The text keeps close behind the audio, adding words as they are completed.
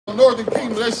Northern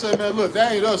Kingdom, they say, man, look,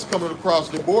 that ain't us coming across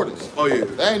the borders. Oh yeah.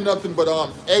 That ain't nothing but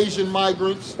Asian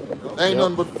migrants. That ain't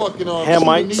nothing but fucking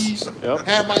Hamites. Sudanese, Yep.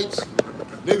 Hamites,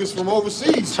 niggas from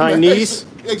overseas. Chinese.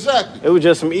 Exactly. It was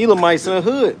just some Elamites in the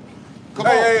hood. Come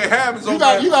on. Hey, Ham is you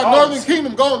got Northern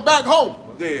Kingdom going back home.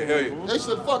 Yeah, hell yeah. They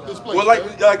said, fuck this place. Well, like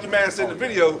your man said in the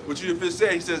video, what you just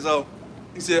said, he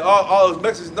said all those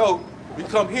Mexicans know we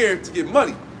come here to get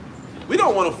money. We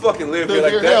don't want to fucking live here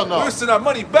like that. No. We're sending our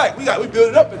money back. We build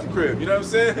it up at the crib. You know what I'm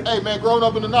saying? Hey man, growing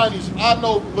up in the 90s, I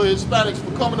know the Hispanics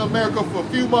for coming to America for a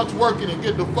few months working and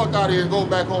getting the fuck out of here and going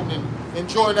back home and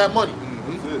enjoying that money.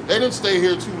 Mm-hmm. They didn't stay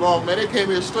here too long, man. They came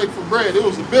here straight for bread. It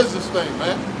was a business thing,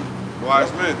 man.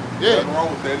 Wise men. Yeah. Nothing wrong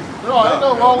with that. No, ain't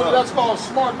nothing wrong with it. That's called a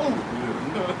smart move.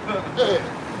 Yeah.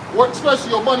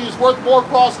 Especially your money is worth more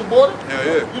across the border.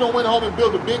 Yeah. You don't went home and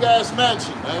build a big ass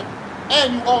mansion, man.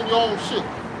 And you own your own shit.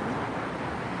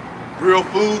 Real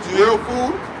food. Real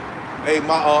food. Hey,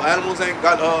 my animals ain't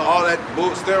got all that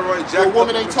bull steroid jack. Your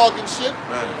woman ain't talking shit.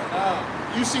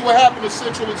 Man. You see what happened in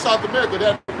Central and South America.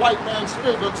 That white man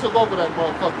spirit that took over that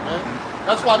motherfucker, man.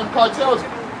 That's why them cartels.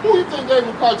 Who you think gave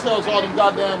them cartels all them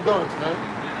goddamn guns, man?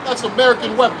 That's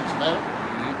American weapons, man.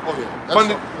 Oh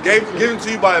yeah. Given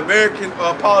to you by American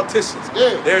politicians.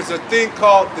 Yeah. There's a thing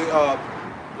called the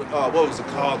what was it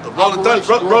called? The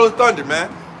Rolling Thunder, man.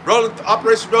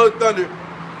 Operation Rolling Thunder.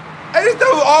 And this dude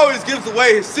always gives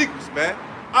away his secrets, man.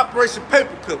 Operation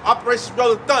Paperclip, Operation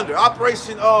Rolling Thunder,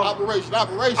 Operation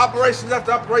operations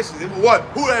after operations. What?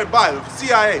 Who everybody? The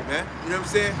CIA, man. You know what I'm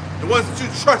saying? The ones that you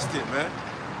trust in, man.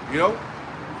 You know?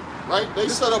 Right? They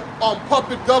set up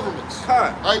puppet governments.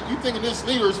 Kind. Right? You thinking this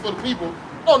leader is for the people?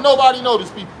 Oh, nobody know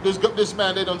this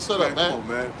man they done set up, man. Come on,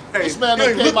 man. Hey, this man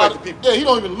that came out. Yeah, he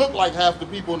don't even look like half the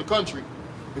people in the country.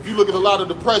 If you look at a lot of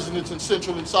the presidents in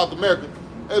Central and South America,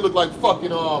 they look like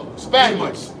fucking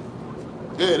Spaniards.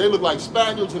 Yeah, they look like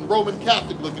Spaniards and Roman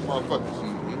Catholic looking motherfuckers.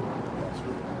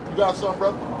 Mm-hmm. You got something,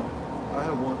 brother? I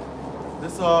have one.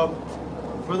 This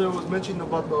brother was mentioning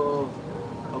about the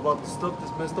stuff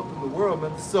that's messed up in the world,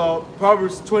 man. This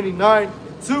Proverbs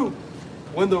 29:2.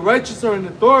 When the righteous are in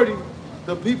authority,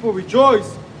 the people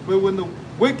rejoice, but when the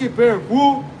wicked bear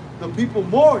rule, the people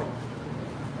mourn.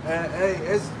 And hey,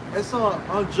 it's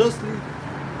unjustly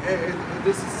in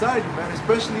this society, man.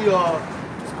 Especially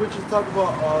scriptures talk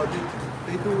about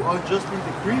they do unjustly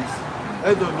decrees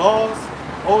and the laws,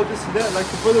 all this and that. Like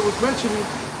the brother was mentioning,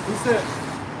 he said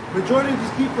majority of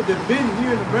these people that been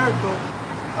here in America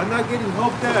are not getting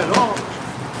helped there at all.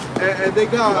 And they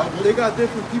got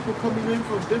different people coming in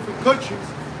from different countries,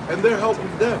 and they're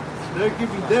helping them. They're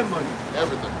giving them money.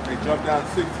 Everything. They jumped down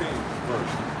 16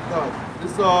 first. No,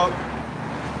 this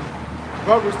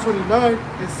Proverbs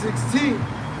 29:16.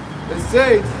 It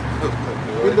says,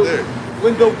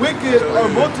 when the wicked are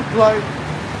multiplied,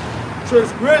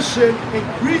 transgression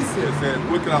increases. It says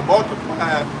wicked are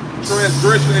multiplied,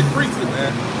 transgression increases,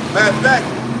 man. Matter of fact,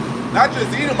 not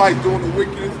just the Edomites doing the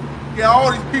wickedness, you got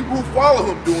all these people who follow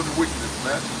him doing the wickedness,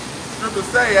 man. Scripture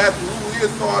say, after who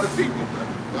is, so are the people,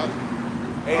 man.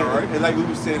 And like we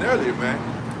were saying earlier, man,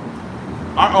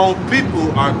 our own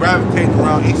people are gravitating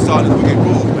around Esau and his wicked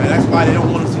rules, man. That's why they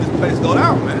don't want to see this place go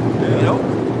down, man. Yeah. You know?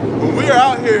 When we're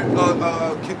out here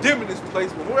condemning this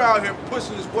place, when we're out here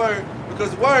pushing this word, because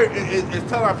the word is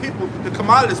telling our people to come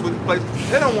out of this wicked place,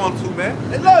 they don't want to, man.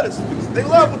 They love this. They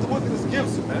love what the wickedness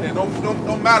gives them, man. And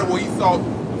don't matter what Esau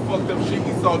fucked up shit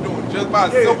Esau doing. Just by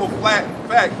a simple flat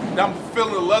fact that I'm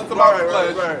fulfilling the lust of my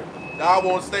flesh. Now I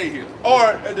won't stay here.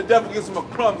 Or if the devil gives him a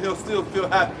crumb, he'll still feel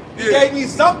happy. He gave me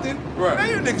something. Right. Man,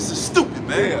 you niggas are stupid,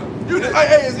 man. Yeah.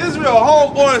 Hey, is Israel a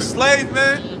homeborn slave,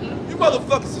 man? You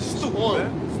motherfuckers are stupid,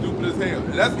 man. Stupid as hell.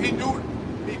 And that's he do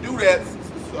that.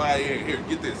 So, here,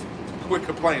 get this. Quit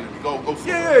complaining. Go.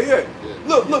 Yeah.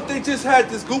 Look, they just had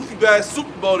this goofy ass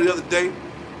Super Bowl the other day,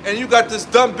 and you got this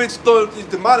dumb bitch throwing up these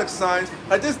demonic signs.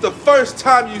 Like this is the first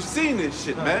time you've seen this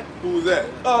shit, man. Who was that?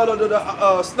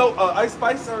 Ice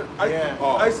Spice or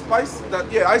Ice Spice.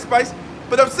 Ice Spice.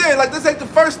 But I'm saying, like, this ain't the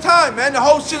first time, man. The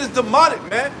whole shit is demonic,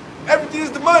 man. Everything is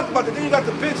demonic about it. Then you got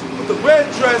the bitch with the red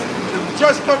dress, and the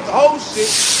dress covers the whole shit,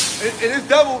 and this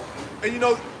devil, and you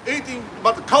know, anything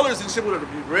about the colors and shit, whether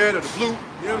it be red or the blue,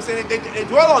 you know what I'm saying? They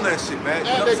dwell on that shit, man. And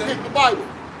you know they picked the Bible.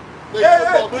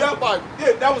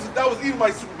 That was even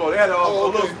my Super Bowl. They had a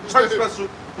little church special.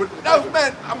 That was,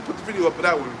 man, I'm gonna put the video up for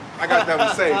that one. I got that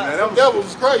one saved, man. That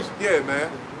was crazy. Yeah,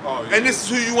 man. Oh, yeah. And this is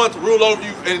who you want to rule over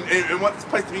you and want this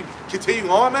place to be continue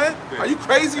on, man? Yeah. Are you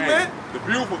crazy, man? The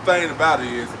beautiful thing about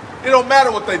it is, it don't matter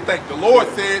what they think. The Lord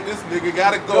said this nigga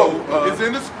gotta go. It's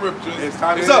in the scriptures. It's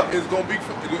up. That's gonna be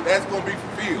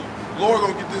fulfilled. The Lord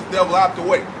gonna get this devil out the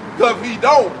way. Because if he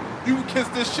don't, you can kiss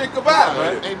this shit goodbye,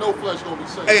 man. Ain't no flesh gonna be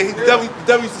safe. Hey, the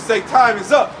devil used to say, time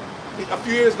is up. A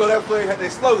few years ago, that flag had their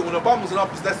slogan. When Obama was in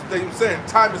office, that's what they were saying.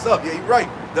 Time is up. Yeah, you're right.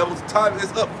 Devil's time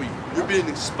is up for you. You're being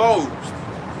exposed.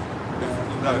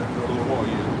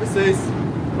 It says,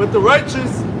 but the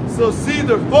righteous shall see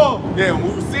their fall. Yeah, when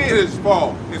we were seeing his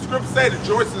fall, the scripture say the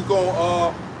joyce is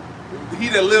going, he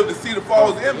that lived to see the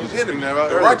fall is enemy.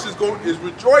 The righteous is going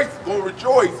to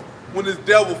rejoice when this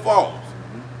devil falls.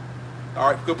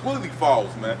 All right, completely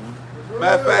falls, man.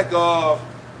 Matter of fact,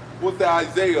 what's that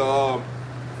Isaiah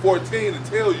 14 to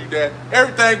tell you that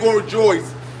everything going to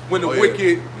rejoice when the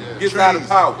wicked gets out of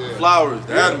power. Yeah. Flowers,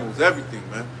 the animals, everything,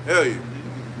 man. Hell yeah.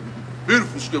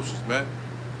 Beautiful scriptures, man.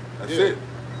 That's it.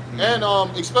 And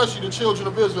especially the children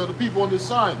of Israel, the people on this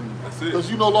sign. That's it.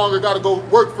 Because you no longer got to go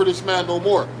work for this man no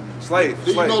more. Slave.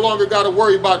 You no longer got to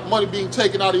worry about money being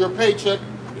taken out of your paycheck.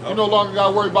 Yep. You no longer got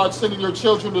to worry about sending your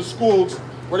children to schools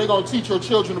where they're going to teach your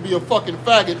children to be a fucking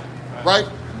faggot, right?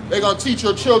 They're going to teach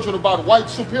your children about white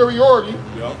superiority,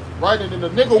 right? And then the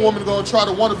nigger woman going to try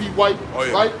to want to be white,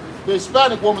 right? The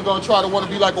Hispanic woman going to try to want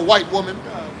to be like a white woman.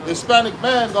 The Hispanic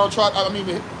man going to try, the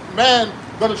man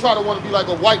going to try to want to be like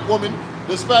a white woman.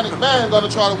 The Hispanic man going to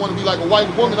try to want to be like a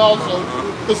white woman also.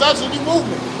 Because that's a new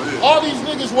movement. All these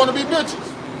niggas want to be bitches.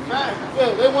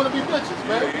 Yeah, they want to be bitches,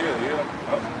 man.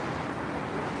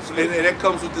 And that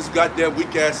comes with this goddamn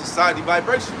weak-ass society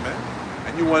vibration, man.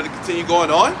 And you want to continue going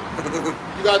on?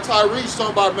 You got Tyrese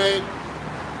talking about, man,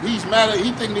 he's mad at,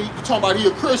 he talking about he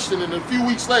a Christian, and a few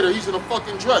weeks later, he's in a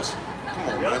fucking dress. Come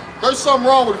on, man. There's something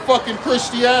wrong with fucking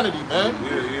Christianity, man.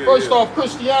 First off,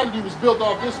 Christianity was built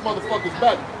off this motherfucker's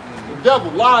back. The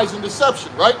devil, lies and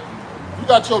deception, right? You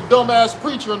got your dumbass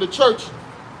preacher in the church,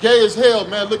 gay as hell,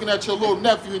 man, looking at your little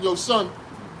nephew and your son,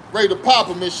 ready to pop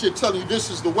him and shit, telling you this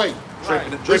is the way.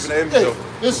 This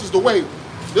is the way.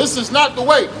 This is not the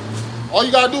way. All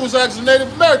you gotta do is ask the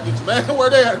Native Americans, man, where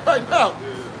they at right now.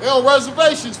 They on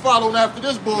reservations following after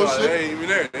this bullshit. No, they ain't even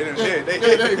there.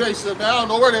 They said, man, I don't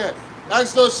know where they at.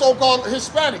 Ask the so-called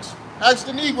Hispanics. Ask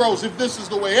the Negroes if this is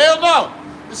the way. Hell no.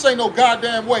 This ain't no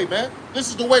goddamn way, man. This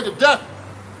is the way to death.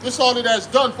 This all it has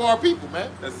done for our people,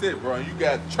 man. That's it, bro. You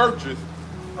got churches.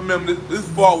 I remember this is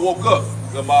before I woke up.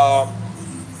 My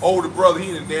older brother,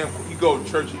 he go to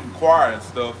church, he choir and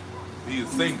stuff. He a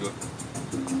singer.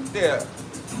 Yeah.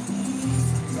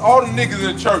 All the niggas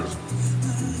in the church,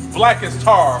 black as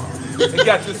tar, and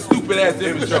got this stupid ass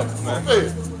image up, man.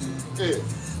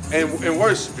 And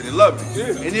worshiping and loving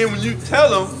it. And then when you tell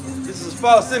them this is a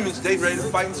false image, they ready to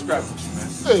fight and scrap with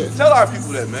you, man. Tell our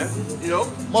people that, man. You know?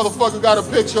 Motherfucker got a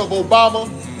picture of Obama,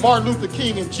 Martin Luther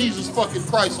King, and Jesus fucking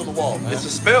Christ on the wall, man. It's a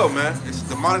spell, man. It's a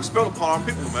demonic spell upon our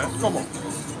people, man. Come on.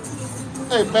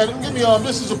 Hey, man, give me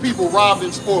this is a people robbed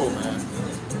and spoiled, man.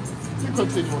 You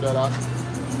continue with that, out.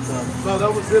 No,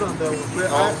 that was it on that one.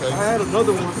 But I had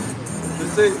another one to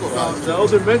say. The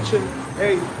elder mentioned,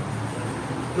 hey,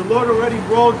 the Lord already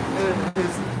wrote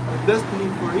his destiny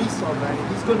for Esau,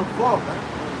 man. He's gonna fall, man.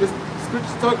 This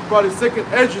scripture talk about it,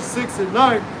 2nd Ezra 6 and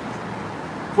 9.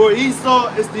 For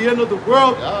Esau is the end of the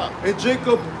world, and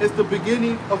Jacob is the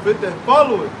beginning of it that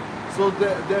follow it. So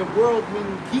that world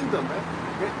meaning kingdom, man.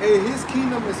 And his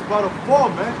kingdom is about to fall,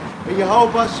 man. And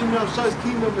Yahweh Shem Shai's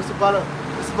kingdom is about to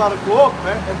go up,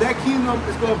 man. And that kingdom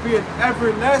is going to be an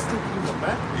everlasting kingdom,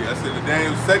 man. Yeah, that's in the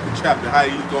Daniel 2nd chapter, how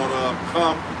he's going to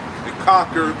come and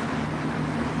conquer,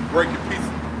 break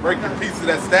a piece of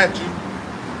that statue,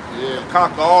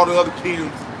 conquer all the other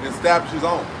kingdoms and establish his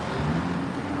own.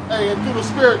 Hey, and through the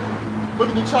spirit, look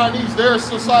at the Chinese, their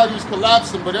society is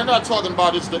collapsing, but they're not talking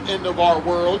about it's the end of our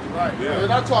world. Right, yeah. They're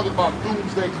not talking about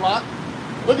doomsday clock.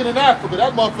 Looking in Africa,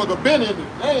 that motherfucker been in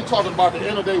it. They ain't talking about the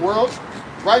end of their world.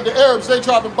 Right? The Arabs, they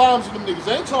dropping bombs on them niggas.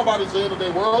 They ain't talking about it's the end of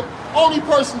their world. Only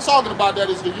person talking about that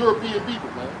is the European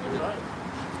people, man. Right.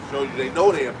 Show you they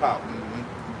know they in power.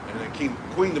 And the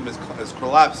queendom is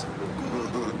collapsing.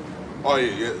 Oh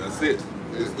yeah, that's it.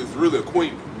 It's really a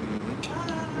queen.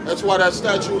 That's why that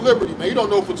Statue of Liberty, man. You don't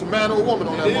know if it's a man or a woman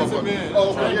on that motherfucker. Man. Oh,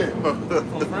 okay,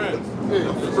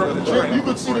 yeah. You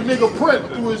could see the nigga print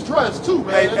through his dress too,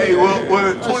 man. Hey,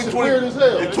 well, 2020, weird as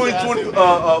hell. in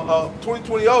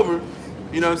 2020 over,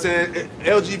 you know what I'm saying?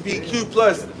 LGBTQ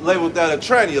plus labeled that a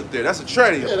tranny up there. That's a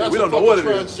tranny up there. We don't know what it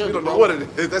is. We don't know what it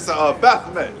is. That's a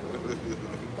Baphomet.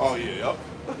 Oh yeah, yep.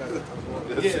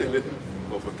 That's it.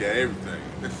 Don't forget everything.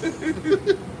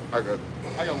 I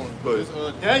got one. It's,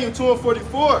 Daniel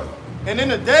 2:44. And in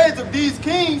the days of these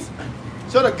kings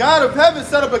shall the God of heaven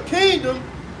set up a kingdom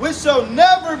which shall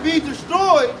never be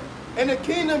destroyed, and the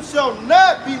kingdom shall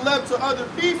not be left to other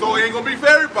people. So it ain't gonna be for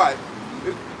everybody.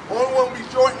 Only one will be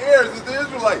short heirs is the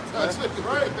Israelites. That's it,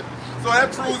 right. So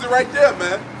that proves it right there,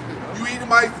 man. You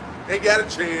Edomites ain't got a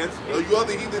chance. You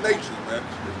other heathen nations, man.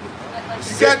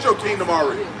 You got your kingdom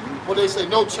already. Well, they say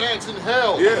no chance in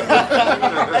hell. Yeah.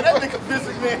 Hey, that nigga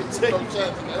physics man. No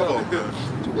chance in hell.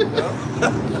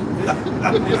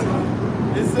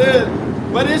 It said,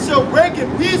 but it shall break in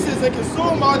pieces and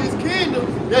consume all these kingdoms.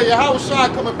 Yeah,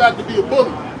 Yahushua coming back to be a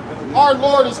bully. Our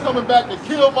Lord is coming back to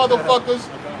kill motherfuckers,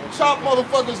 chop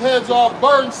motherfuckers' heads off,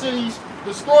 burn cities,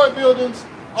 destroy buildings,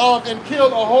 and kill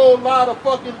a whole lot of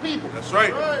fucking people. That's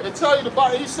right. And tell you the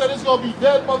Bible, he said it's gonna be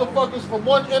dead motherfuckers from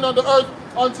one end of the earth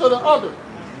unto the other.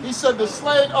 He said the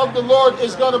slain of the Lord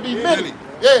is gonna be many.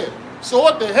 Yeah. So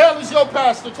what the hell is your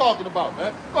pastor talking about,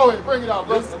 man? Go ahead, bring it out,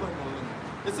 brother.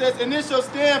 It says, and it shall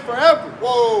stand forever.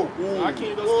 Whoa. Our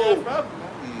kingdom stand forever,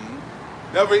 man.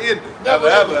 Never ended. Never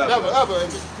ever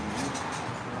ended.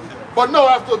 But no,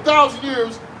 after 1,000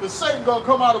 years, the Satan gonna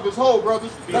come out of his hole,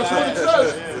 brothers. That's what it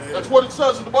says. That's what it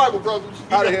says in the Bible, brothers.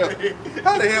 How the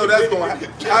hell that's gonna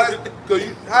happen?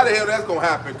 How the hell that's gonna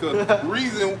happen? Because the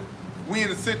reason we in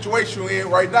the situation we're in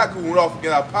right now, because we went off and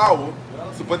get our power.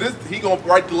 So, but this, he gonna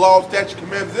write the law, statute,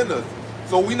 commandments in us.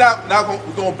 So we're gonna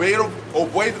obey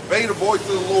the voice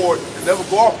of the Lord and never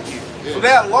go off again. Yeah. So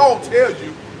that law tells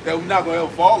you that we're not gonna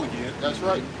ever fall again. That's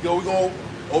right. So we're gonna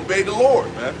obey the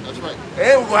Lord, man. That's right.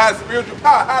 And we're gonna have spiritual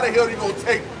power. How the hell are you gonna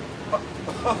take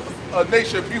a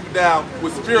nation of people down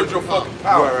with spiritual fucking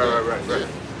power? Right.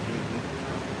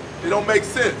 It don't make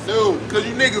sense. Dude. Because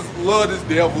you niggas love this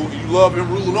devil, you love him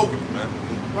ruling over you, man.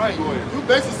 Right. You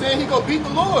basically saying he gonna beat the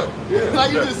Lord. Yeah.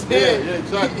 Like you just said, Yeah,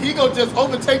 exactly. he gonna just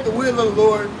overtake the will of the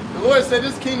Lord. The Lord said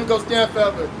this kingdom gonna stand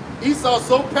forever. Esau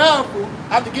so powerful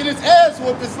after getting his ass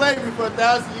whooped in slavery for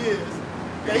 1,000 years.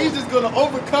 that he's just gonna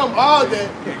overcome all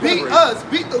that, beat us,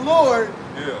 beat the Lord,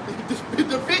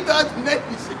 defeat the other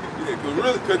nations.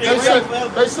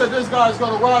 They said this guy's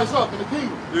gonna rise up in the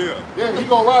kingdom. Yeah, he's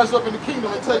gonna rise up in the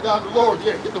kingdom and take down the Lord.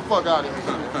 Yeah, get the fuck out of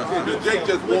here. Jake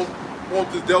just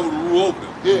want this devil to rule over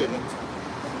them. Yeah.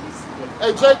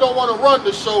 Hey, Jake don't want to run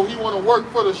the show. He want to work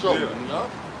for the show. Yeah.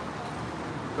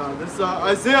 God, this is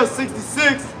Isaiah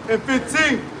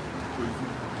 66:15.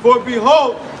 For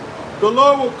behold, the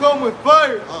Lord will come with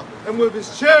fire and with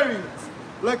his chariots,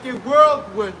 like a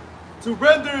whirlwind, to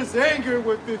render his anger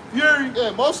with his fury.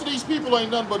 Yeah, most of these people ain't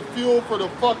nothing but fuel for the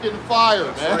fucking fire,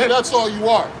 man. That's all you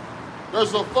are.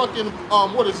 There's a fucking,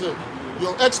 what is it?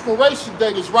 Your expiration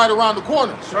date is right around the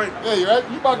corner. That's right. Yeah,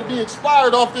 you about to be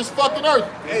expired off this fucking earth.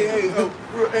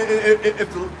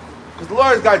 Because the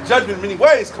Lord's got judgment in many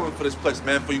ways coming for this place,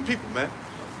 man, for you people, man.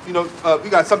 You know, we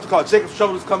got something called Jacob's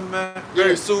Troubles coming, man,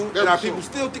 very soon. And our people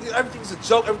still thinking everything's a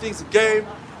joke, everything's a game.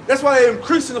 That's why they're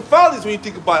increasing the follies when you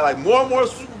think about it. Like more and more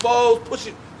Super Bowls,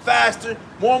 pushing faster,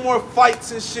 more and more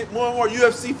fights and shit, more and more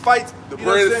UFC fights. The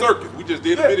branded circus. We just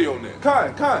did a video on that.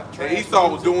 Kind. And Esau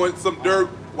was doing some dirt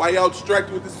while y'all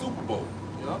distracted with the Super Bowl.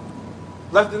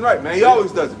 Left and right, man. He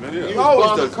always does it, man. Yeah. He always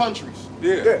bombing does it. countries.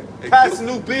 Yeah. Passing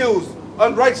new bills,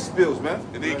 unrighteous bills, man.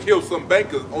 And they killed some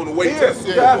bankers on the way to Yeah, the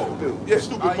Super yeah. Bowl. Yeah.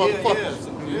 Stupid motherfuckers.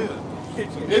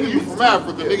 Nigga, you from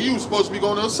Africa. Nigga, you supposed to be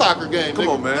going to a soccer game. Come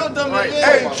nigga. on, man. Right.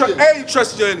 Hey, you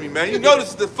trust your enemy, man. You know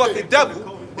this is the fucking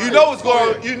devil. You know what's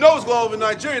going on. You know what's going on in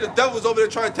Nigeria. The devil's over there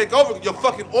trying to take over your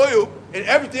fucking oil and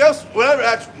everything else, whatever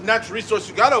natural resource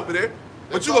you got over there.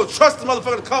 But you gonna trust the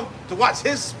motherfucker to come to watch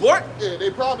his sport? Yeah, they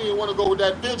probably didn't want to go with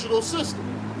that digital system.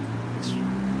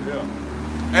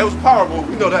 And it was power move.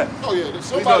 We know that. Oh yeah,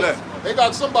 that. They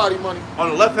got somebody money. On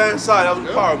the left-hand side, that was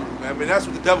a power move, man. I mean, that's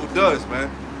what the devil does, man.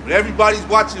 When everybody's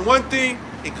watching one thing,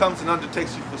 he comes and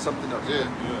undertakes you for something else.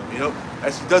 Yeah. You know,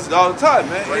 as he does it all the time,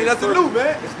 man. It ain't nothing new,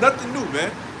 man. It's nothing new,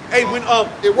 man. Hey, when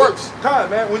It works. Kind,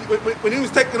 man. When he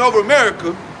was taking over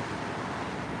America,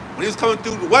 when he was coming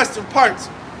through the western parts,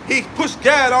 he pushed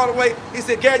Gad all the way. He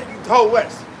said, Gad, you get the whole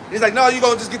West. He's like, no, you're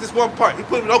going to just get this one part. He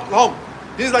put him in Oklahoma.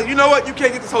 He's like, you know what? You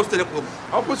can't get this whole state of Oklahoma.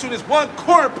 I'll put you in this one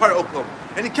corner part of Oklahoma.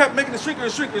 And he kept making it shrink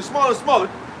and smaller and smaller.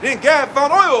 Then Gad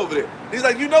found oil over there. He's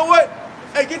like, you know what?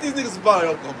 Hey, get these niggas involved in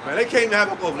Oklahoma, man. They came to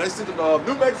have Oklahoma. They sent to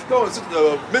New Mexico and sent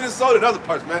to Minnesota and other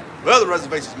parts, man. With other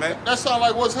reservations, man. That sounds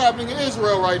like what's happening in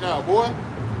Israel right now, boy.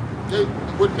 They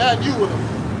with Nat you with them.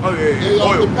 Oh, yeah. They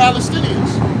Oil. the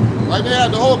Palestinians. Like they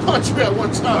had the whole country at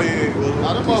one time. Oh, yeah. Well,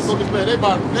 Now them motherfuckers, man, they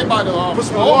about to put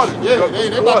some the water. ocean. Yeah, Put they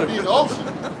some about water. to be in the ocean.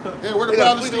 Yeah, where the They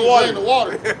got plenty of Palestinians water. are in the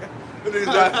water.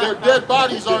 Their dead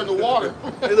bodies are in the water.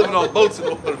 They living on boats in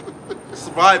the water.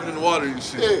 Surviving in the water and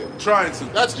shit. Yeah. Trying to.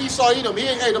 That's Esau Edom.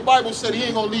 The Bible said he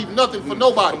ain't gonna leave nothing for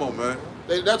nobody. Come on, man.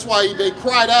 That's why they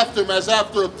cried after him as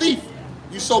after a thief.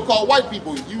 You so-called white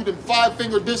people, you them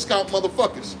 5-finger discount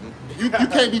motherfuckers. You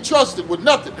can't be trusted with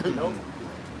nothing.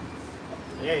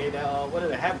 Yeah, what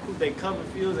is it? Habakkuk, they cover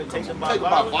fields and take them by Take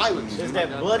them by violence. It's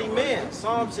that bloody man.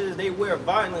 Psalm says they wear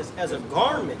violence as a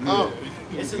garment.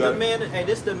 This is the man, hey,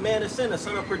 this is the man of sin, the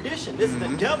son of perdition. This is the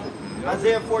devil.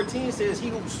 Isaiah 14 says, he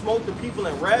who smote the people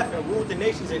in wrath and ruled the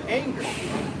nations in anger.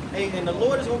 Hey, and the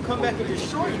Lord is going to come back and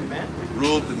destroy you, man.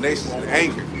 Ruled the nations in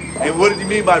anger. And what did he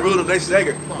mean by rule the nations in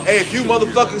anger? Hey, if you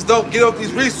motherfuckers don't get off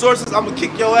these resources, I'm going to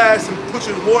kick your ass and put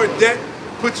you in more debt,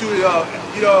 put you in,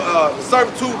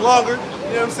 servitude longer.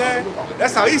 You know what I'm saying?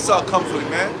 That's how Esau comes with it,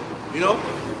 man. You know?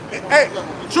 Hey,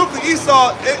 truthfully,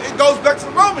 Esau, it goes back to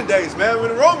the Roman days, man. When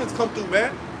the Romans come through,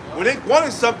 man, when they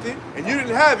wanted something and you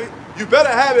didn't have it, you better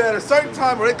have it at a certain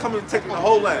time or they come and taking the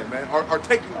whole land, man. Or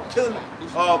killing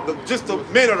just the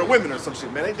men or the women or some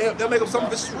shit, man. They'll make up some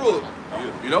vicious rule,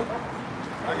 you know?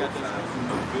 I got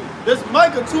this. This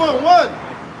Micah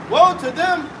 2:1. Woe to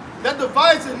them that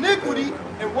devise iniquity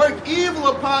and work evil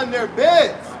upon their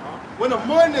beds. When the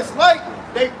morning is light,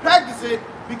 they practice it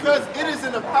because it is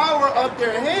in the power of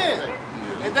their hand.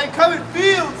 And they covet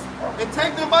fields and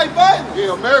take them by violence.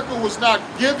 Yeah, America was not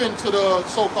given to the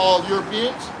so-called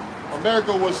Europeans.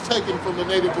 America was taken from the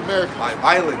Native Americans. By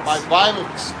violence. By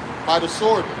violence. By the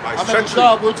sword. By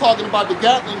John, we're talking about the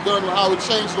Gatling gun and how it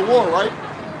changed the war, right?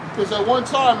 Because at one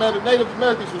time, man, the Native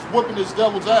Americans was whooping this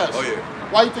devil's ass. Oh, yeah.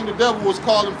 Why do you think the devil was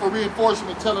calling for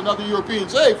reinforcement, telling other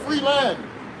Europeans, hey, free land.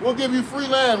 We'll give you free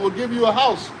land. We'll give you a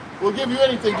house. We'll give you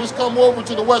anything. Just come over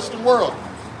to the Western world,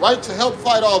 right? To help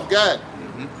fight off Gad.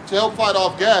 To help fight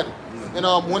off Gad. And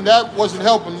when that wasn't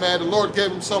helping, man, the Lord gave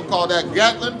him something called that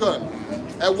Gatling gun.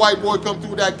 That white boy come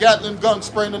through with that Gatling gun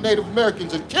spraying the Native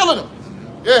Americans and killing them.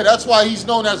 Yeah, that's why he's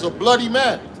known as a bloody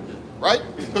man, right?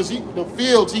 Because the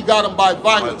fields, he got them by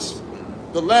violence.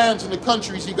 The lands and the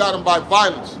countries, he got them by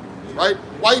violence, right?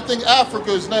 Why do you think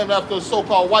Africa is named after a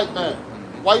so-called white man?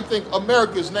 Why do you think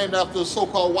America is named after a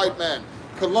so-called white man?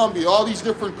 Colombia, all these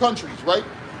different countries, right?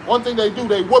 One thing they do,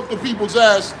 they whoop the people's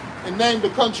ass and name the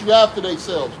country after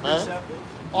themselves, man.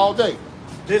 All day.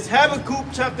 This Habakkuk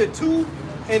chapter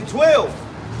 2:12.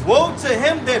 Woe to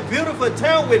him that buildeth a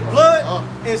town with blood,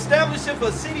 establisheth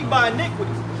a city by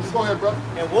iniquity. Go ahead, bro.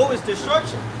 And woe is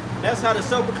destruction. That's how the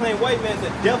self-proclaimed white man,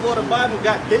 the devil of the Bible,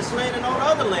 got this land and all the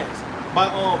other lands by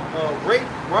rape,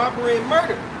 robbery, and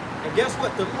murder. And guess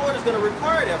what? The Lord is going to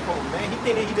require that from him, man. He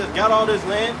think that he just got all this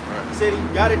land. He said he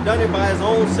got it done it by his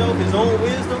own self, his own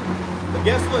wisdom. But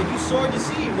guess what? You sowed your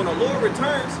seed. When the Lord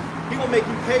returns, he will make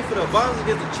you pay for the violence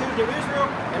against the children of Israel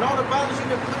and all the violence you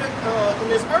done put in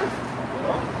this earth.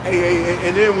 Hey,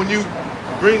 and then when you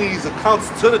bring these accounts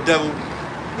to the devil,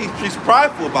 he's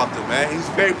prideful about them, man. He's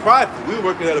very prideful. We were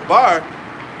working at a bar,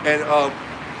 and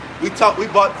we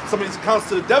bought some of these accounts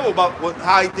to the devil about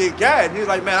how he did Gad. And he was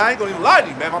like, man, I ain't gonna even lie to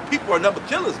you, man. My people are number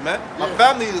killers, man. My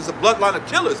family is a bloodline of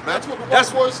killers, man. That's what the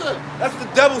white boy said. That's what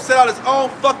the devil said out of his own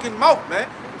fucking mouth, man.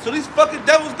 So these fucking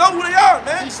devils know who they are,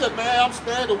 man. He said, man, I'm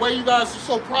scared the way you guys are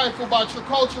so prideful about your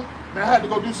culture. Man, I had to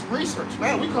go do some research.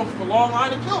 Man, we come from a long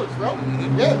line of killers, bro.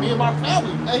 Yeah, me and my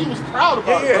family. Man, he was proud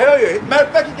about it. Yeah, hell yeah. Matter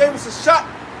of fact, he gave us a shot.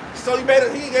 So he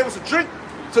gave us a drink.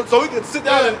 So we can sit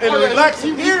down and relax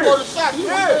and hear. He poured a shot.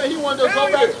 He wanted to go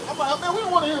back. I'm like, man, we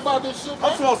don't want to hear about this shit, man.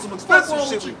 I'm talking some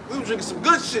expensive shit. We were drinking some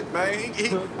good shit, man.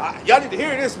 Y'all need to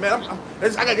hear this, man. I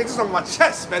gotta get this on my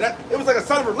chest, man. It was like a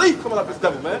sign of relief coming up this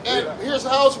devil, man. And here's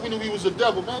how else we knew he was a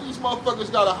devil, man. These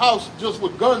motherfuckers got a house just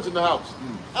with guns in the house.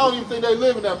 I don't even think they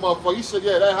live in that motherfucker. He said,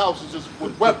 yeah, that house is just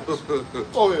with weapons.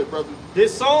 Go ahead, brother.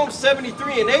 This Psalm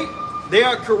 73:8, they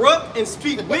are corrupt and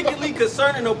speak wickedly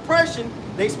concerning oppression.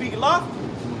 They speak lawfully.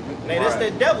 Man, that's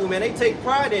that devil, man. They take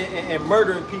pride in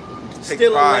murdering people,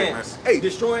 stealing lands,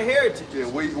 destroying heritage. Yeah,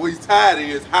 what he's tired of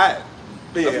is hiding.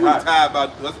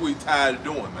 That's what he's tired of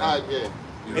doing, man. Yeah.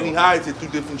 You know? And he hides it through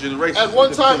different generations. At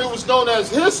one time, it was known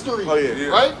as history,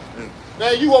 right?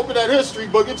 Man, you open that history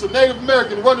book, it's a Native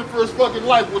American running for his fucking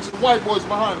life with some white boys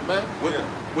behind him, man.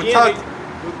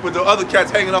 With the other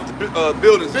cats hanging off the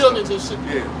buildings. Buildings and shit.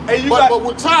 Yeah. Hey, but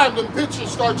with time, the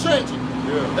pictures start changing.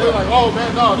 Yeah. They're like, oh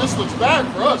man, no, this looks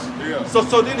bad for us. Yeah.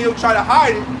 So then he'll try to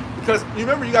hide it because you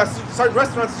remember you got certain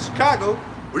restaurants in Chicago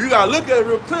where you gotta look at it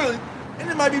real clearly, and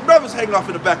there might be brothers hanging off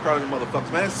in the background of the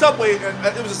motherfuckers, man. Subway,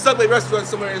 it was a Subway restaurant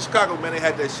somewhere in Chicago, man. They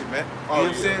had that shit, man. You know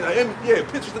what I'm saying?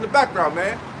 Pictures in the background,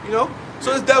 man. You know.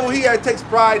 So this devil, he takes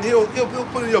pride. He'll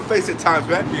put it in your face at times,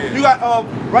 man. Yeah. You got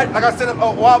right, like I said a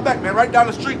while back, man. Right down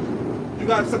the street, you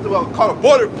got something called a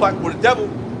border plaque where the devil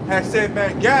had said,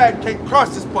 man, Gad can't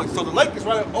cross this point. So the lake is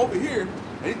right over here,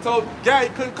 and he told Gad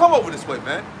he couldn't come over this way,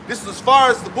 man. This is as far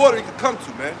as the border he could come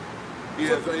to, man. He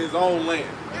has his own land.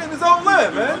 Yeah, his own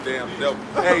land, man. Damn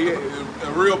devil. Hey,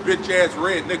 a real bitch ass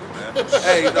red nigga, man.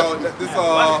 Hey, this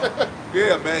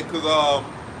yeah, man, cause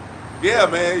Yeah,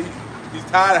 man. He's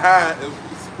tired of hiding.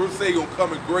 Bruce say gonna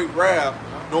come in great wrath,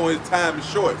 knowing his time is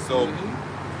short. So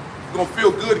it's gonna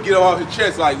feel good to get off his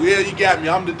chest. Like, yeah, you got me.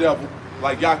 I'm the devil.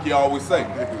 Like Yaki always say.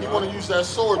 He want to use that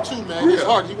sword too, man. His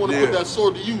heart. He want to put that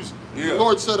sword to use. The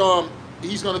Lord said,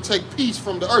 he's gonna take peace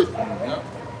from the earth.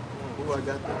 Oh, I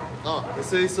got that. It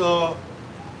says,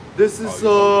 this is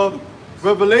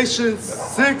Revelation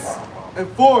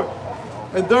 6:4.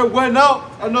 And there went out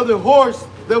another horse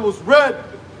that was red,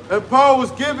 and power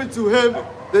was given to him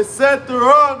that sat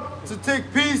thereon to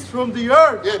take peace from the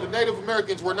earth. Yeah, the Native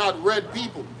Americans were not red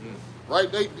people, right?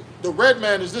 The red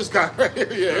man is this guy right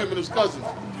here. Yeah, him and his cousins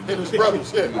and his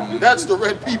brothers. Yeah, that's the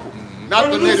red people,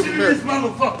 not the Native Americans.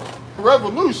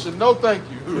 Revolution? No, thank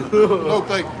you. No,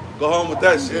 thank you. Go home with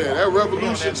that shit. Yeah, that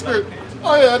revolution spirit.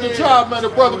 Oh yeah, at the job, man, the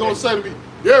brother gonna say to me,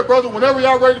 yeah, brother, whenever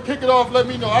y'all ready to kick it off, let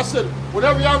me know. I said,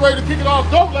 whenever y'all ready to kick it off,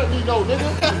 don't let me know, nigga.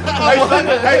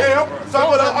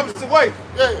 I'm just wait.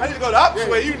 Yeah. I need to go the opposite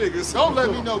way, you niggas. Don't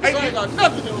let me know, because I ain't got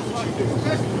nothing to do with you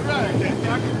niggas.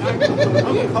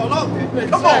 Hold on.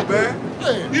 Come on, man.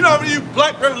 Yeah. You know how many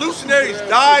black revolutionaries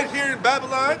died here in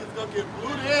Babylon? It's gonna get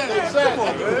booted in. Exactly. Come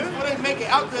on, man. Before they make it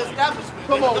out the establishment.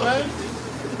 Come on, man.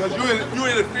 Because you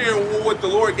interfering with what the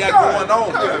Lord got going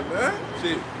on. God, man.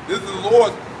 Shit, this is the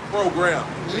Lord's program.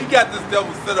 He got this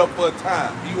devil set up for a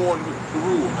time. He wanted to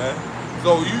rule, man.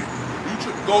 So you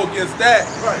go against that,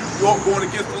 you're going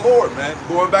against the Lord, man.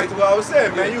 Going back to what I was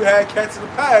saying, man, you had cats in the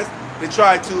past that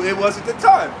tried to, it wasn't the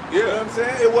time. You know what I'm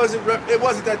saying? It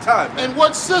wasn't that time, man. And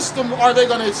what system are they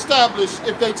going to establish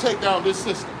if they take down this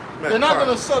system? Man, They're not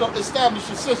going to establish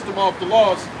a system off the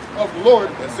laws of the Lord.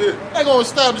 That's it. They're going to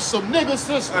establish some nigga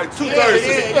system. Like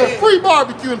 2/3. Free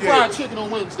barbecue and fried chicken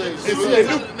on Wednesdays.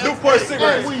 Newport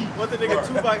cigarettes. What the nigga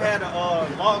Tupac had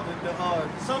law,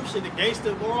 some shit, the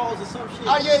gangster morals or some shit.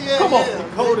 Oh, yeah. Come on. The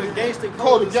code of gangster.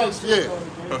 Code of gangster,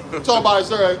 Talking about, is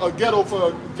there a ghetto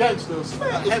for gangsters?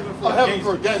 Heaven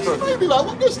for gangsters. You be like,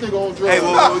 what this nigga on drugs? Hey,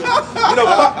 well, you know,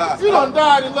 if you done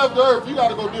died and left the earth, you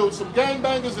gotta go deal with some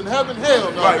gangbangers in heaven.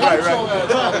 Hell no. Right. Get your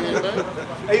ass out of here, man.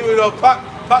 Hey, you know, Pac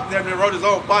damn near wrote his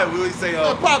own Bible. We say,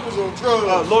 Pac was on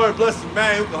drugs. Lord bless the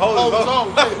man who can hold his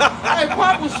own. Hey,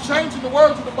 Pac was changing the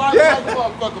words of the Bible like a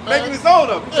motherfucker, man. Making his own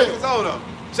up. Making his own up.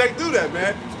 Check through that,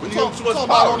 man. When you give him too much talking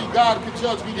power. about only God can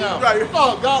judge me now. Right.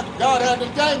 No, God had the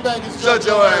gangbangers Judge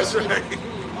your ass, right?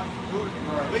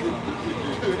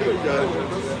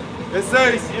 It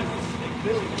says,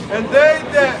 and they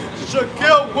that should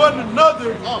kill one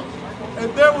another,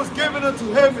 and there was given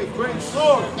unto him a great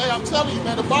sword. Hey, I'm telling you,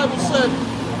 man, the Bible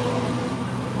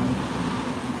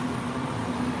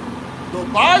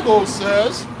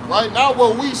says, right now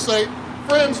what we say,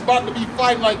 friends about to be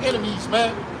fighting like enemies,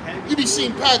 man. You be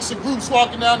seeing packs of groups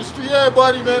walking down the street.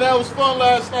 Everybody, man, that was fun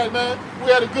last night, man. We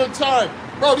had a good time.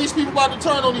 Bro, these people about to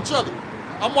turn on each other.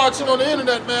 I'm watching on the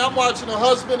internet, man. I'm watching a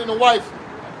husband and a wife.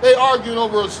 They arguing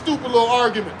over a stupid little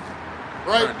argument,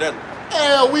 right?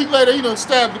 Yeah, a week later, he done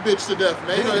stabbed the bitch to death,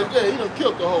 man. He done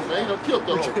killed the hoe, man. He done killed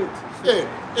the hoe. Yeah,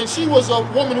 and she was a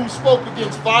woman who spoke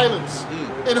against violence.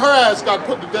 And her ass got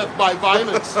put to death by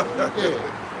violence. Yeah.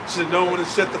 Should know when to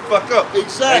shut the fuck up.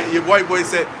 Exactly. Hey, your white boy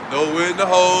said, know when to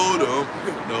hold 'em,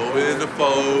 know when to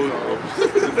fold 'em.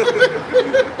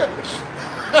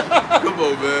 Come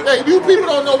on, man. Hey, you people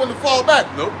don't know when to fall back.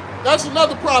 Nope. That's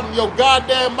another problem. Your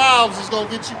goddamn mouths is gonna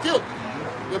get you killed.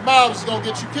 Your mouths is gonna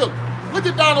get you killed. Look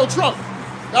at Donald Trump.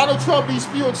 Donald Trump be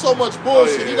spewing so much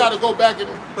bullshit. He gotta go back and,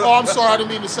 I'm sorry, I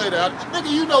didn't mean to say that. Nigga,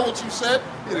 you know what you said.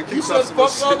 You said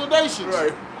fuck the other nations.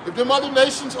 Right. If them other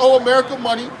nations owe America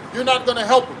money, you're not gonna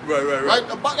help them. Right.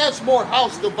 But that's more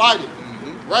house divided,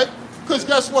 right? Because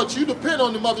guess what? You depend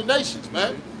on them other nations,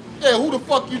 man. Yeah, who the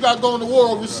fuck you got going to war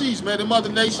overseas, man? Them other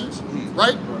nations,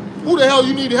 right? Who the hell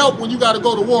you need help when you got to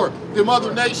go to war? Them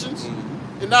other nations.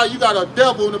 And now you got a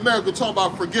devil in America talking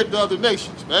about forget the other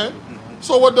nations, man.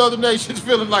 So what the other nations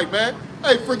feeling like, man?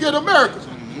 Hey, forget America,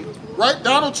 right?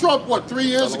 Donald Trump, what, 3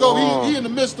 years ago, he in the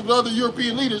midst of the other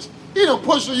European leaders, he done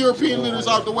pushed the European leaders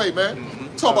out the way, man.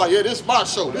 Talking about, yeah, this is my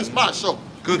show, this is my show.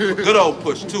 Good old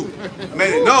push, too.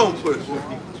 Made it known push.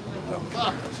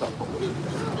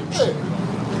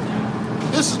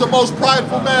 This is the most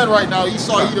prideful man right now,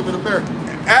 Esau Edom in America.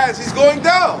 As he's going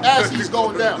down. As he's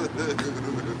going down.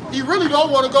 He really don't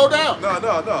want to go down. No,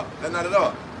 not at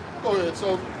all. Go ahead,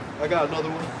 so. I got another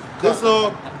one.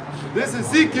 This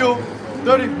Ezekiel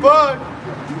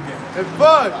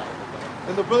 35:5.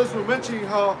 And the brothers were mentioning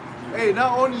how, hey,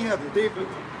 not only have they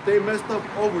messed up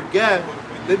over Gad,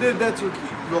 they did that to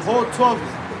the whole 12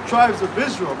 tribes of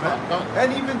Israel, man.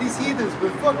 And even these heathens,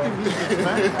 but fuck them heathens,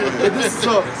 man. And this is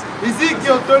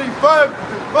Ezekiel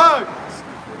 35:5.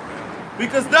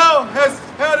 Because thou hast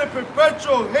had a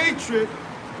perpetual hatred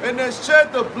and has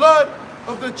shed the blood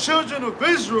of the children of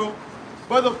Israel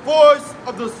by the force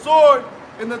of the sword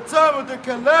in the time of their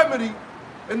calamity,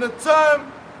 in the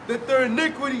time that their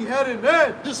iniquity had an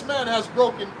end. This man has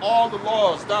broken all the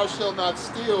laws. Thou shalt not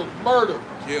steal, murder,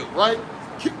 Kill. right?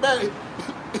 Man,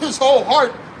 his whole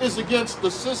heart is against the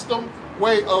system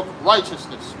way of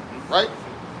righteousness, right?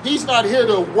 He's not here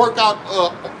to work out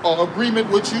an agreement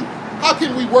with you. How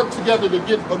can we work together to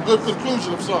get a good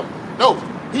conclusion of something? No,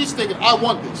 he's thinking, I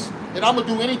want this, and I'm gonna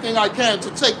do anything I can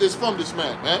to take this from this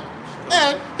man, man.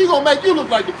 And he gonna make you look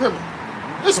like the criminal.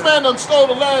 This man done stole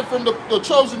the land from the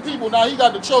chosen people. Now he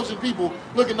got the chosen people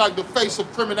looking like the face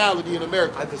of criminality in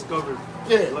America. I discovered.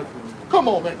 Yeah. Come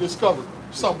on, man, discover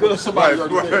something. Somebody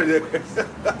already did.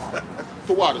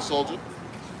 The water, soldier.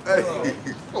 Hey.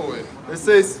 Go ahead. It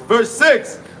says, verse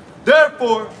 6,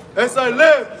 therefore, as I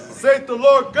live, saith the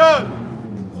Lord God,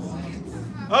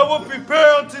 I will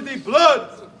prepare unto thee blood,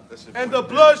 and the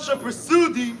blood shall pursue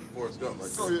thee. If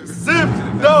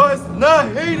thou hast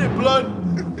not hated blood,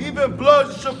 even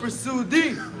blood shall pursue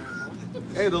thee.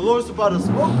 Hey, the Lord's about to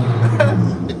smoke.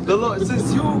 The Lord,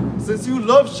 since you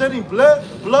love shedding blood,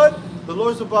 the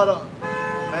Lord's about to.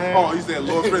 Man. Oh, you said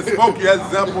Lord Fred Smokey, that's an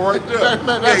example right there.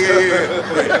 Man, that's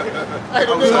Hey,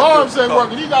 the arms ain't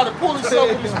working. He got to pull himself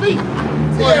with his feet.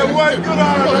 Yeah, one good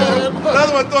arm.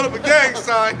 Another one throwing up a gang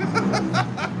sign.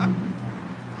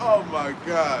 Oh my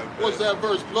God. Man. What's that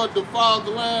verse? Blood defiled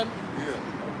the land. Yeah.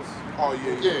 Oh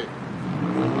yeah. Yeah.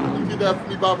 You get that for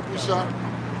me, Baba Kushan?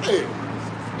 Yeah.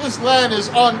 This land is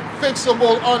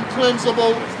unfixable,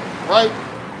 uncleansable, right?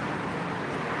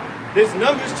 This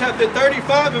Numbers chapter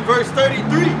 35 and verse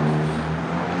 33.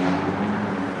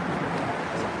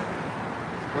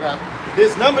 What happened?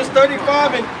 This Numbers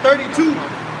 35 and 32.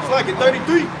 It's like in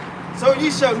 33. So ye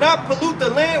shall not pollute the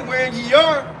land wherein ye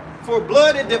are, for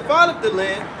blood it defileth the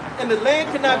land, and the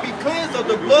land cannot be cleansed of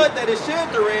the blood that is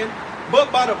shed therein, but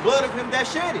by the blood of him that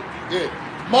shed it. Yeah.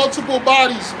 Multiple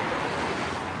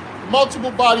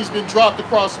bodies been dropped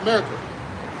across America,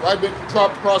 right? Been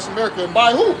dropped across America, and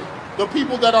by who? The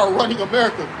people that are running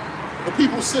America, the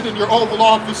people sitting in your Oval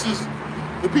Offices,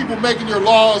 the people making your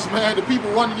laws, man, the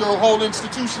people running your whole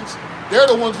institutions, they're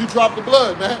the ones who drop the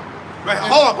blood, man. Man,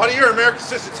 hold on, buddy. You're an American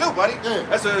citizen too, buddy. Yeah.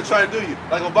 That's what they're trying to do you.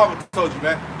 Like Obama told you,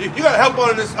 man. You got to help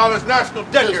on this national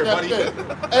debt here, buddy. Yeah.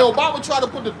 Hey, Obama tried to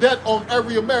put the debt on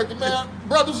every American, man.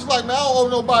 Brothers is like, man, I don't owe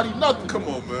nobody nothing. Come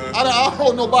on, man. I don't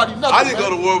owe nobody nothing. I didn't man.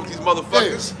 go to war with these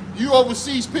motherfuckers. Hey, you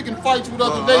overseas picking fights with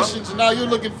other nations, and now you're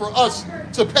looking for us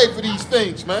to pay for these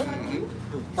things, man.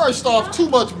 First off, too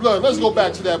much blood. Let's go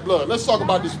back to that blood. Let's talk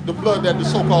about the blood that the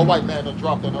so-called white man done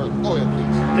dropped on earth. Go ahead,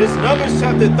 please. This Numbers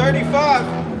chapter 35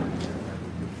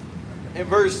 and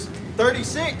verse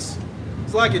 36.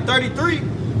 It's like in 33.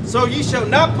 So ye shall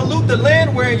not pollute the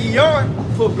land wherein ye are,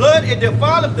 for blood it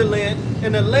defileth the land,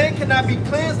 and the land cannot be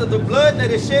cleansed of the blood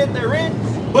that is shed therein,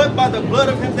 but by the blood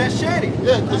of him that shed it.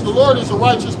 Yeah, because the Lord is a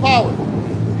righteous power.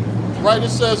 Right? It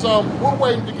says we're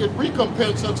waiting to get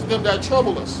recompense unto them that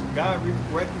trouble us. God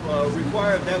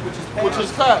required that which is past. Which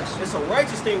is past. It's a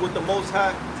righteous thing with the Most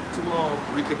High to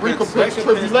Recompense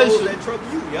tribulation. that trouble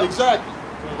you. Yep. Exactly.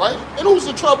 Right? And who's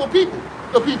the troubled people?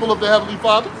 The people of the Heavenly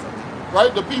Father.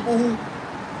 Right? The people who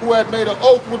had made an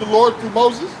oath with the Lord through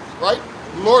Moses. Right?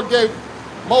 The Lord gave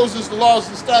Moses the laws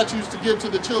and statutes to give to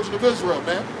the children of Israel,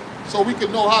 man. So we can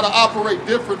know how to operate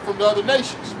different from the other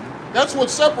nations. That's what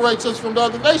separates us from the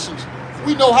other nations.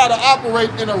 We know how to operate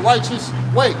in a righteous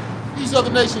way. These other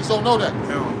nations don't know that.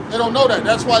 They don't know that.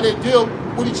 That's why they deal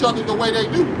with each other the way they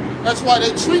do. That's why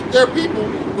they treat their people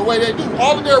the way they do.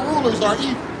 All of their rulers are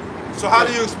evil. So how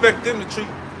do you expect them to treat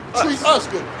us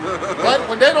good? Right?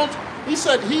 When they don't, he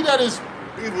said, he that is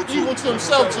evil to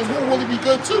himself, to whom will he be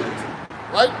good to?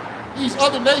 Right? These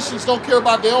other nations don't care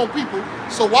about their own people.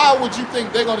 So why would you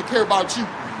think they're going to care about you?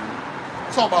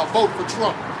 I'm talking about vote for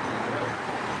Trump.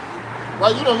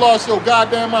 Right, you done lost your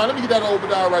goddamn mind. Let me get that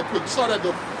Obadiah right quick. Start at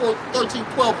the 13th,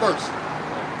 12th verse.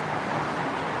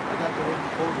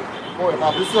 Go ahead,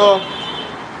 Papa. This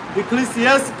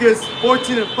Ecclesiasticus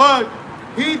 14 and 5.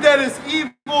 He that is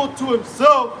evil to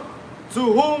himself, to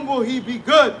whom will he be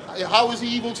good? How is he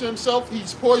evil to himself?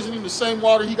 He's poisoning the same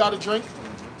water he got to drink.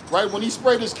 Right, when he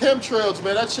sprayed his chemtrails,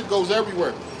 man, that shit goes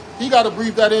everywhere. He got to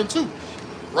breathe that in too.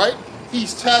 Right,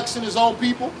 he's taxing his own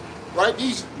people. Right?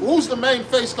 Who's the main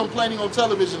face complaining on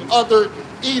television? Other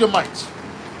Edomites.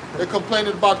 They're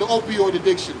complaining about the opioid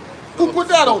addiction. Who put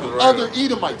that on them? Other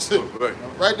Edomites.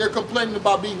 Right? They're complaining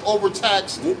about being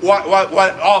overtaxed. Why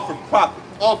all for profit?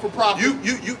 All for profit.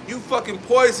 You fucking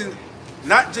poison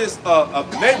not just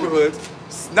neighborhoods,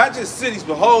 not just cities,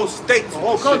 but whole states, The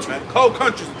whole with this country. shit, man. Whole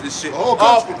countries with this shit, The whole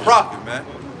all country. for profit, man.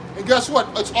 And guess what?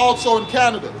 It's also in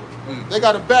Canada. They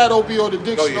got a bad opioid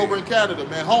addiction Oh, yeah. over in Canada,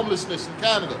 man. Homelessness in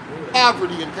Canada.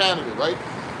 Poverty in Canada, right?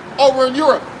 Over in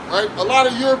Europe, right? A lot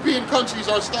of European countries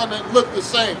are starting to look the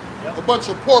same. A bunch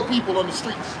of poor people on the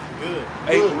streets. Good.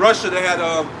 Hey, in Russia, they had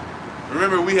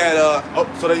remember we had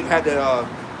so they had that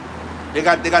they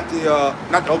got the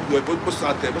not the opioid, but what's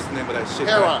out there? What's the name of that shit?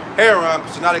 Heroin. Heroin.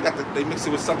 So now they mix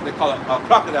it with something they call a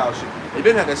crocodile shit. They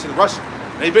been had that shit in Russia.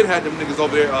 They been had them niggas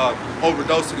over there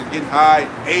overdosing and getting high.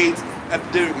 AIDS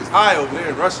epidemic is high over there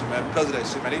in Russia, man, because of that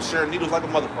shit, man. They sharing needles like a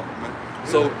motherfucker, man.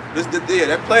 So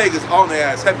that plague is on their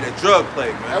ass heavy. That drug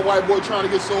plague, man. That white boy trying to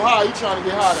get so high, he trying to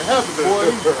get high to heaven, boy.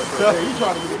 He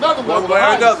trying to get another One one. way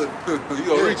or another, you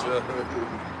gonna reach it.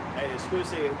 Hey, the scripture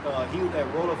said he that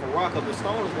roll up a rock up a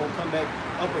stone is gonna come back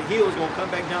up a hill is gonna come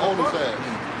back down On the his road. ass.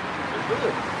 It's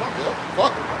good. Yeah,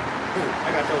 fuck it.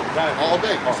 I got those dive All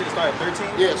day. You should have started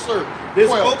 13. Yes, sir. This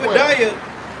 12. Obadiah,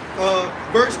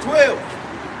 verse 12.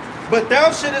 But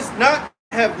thou shouldest not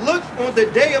have looked on the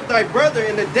day of thy brother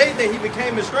and the day that he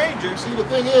became a stranger. See, the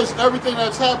thing is, everything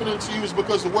that's happening to you is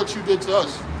because of what you did to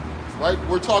us, right?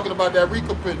 We're talking about that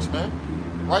recompense, man.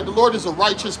 Right? The Lord is a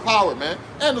righteous power, man.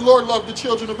 And the Lord loved the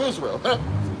children of Israel.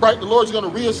 Right? The Lord's going to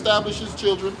reestablish his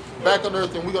children back on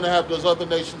earth, and we're going to have those other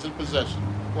nations in possession.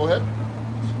 Go ahead.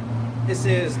 It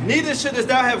says, neither shouldest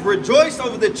thou have rejoiced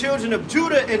over the children of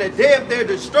Judah in the day of their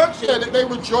destruction. Yeah, they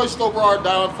rejoiced over our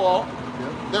downfall.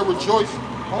 They rejoiced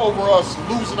over us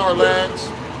losing our lands,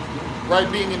 right?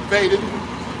 Being invaded,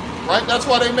 right? That's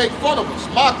why they make fun of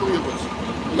us, mockery of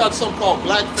us. We got something called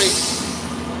blackface,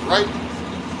 right?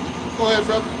 Go ahead,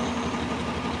 brother.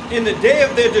 In the day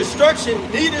of their destruction,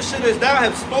 neither shouldest thou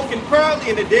have spoken proudly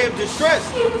in the day of distress.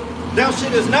 Thou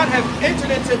shouldest not have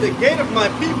entered into the gate of my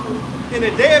people in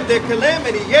the day of their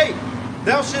calamity. Yea,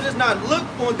 thou shouldest not look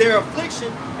on their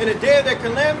affliction in the day of their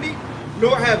calamity,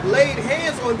 nor have laid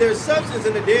hands on their substance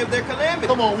in the day of their calamity.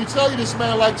 Come on, we tell you this,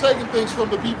 man, like taking things from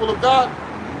the people of God,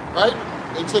 right?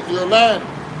 They took your land.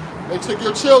 They took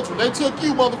your children. They took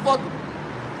you, motherfucker.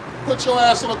 Put your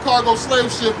ass on a cargo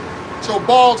slave ship with your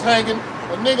balls hanging,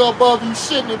 a nigga above you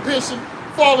shitting and pissing,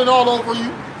 falling all over you,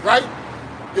 right?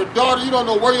 Your daughter, you don't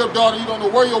know where your daughter, you don't know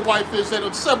where your wife is. They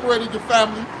done separated your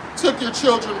family, took your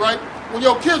children, right? When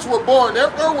your kids were born, there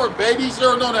weren't babies. They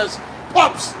were known as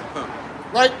pups,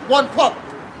 right? One pup.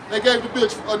 They gave the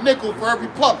bitch a nickel for every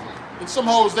pup. And some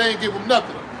hoes, they ain't give them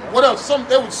nothing. What else?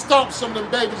 They would stomp some of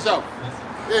them babies out.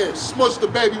 Yeah, smush the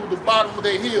baby with the bottom of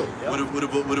their heel.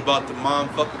 What about the mom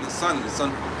fucking the son? The son,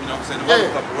 you know what I'm saying? The Yeah,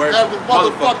 motherfucker. Where's have the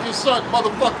motherfucking son,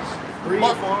 motherfuckers. Breed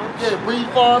farms. Yeah, breed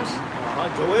farms.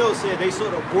 Joel said they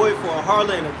sold a boy for a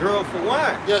harlot and a girl for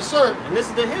wine. Yes, sir. And this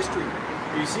is the history.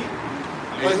 You see?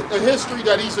 A history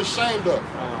that he's ashamed of.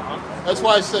 That's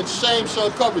why I said shame shall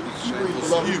cover thee. Keep reading,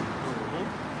 beloved.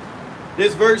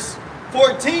 This verse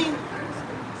 14,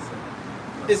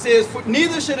 it says, "For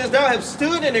neither shouldest thou have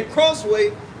stood in a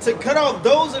crossway to cut off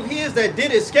those of his that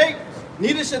did escape,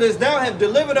 neither shouldest thou have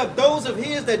delivered up those of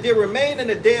his that did remain in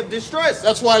the day of distress."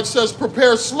 That's why it says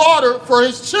prepare slaughter for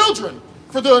his children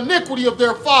for the iniquity of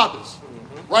their fathers.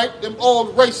 Right? Them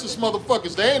old racist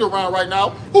motherfuckers, they ain't around right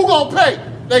now. Who gonna pay?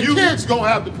 Their kids gonna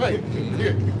have to pay.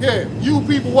 Yeah, you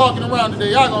people walking around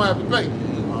today, y'all gonna have to pay.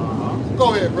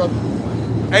 Go ahead, brother.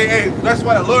 Hey, that's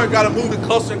why the Lord got to move it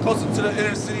closer and closer to the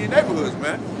inner city neighborhoods,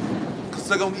 man. Because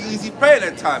they're going to be easy pay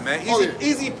that time, man.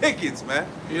 Easy pickings, man.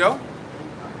 You know?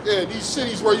 Yeah, these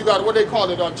cities where you got, what they call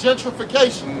it,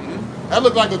 gentrification. That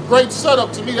looked like a great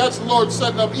setup to me. That's the Lord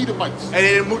setting up Edomites. And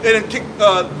they didn't kick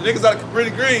the niggas out of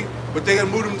Cabrini Green, but they gonna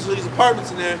move them to these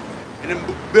apartments in there and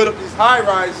then build up these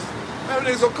high-rise. Man,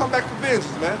 niggas gonna come back for vengeance,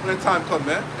 man, when that time come,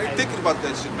 man. They thinking about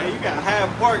that shit, Man, man. you got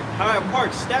Hyde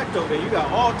Park stacked over there. You got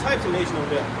all types of nation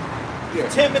over there. Yeah.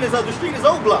 10 minutes up the street is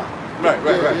O-Block. Right,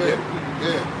 Yeah.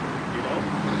 You know?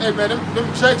 Hey, man,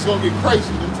 them Jakes gonna get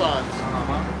crazy them times.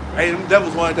 Hey, them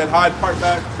devils wanted that Hyde Park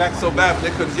back so bad, but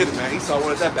they couldn't get it, man. Esau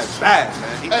wanted that back bad,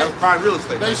 man. That was prime real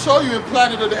estate, They man. show you in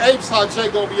Planet of the Apes how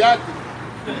Jake gonna be acting.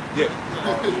 Yeah.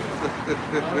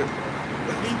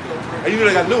 And you know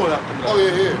they got a new one out. Oh,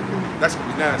 yeah. That's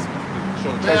gonna be nasty.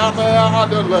 Showing the Man, churches. I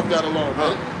done left that alone,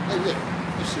 man. Hey, yeah,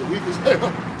 this shit weak as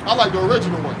hell. I like the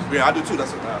original ones. Yeah, I do too.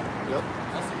 That's Yep.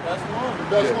 That's the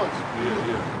best ones.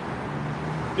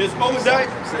 This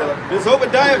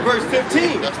Obadiah verse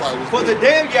 15. That's why it was For the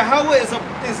day of Yahweh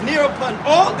is near upon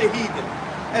all the heathen.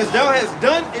 As thou hast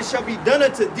done, it shall be done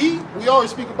unto thee. We always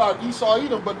speak about Esau,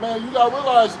 Edom, but man, you gotta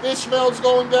realize Ishmael's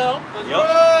going down.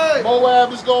 Yep.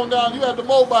 Moab is going down. You had the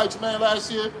Moabites, man,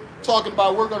 last year talking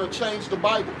about we're gonna change the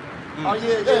Bible. Oh,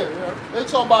 yeah. They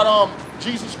talking about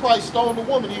Jesus Christ stoned the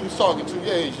woman he was talking to.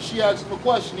 Yeah, she asked him a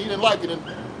question. He didn't like it, and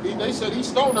they said he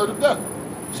stoned her to death.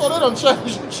 So they done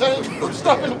change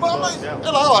stuff in the Bible. They're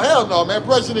like, oh, hell no, man.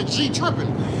 President G tripping.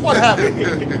 What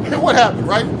happened? What happened,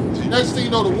 right? Next thing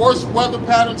you know, the worst weather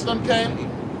patterns done came.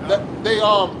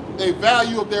 They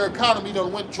value of their economy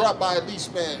done went dropped by at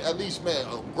least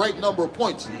a great number of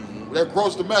points. Their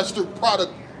gross domestic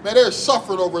product, man, they're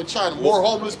suffering over in China. More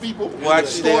homeless people. Well,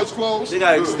 actually, stores closed.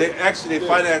 Their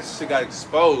finances got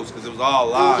exposed because it was all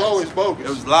lies. It was always bogus. It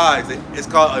was lies. It's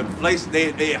called inflation.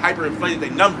 They hyperinflated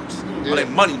their numbers on their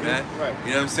money, man. Right.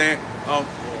 You know what I'm saying?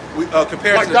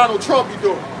 Compared like to Donald Trump be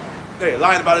doing. Hey,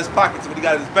 lying about his pockets when he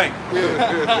got in his bank.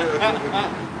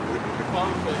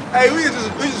 Hey, we just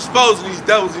exposing these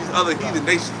devils, these other heathen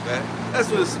nations, man. That's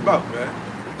what it's about, man.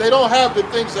 They don't have the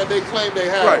things that they claim they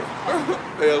have. Right.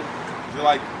 They're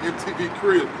like MTV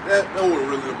Crib. That was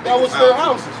really That was their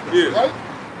houses, yeah. right?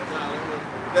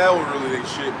 That was really their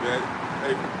shit, man.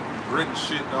 They written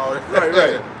shit and all that.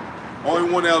 Right.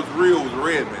 Only one that was real was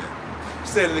Red Man.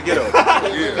 Said in the ghetto.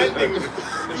 Yeah.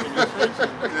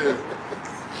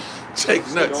 Shake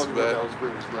nuts, man. That was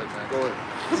British right now. Go ahead.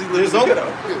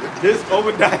 This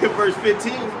Obadiah verse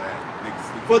 15.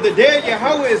 For the day of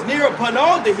Yahweh is near upon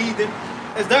all the heathen.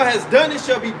 As thou hast done, it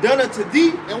shall be done unto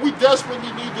thee. And we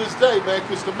desperately need this day, man,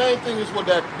 because the main thing is what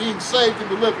that being saved and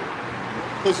delivered.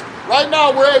 Because right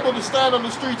now we're able to stand on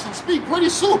the streets and speak. Pretty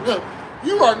soon,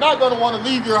 you are not going to want to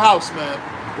leave your house, man.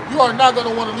 You are not going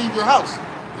to want to leave your house.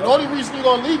 And the only reason you're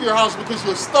going to leave your house is because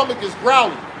your stomach is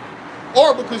growling.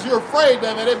 Or because you're afraid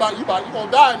that, man, you're going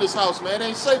to die in this house, man. It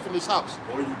ain't safe in this house.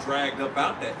 Or you dragged up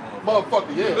out that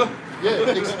Motherfucker, yeah.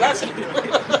 That's it.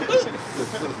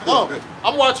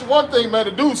 I'm watching one thing, man.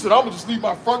 The dude said, I'm going to just leave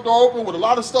my front door open with a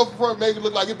lot of stuff in front, make it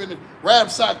look like it's been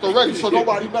ransacked already, so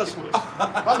nobody mess with us.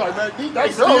 I'm like, man,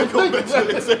 that's the only thing.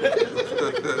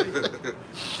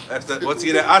 Once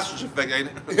you get that ostrich effect, ain't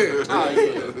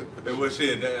it? And well,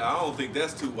 shit, I don't think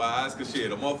that's too wise, because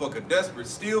shit, a motherfucker desperate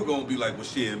still gonna be like, well,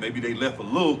 shit, maybe they left a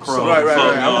little crumb. Right. You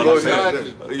know what I'm Exactly.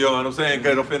 saying? You know what I'm saying?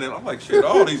 Get up in it. I'm like, shit,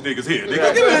 all these niggas here.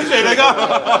 Nigga, give me that shit, nigga.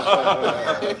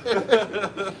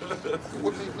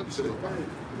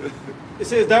 It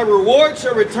says, thy reward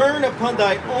shall return upon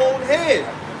thy own head.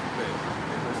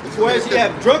 For as ye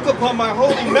have drunk upon my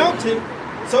holy mountain,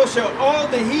 so shall all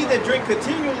the heathen drink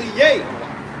continually, yea.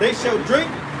 They shall drink,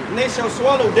 and they shall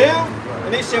swallow down,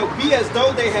 and they shall be as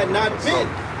though they had not been.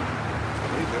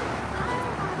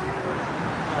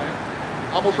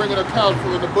 I'm going to bring an account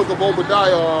for in the book of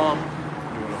Obadiah.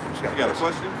 You got a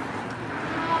question?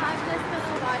 I'm just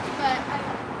gonna watch, but I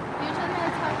usually I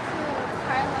talk to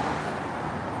Carlos.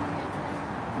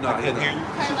 No, I didn't hear you.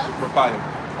 Carlos? Rafael.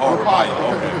 Oh, right.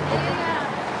 Okay. Yeah.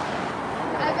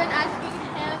 I've been asking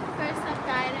him for some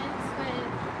guidance with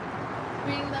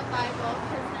reading the Bible,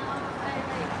 because now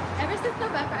ever since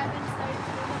November I've been starting to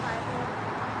read the Bible,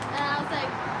 and I was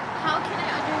like, how can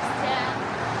I understand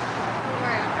the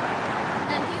word?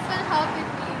 And he's been helping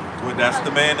me. Well, that's the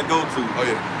man to go to. Oh,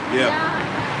 yeah. Yeah.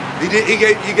 He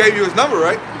gave you his number,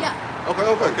 right? Yeah. Okay.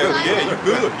 Okay, yeah, you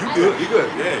good. You good.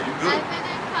 Yeah, you good. I've been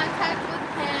in contact with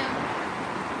him.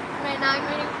 Right now I'm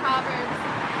reading Proverbs.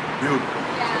 Beautiful.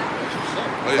 Yeah.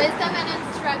 Oh, yeah. Wisdom and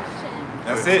instruction.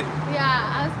 That's it. Yeah,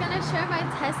 I was gonna share my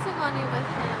testimony with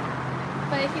him,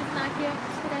 but he's not here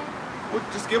today. Well,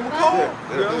 just give him a call. Yeah.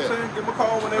 You know what I'm saying? Give him a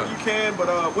call whenever you can. But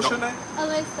what's your name?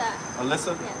 Alyssa.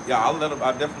 Alyssa? Yes. Yeah,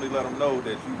 I definitely let him know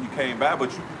that you came by, but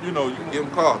you know, you Give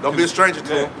him a call. Don't be a stranger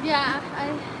to him. Yeah, I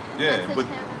messaged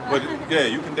but him. yeah,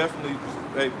 you can definitely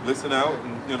listen out,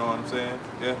 and you know what I'm saying?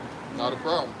 Yeah. Not a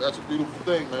problem. That's a beautiful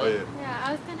thing, man. Oh yeah. Yeah,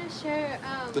 I was gonna share.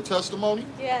 The testimony?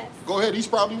 Yes. Go ahead. He's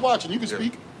probably watching. You can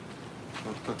speak.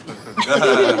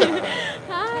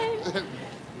 Hi.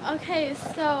 Okay,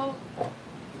 so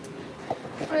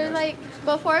for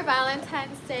before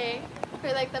Valentine's Day, for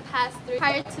the past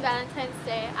prior to Valentine's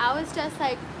Day, I was just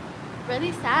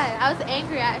really sad. I was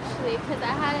angry actually because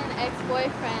I had an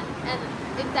ex-boyfriend, and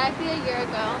exactly a year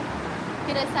ago,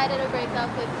 he decided to break up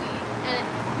with me, and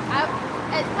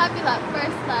it's puppy love,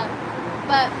 first love,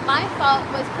 but my fault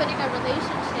was putting a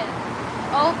relationship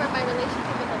over my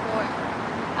relationship with the Lord.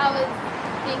 I was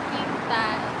thinking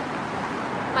that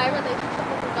my relationship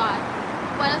with God,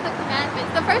 one of the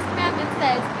commandments, the first commandment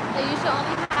says that you should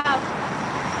only have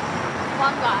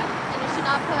one God, and you should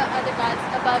not put other gods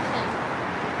above him.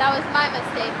 That was my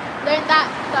mistake. Learned that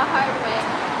the hard way.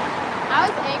 I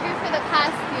was angry for the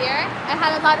past year. I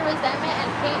had a lot of resentment and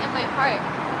hate in my heart.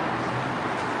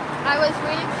 I was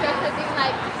reading scripture being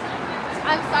like,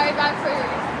 I'm sorry God for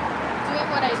doing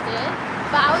what I did,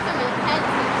 but I wasn't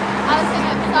repenting. I was saying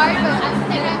I'm sorry, but I'm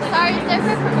saying I'm sorry is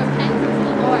different from repenting to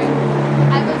the Lord. Lord.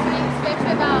 I was reading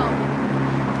scripture about,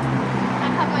 I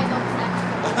have my notes next.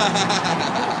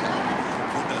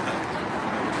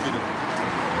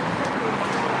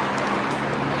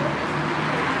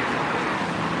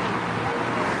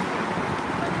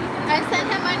 I sent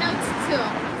him my notes too,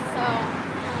 so.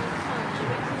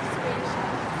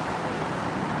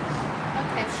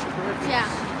 Okay, yeah,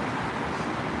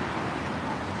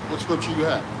 What scripture you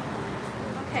have?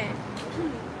 okay.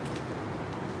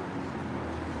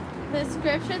 The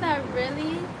scripture that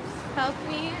really helped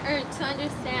me or to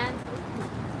understand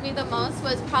me the most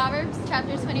was Proverbs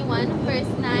chapter 21 verse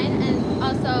 9 and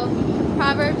also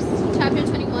Proverbs chapter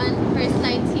 21 verse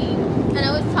 19, and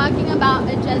it was talking about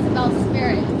a Jezebel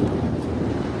spirit.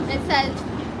 It says,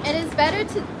 "It is better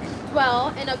to dwell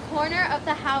in a corner of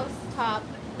the housetop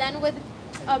than with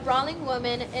a brawling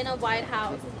woman in a wide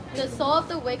house. The soul of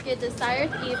the wicked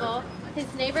desireth evil,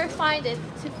 his neighbor findeth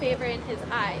to favor in his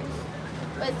eyes."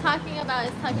 What it's talking about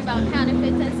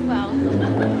counterfeits as well.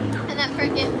 And then for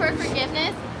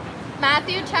forgiveness,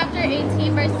 Matthew chapter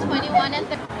 18 verse 21 and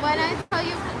when I tell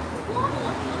you,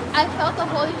 I felt the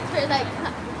Holy Spirit like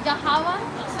Yahweh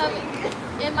coming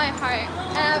in my heart.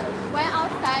 And I went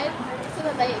outside to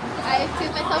the lake. I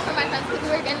excused myself from my friends because we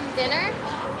were getting dinner.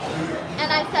 And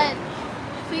I said,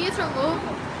 please remove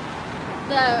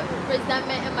the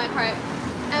resentment in my heart.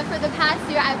 And for the past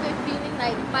year, I've been feeling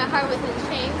like my heart was in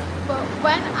chains. But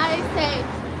when I say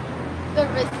the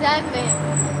resentment,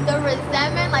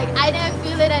 like I didn't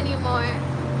feel it anymore.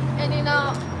 And you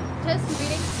know, just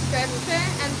reading scripture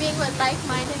and being with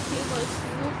like-minded people is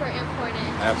super important.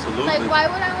 Absolutely. Like, why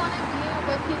would I want to be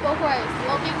with people who are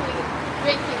smoking weed,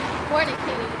 drinking,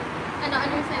 fornicating, and not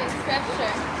understanding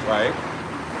scripture? Right.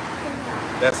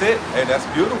 That's it. And that's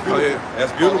beautiful.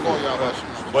 That's beautiful.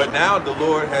 But now the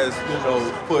Lord has,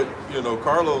 put,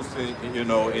 Carlos in,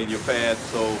 in your path.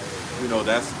 So,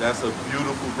 that's a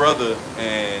beautiful brother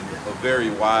and a very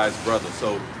wise brother.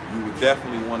 So you would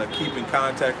definitely want to keep in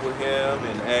contact with him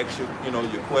and ask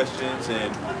your questions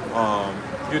and,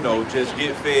 just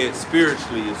get fed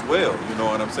spiritually as well. You know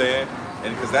what I'm saying?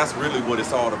 And because that's really what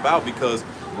it's all about, because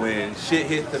when shit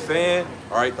hit the fan,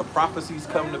 all right, the prophecies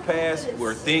come to pass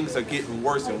where things are getting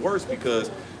worse and worse,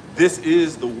 because this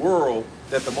is the world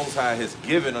that the Most High has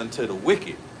given unto the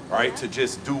wicked, right, to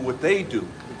just do what they do.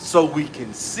 So we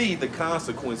can see the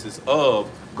consequences of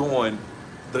going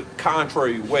the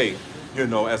contrary way,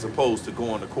 as opposed to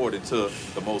going according to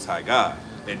the Most High God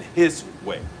and his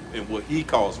way and what he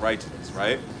calls righteousness,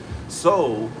 right?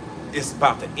 So it's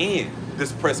about to end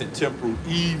this present temporal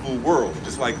evil world.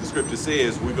 Just like the scripture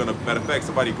says, we're going to, matter of fact,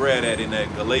 somebody grab that in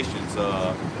that Galatians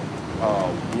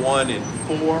 1 and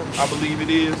 4, I believe it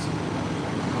is.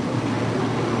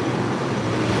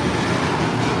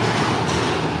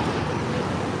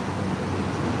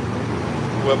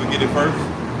 Whoever get it first.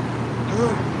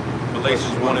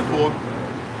 Galatians 1 and 4.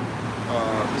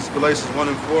 This is Galatians 1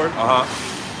 and 4. Uh-huh.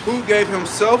 Who gave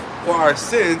himself for our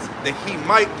sins that he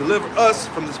might deliver us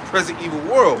from this present evil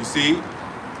world. You see,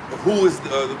 who is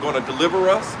going to deliver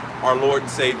us? Our Lord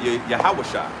and Savior,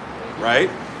 Yahushua, right?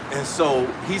 And so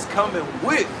he's coming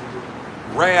with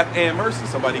wrath and mercy.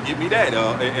 Somebody give me that.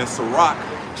 In Sirach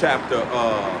chapter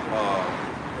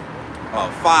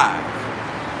 5.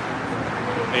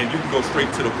 And you can go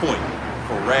straight to the point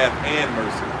for wrath and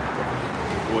mercy.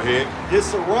 Go ahead. This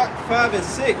Sirach 5 and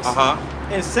 6. Uh-huh.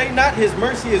 And say not his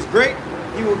mercy is great,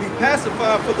 he will be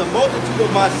pacified for the multitude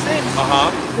of my sins. Uh-huh.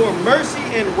 For mercy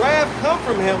and wrath come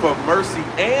from him. For mercy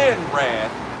and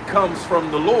wrath comes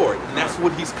from the Lord. And that's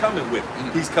what he's coming with.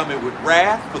 He's coming with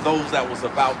wrath for those that was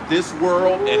about this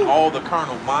world and all the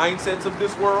carnal mindsets of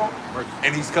this world.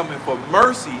 And he's coming for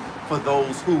mercy for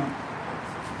those who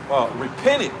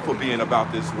repented for being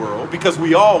about this world, because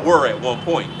we all were at one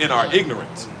point in our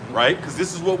ignorance, right? Because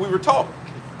this is what we were taught.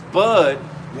 But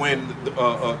when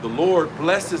the Lord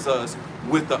blesses us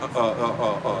with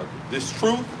this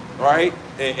truth, right,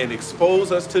 and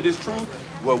expose us to this truth,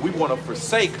 well, we want to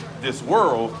forsake this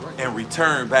world and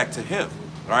return back to him,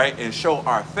 right, and show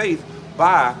our faith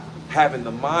by having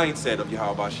the mindset of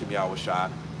Yahweh Shem Yahushua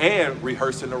and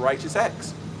rehearsing the righteous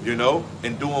acts,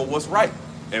 and doing what's right.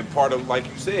 And part of, like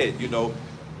you said,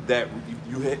 that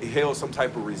you held some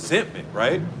type of resentment,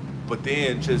 right? But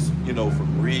then just,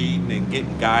 from reading and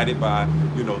getting guided by,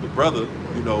 the brother,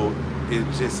 it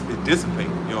dissipates,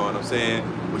 you know what I'm saying?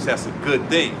 Which that's a good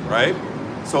thing, right?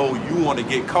 So you want to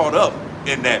get caught up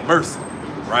in that mercy,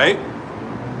 right?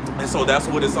 And so that's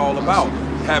what it's all about,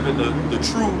 having the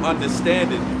true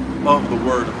understanding of the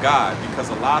word of God, because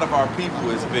a lot of our people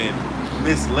has been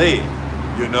misled,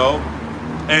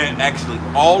 And actually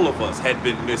all of us had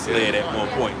been misled at one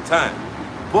point in time.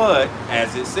 But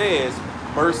as it says,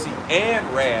 mercy and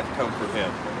wrath come from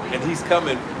him. And he's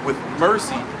coming with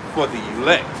mercy for the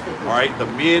elect. All right, the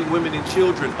men, women, and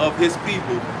children of his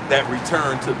people that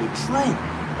return to the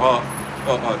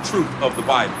truth of the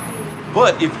Bible.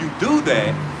 But if you do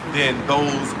that, then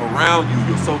those around you,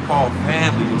 your so-called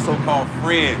family, your so-called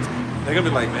friends, they're gonna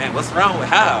be like, man, what's wrong with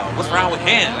Hal? What's wrong with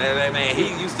him? Man, he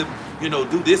used to,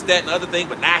 do this, that, and other thing,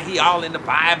 but now he all in the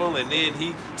Bible, and then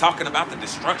he talking about the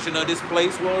destruction of this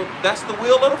place. Well, that's the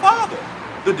will of the Father.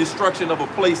 The destruction of a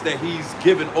place that he's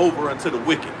given over unto the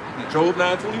wicked. Job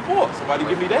 9:24. Somebody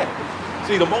give me that.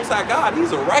 See, the Most High God,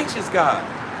 he's a righteous God,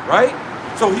 right?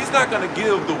 So he's not going to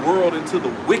give the world into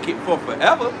the wicked for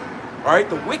forever. All right,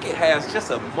 the wicked has just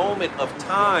a moment of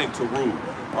time to rule.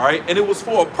 All right, and it was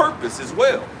for a purpose as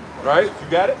well. Right? You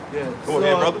got it? Yeah. Go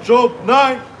ahead, brother. Job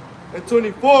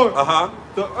 9:24.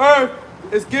 The earth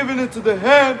is given into the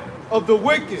hand of the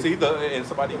wicked. See, and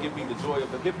somebody give me the joy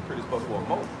of the hypocrite is but for a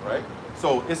moment, right?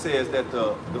 So it says that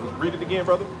read it again,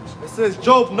 brother. It says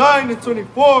Job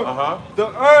 9:24. The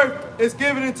earth is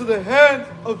given into the hand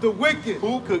of the wicked.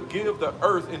 Who could give the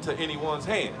earth into anyone's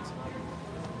hands?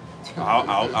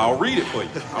 I'll read it for you.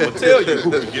 I'm gonna tell you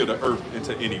who can give the earth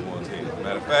into anyone's hands.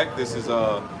 Matter of fact, this is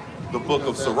the book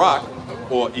of Sirach,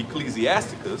 or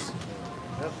Ecclesiasticus,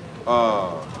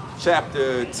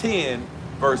 chapter 10,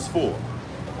 verse 4.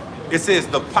 It says,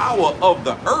 the power of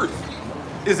the earth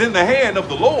is in the hand of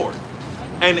the Lord,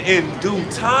 and in due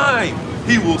time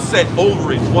he will set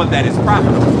over it one that is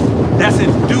profitable. That's in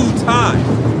due time,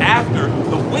 after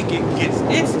the wicked gets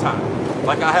its time.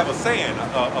 Like I have a saying,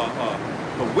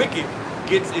 the wicked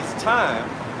gets its time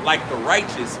like the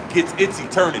righteous gets its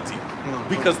eternity.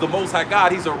 Because the Most High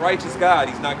God, he's a righteous God.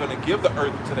 He's not going to give the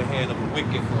earth into the hand of the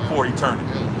wicked for eternity.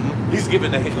 He's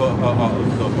giving the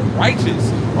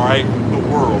righteous, all right, the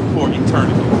world for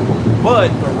eternity. But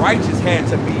the righteous had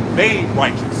to be made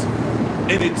righteous.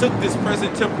 And it took this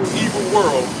present temporal evil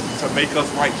world to make us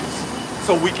righteous.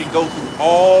 So we can go through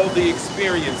all the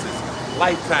experiences,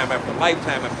 lifetime after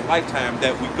lifetime after lifetime,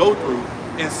 that we go through,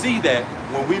 and see that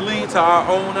when we lean to our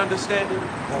own understanding,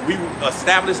 when we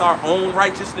establish our own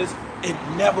righteousness, it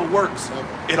never works.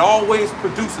 It always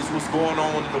produces what's going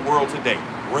on in the world today.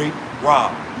 Rape,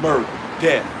 rob, murder,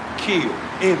 death, kill,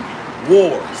 envy,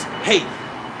 wars, hate.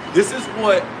 This is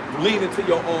what leaning to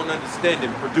your own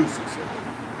understanding produces.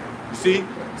 You see?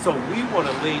 So we want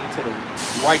to lean to the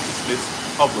righteousness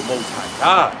of the Most High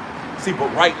God. See,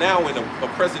 but right now in a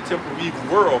present temporal evil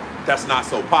world, that's not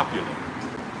so popular.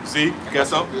 See? You got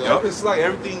something? Yep. It's like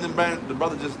everything the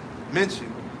brother just mentioned.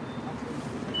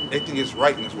 Everything is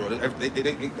right in this world. They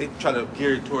try to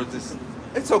gear it towards this.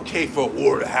 It's okay for a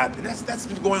war to happen. That's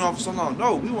been going on for so long.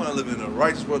 No, we want to live in a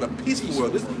righteous world, a peaceful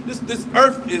world. This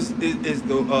earth is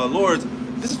the Lord's.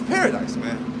 This is paradise,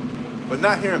 man. But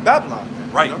not here in Babylon,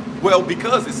 man. Right. You know? Well,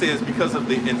 because it says because of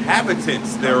the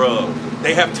inhabitants thereof,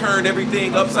 they have turned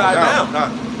everything upside down.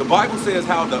 The Bible says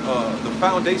how the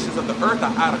foundations of the earth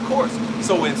are out of course.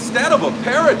 So instead of a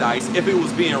paradise, if it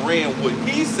was being ran what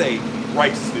he say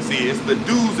righteousness is, the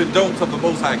do's and don'ts of the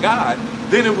Most High God,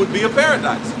 then it would be a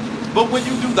paradise. But when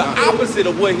you do the opposite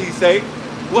of what he say,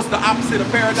 what's the opposite of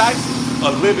paradise?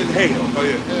 A living hell. Oh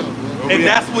yeah. And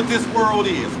that's what this world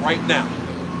is right now.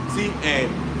 See, and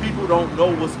people don't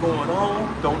know what's going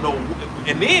on, don't know.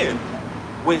 And then,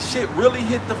 when shit really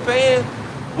hit the fan,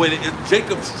 when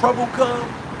Jacob's trouble come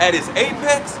at its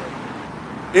apex,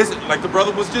 it's like the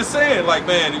brother was just saying, like,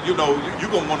 man, you're going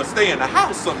to want to stay in the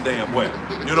house some damn way.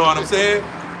 You know what I'm saying?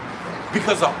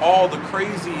 Because of all the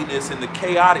craziness and the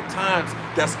chaotic times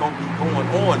that's going to be going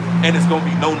on, and it's going to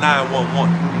be no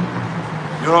 911.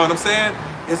 You know what I'm saying?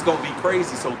 It's going to be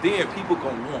crazy. So then people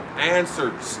going to want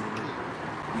answers.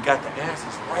 We got the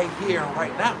answers right here and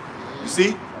right now. You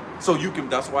see? So you can,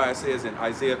 that's why it says in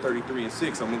Isaiah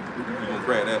 33:6, I'm going to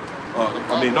grab that. No.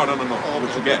 What you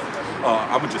got?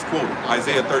 I'm going to just quote it.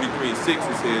 Isaiah 33:6,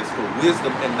 it says, for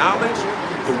wisdom and knowledge,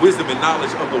 the wisdom and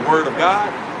knowledge of the word of God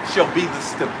shall be the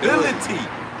stability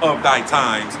of thy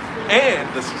times and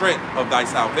the strength of thy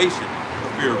salvation. The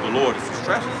fear of the Lord is his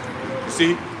treasure. You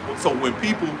see? So when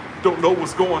people don't know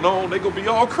what's going on, they gonna be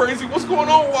all crazy. What's going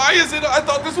on? Why is it? I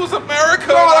thought this was America.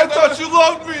 God, I thought you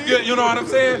loved me. Yeah, you know what I'm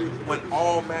saying? When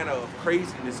all manner of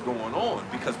craziness going on,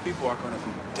 because people are gonna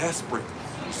be desperate.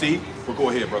 You see? Well, go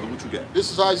ahead, brother. What you got?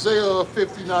 This is Isaiah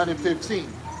 59:15.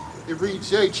 It reads,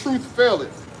 yea, truth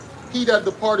faileth. He that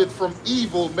departed from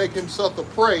evil make himself a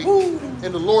prey.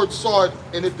 And the Lord saw it,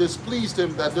 and it displeased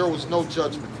him that there was no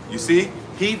judgment. You see?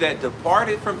 He that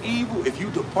departed from evil, if you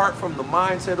depart from the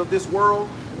mindset of this world,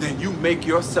 then you make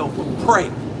yourself a prey.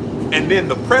 And then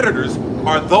the predators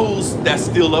are those that's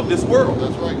still of this world.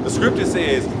 That's right. The scripture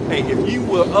says, hey, if you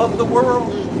were of the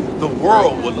world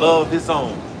would love his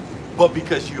own. But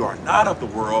because you are not of the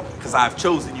world, because I've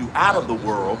chosen you out of the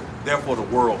world, therefore the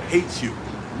world hates you.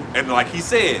 And like he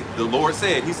said, the Lord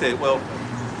said, he said, well,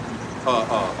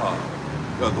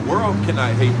 the world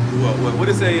cannot hate, well, what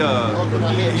is a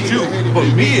you,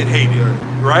 but me it hated,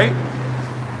 right?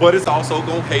 But it's also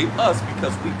gonna hate us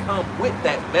because we come with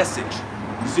that message.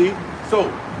 You see? So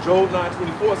Job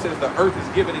 9:24 says the earth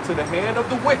is given into the hand of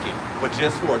the wicked, but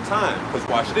just for a time. Because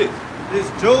watch this. This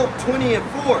Job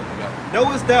 20:4.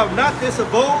 Knowest thou not this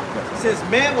of old, since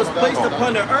man was placed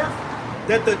upon the earth,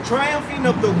 that the triumphing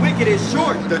of the wicked is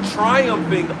short? The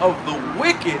triumphing of the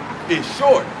wicked is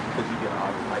short. Because you get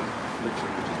all the light affliction,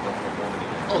 which is no more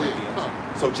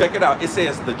moment. So check it out. It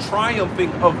says the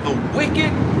triumphing of the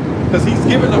wicked, because he's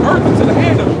given the earth into the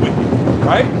hand of the wicked,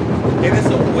 right? And it's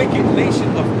a wicked nation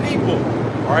of people,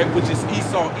 all right, which is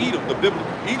Esau, Edom, the biblical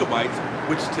Edomites,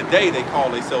 which today they call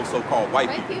themselves so-called white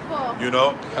people. You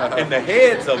know? And the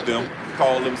heads of them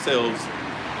call themselves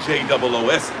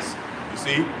JOOSs. You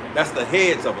see? That's the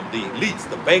heads of them, the elites,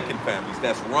 the banking families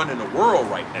that's running the world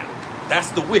right now.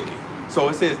 That's the wicked. So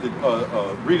it says,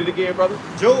 read it again, brother.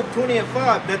 Job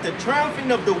 20:5, that the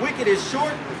triumphing of the wicked is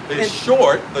short. It's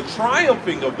short. The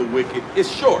triumphing of the wicked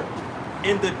is short.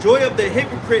 And the joy of the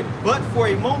hypocrite but for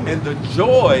a moment. And the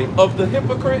joy of the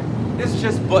hypocrite is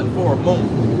just but for a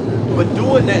moment. But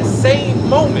during that same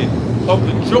moment of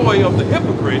the joy of the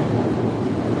hypocrite,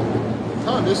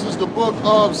 this is the book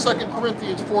of 2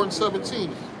 Corinthians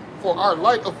 4:17. For our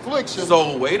light affliction.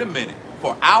 So wait a minute.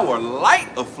 For our light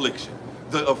affliction,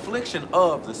 the affliction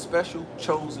of the special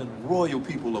chosen royal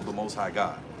people of the Most High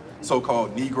God,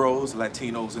 so-called Negroes,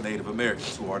 Latinos, and Native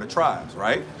Americans, who are the tribes,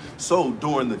 right? So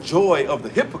during the joy of the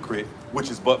hypocrite,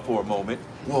 which is but for a moment,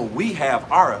 well, we have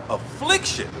our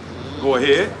affliction. Go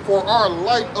ahead. For our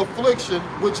light affliction,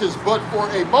 which is but for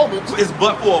a moment. It's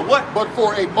but for a what? But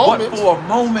for a moment. But for a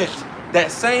moment. That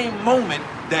same moment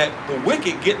that the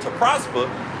wicked get to prosper,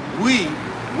 we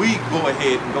go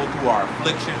ahead and go through our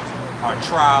afflictions, our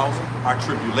trials, our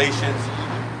tribulations.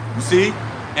 You see?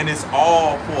 And it's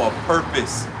all for a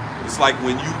purpose. It's like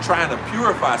when you're trying to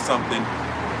purify something,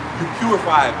 you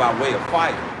purify it by way of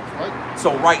fire. Right.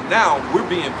 So right now, we're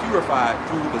being purified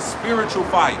through the spiritual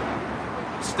fire.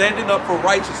 Standing up for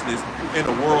righteousness in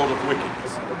a world of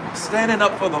wickedness. Standing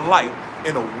up for the light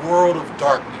in a world of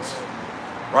darkness.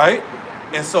 Right?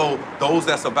 And so those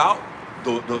that's about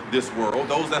this world,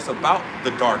 those that's about the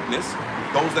darkness,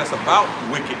 those that's about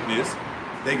wickedness,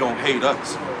 they gonna hate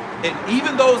us. And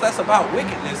even those that's about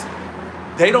wickedness,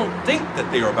 they don't think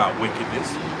that they're about wickedness.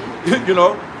 You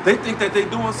know, they think that they're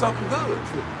doing something good.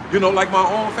 You know, like my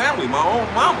own family, my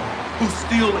own mama, who's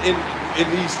still in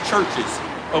these churches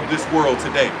of this world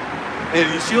today.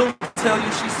 And she'll tell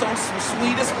you she's so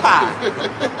sweet as pie.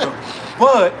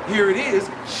 But here it is,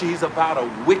 she's about a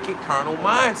wicked carnal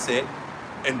mindset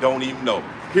and don't even know.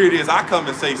 Here it is, I come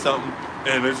and say something,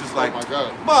 and it's just like, oh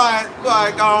my God.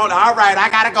 Boy, go on. All right, I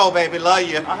gotta go, baby. Love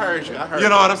you. I heard you. You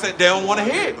know what I'm saying? They don't want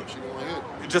to hear it.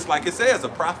 Just like it says, a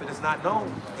prophet is not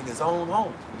known in his own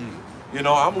home. You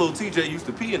know, I'm little TJ used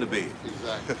to pee in the bed.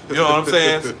 Exactly. You know what I'm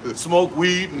saying? Smoke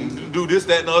weed and do this,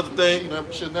 that, and the other thing.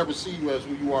 She'll never see you as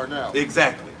who you are now.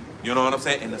 Exactly. You know what I'm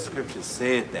saying? And the scripture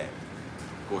said that.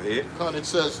 Go ahead. It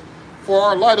says, for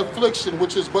our light affliction,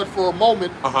 which is but for a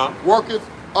moment, worketh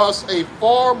us a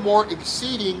far more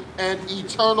exceeding and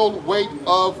eternal weight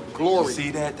of glory. You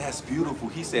see that? That's beautiful.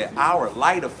 He said, our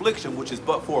light affliction, which is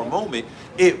but for a moment,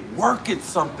 it worketh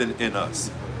something in us.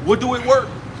 What do it work?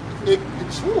 It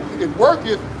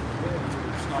worketh.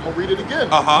 I'm going to read it again.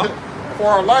 For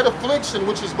our light affliction,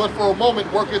 which is but for a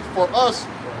moment, worketh for us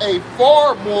a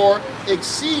far more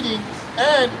exceeding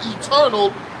and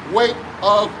eternal weight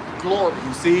of glory.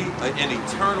 You see, an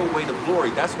eternal weight of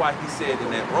glory. That's why he said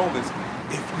in that Romans,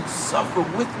 if you suffer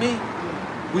with me,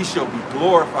 we shall be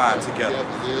glorified together.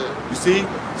 You see?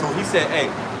 So he said, hey,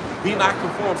 be not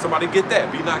conformed. Somebody get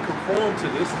that. Be not conformed to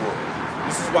this world.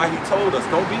 This is why he told us,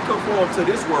 don't be conformed to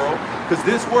this world, because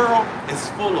this world is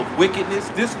full of wickedness.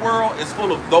 This world is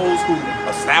full of those who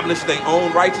establish their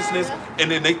own righteousness, and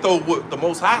then they throw what the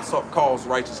Most High calls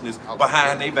righteousness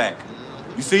behind their back.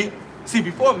 You see? See,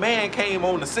 before man came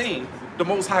on the scene, the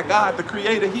Most High God, the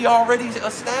Creator, he already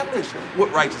established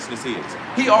what righteousness is.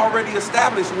 He already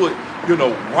established what, you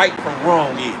know, right from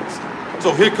wrong is.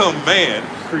 So here come man,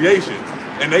 creation,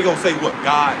 and they gonna say what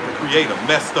God, the Creator,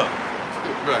 messed up.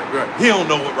 Right. He don't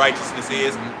know what righteousness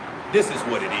is. This is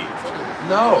what it is.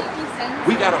 No,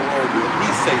 we gotta roll with what we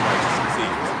say righteousness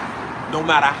is. No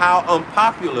matter how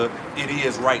unpopular it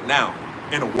is right now,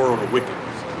 in a world of wickedness.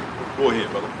 Go ahead,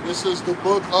 brother. This is the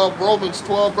book of Romans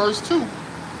 12, verse 2.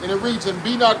 And it reads, and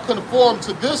be not conformed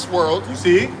to this world, You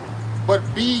see? but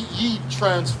be ye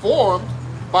transformed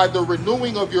by the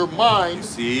renewing of your You mind,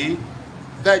 see?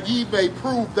 that ye may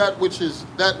prove that which is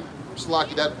that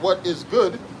what is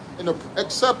good and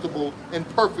acceptable and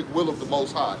perfect will of the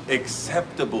Most High.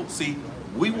 Acceptable. See,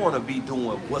 we want to be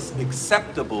doing what's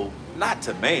acceptable, not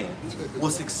to man,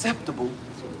 what's acceptable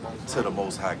to the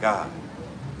Most High God.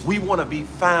 We want to be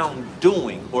found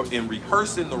doing or in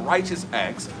rehearsing the righteous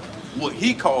acts, what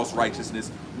he calls righteousness,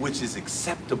 which is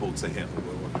acceptable to him.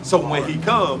 So when he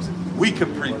comes, we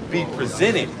can be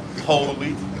presented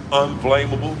holy,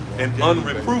 unblameable, and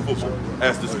unreprovable,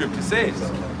 as the scripture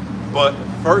says. But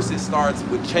first it starts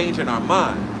with changing our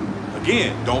mind.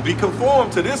 Again, don't be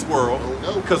conformed to this world,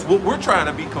 because what we're trying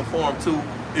to be conformed to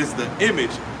is the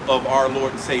image of our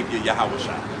Lord and Savior, Yahweh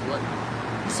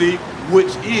Shai. See,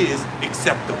 which is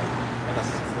acceptable.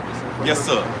 Yes,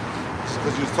 sir.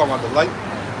 Because you was talking about the light.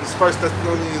 This 1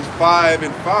 Thessalonians 5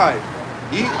 and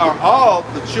 5. Ye are all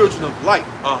the children of light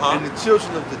and the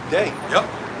children of the day. Yep.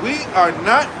 We are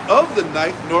not of the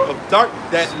night nor of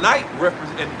darkness. That night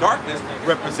and darkness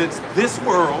represents this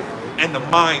world and the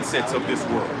mindsets of this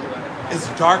world. It's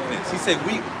darkness. He said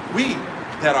we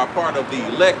that are part of the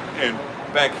elect, and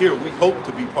back here we hope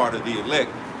to be part of the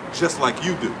elect just like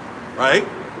you do, right?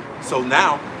 So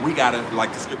now we gotta,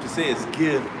 like the scripture says,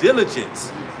 give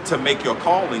diligence to make your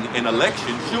calling and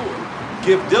election sure.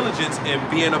 Give diligence in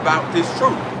being about this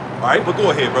truth. All right, but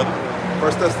go ahead, brother.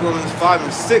 1 Thessalonians 5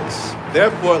 and 6.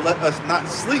 Therefore, let us not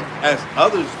sleep as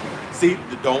others do. See,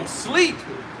 don't sleep.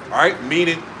 All right,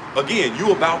 meaning, again,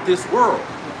 you about this world,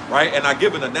 right? And I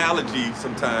give an analogy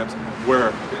sometimes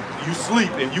where you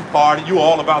sleep and you party, you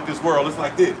all about this world. It's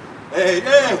like this. Hey,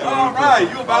 all right,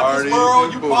 you about this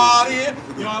world, you partying,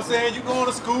 you know what I'm saying? You going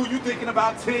to school, you thinking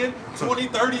about 10, 20,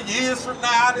 30 years from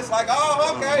now, and it's like,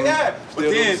 oh, okay, yeah. But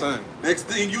then, next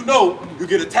thing you know, you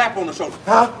get a tap on the shoulder.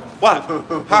 Huh? What?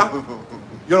 Huh?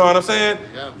 You know what I'm saying?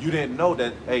 You didn't know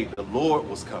that, hey, the Lord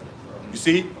was coming. You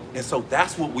see? And so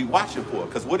that's what we watching for.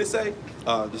 Because what it say?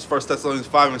 This 1 Thessalonians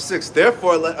 5 and 6.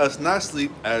 Therefore, let us not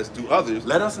sleep as do others.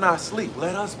 Let us not sleep.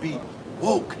 Let us be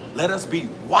woke. Let us be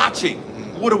watching.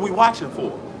 What are we watching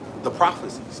for? The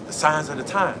prophecies, the signs of the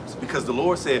times. Because the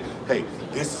Lord said, hey,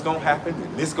 this is going to happen,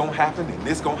 and this going to happen, and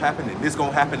this going to happen, and this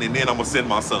going to happen, and then I'm going to send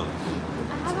my son. I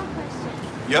have a question.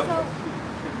 Yep. So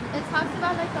it talks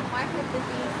about like the mark of the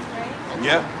beast, right? And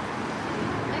Yeah.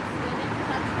 explain it, 'cause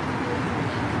that's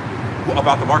confusing. Well,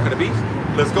 about the mark of the beast?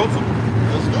 Let's go to it.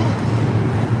 Let's do it.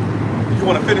 You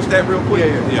want to finish that real quick?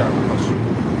 Yeah. I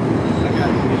got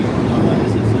it.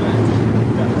 This is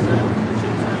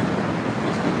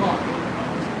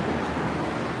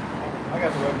I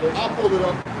got the revelation. I'll pull it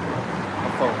up. My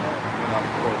phone. And of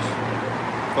course,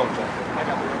 phone jack. I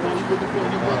got the What you looking for,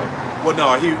 your brother? Well,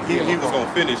 no, he was going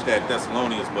to finish that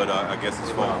Thessalonians, but I guess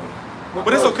it's phone.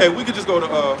 But it's okay. We could just go to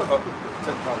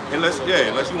unless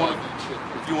you want to,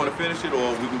 if you want to finish it,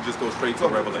 or we can just go straight to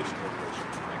Revelation.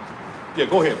 Yeah,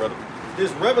 go ahead, brother.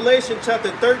 This Revelation chapter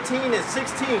 13 and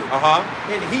 16.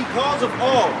 And he calls of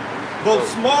all, both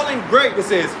small and great. It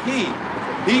says he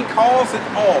calls it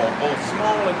all, both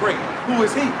small and great. Who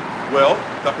is he? Well,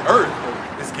 the earth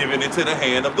is given into the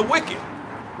hand of the wicked,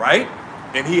 right?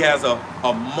 And he has a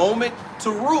moment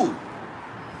to rule.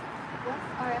 What's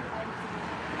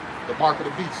RFID? The mark of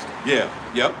the beast. Yeah,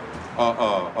 yep.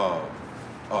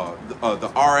 The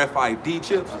RFID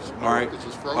chips, all right,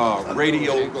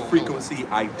 radio frequency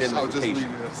identification.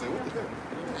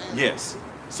 Yes.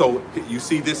 So you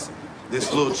see this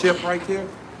little chip right there?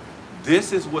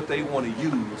 This is what they want to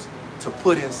use to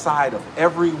put inside of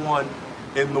everyone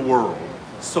in the world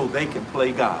so they can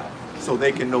play God, so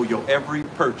they can know your every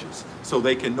purchase, so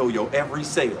they can know your every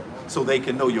sale, so they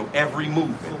can know your every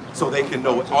movement, so they can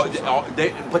know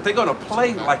but they're gonna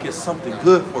play like it's something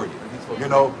good for you, you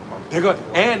know. They're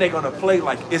gonna play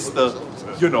like it's the,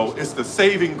 you know, it's the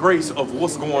saving grace of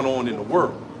what's going on in the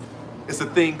world. It's a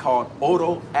thing called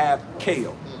Odo ab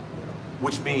Chaos,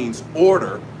 which means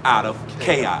order out of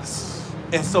chaos.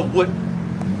 And so what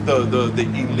the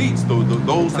elites,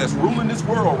 those that's ruling this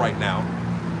world right now,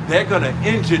 they're gonna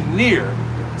engineer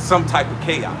some type of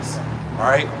chaos. All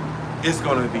right, it's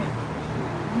gonna be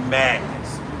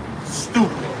madness,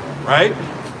 stupid, right?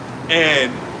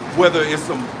 And whether it's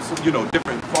some you know,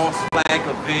 different false flag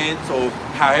events or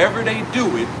however they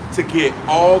do it to get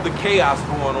all the chaos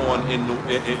going on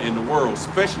in the world,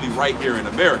 especially right here in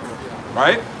America,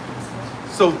 right?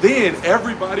 So then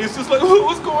everybody is just like, oh,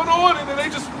 what's going on? And then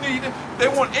they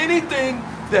want anything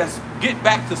that's get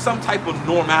back to some type of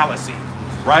normalcy,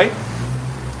 right?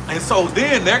 And so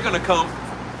then they're gonna come.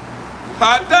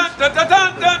 Dun, dun, dun, dun,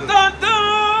 dun, dun, dun, dun.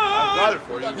 I got it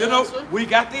for you. You know, we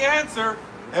got the answer.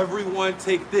 Everyone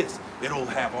take this. It'll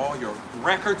have all your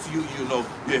records. You know,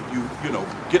 if you know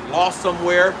get lost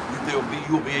somewhere,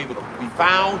 you'll be able to be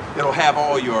found. It'll have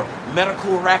all your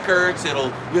medical records.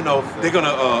 It'll, you know, they're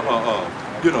gonna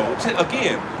you know,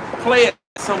 again, play it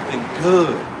something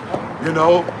good. You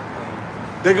know,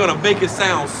 they're gonna make it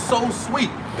sound so sweet.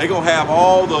 They're gonna have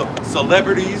all the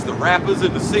celebrities, the rappers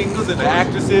and the singers and the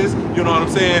actresses, you know what I'm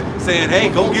saying, saying, hey,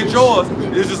 go get yours.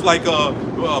 It's just like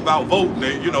about voting.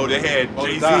 They, you know, they had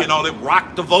Jay-Z and all them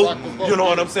rock the vote, you know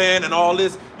what I'm saying, and all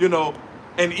this, you know.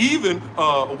 And even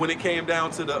when it came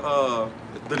down to the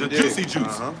Juicy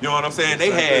Juice, you know what I'm saying,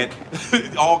 they had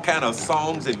all kind of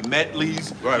songs and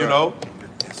medleys, you know.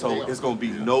 So it's gonna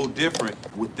be no different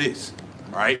with this,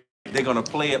 right? They're gonna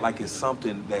play it like it's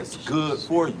something that's good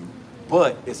for you,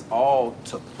 but it's all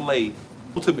to play,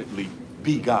 ultimately,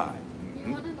 be God.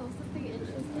 You want to know something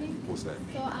interesting? What's that?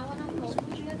 So I went on Whole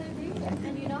Foods the other day,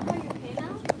 and you know how you pay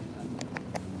now?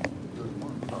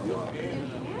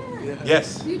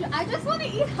 Yes. I just want to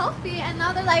eat healthy, and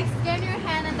now they're like, scan your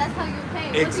hand, and that's how you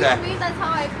pay. Exactly. What do you mean that's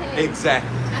how I pay? Exactly.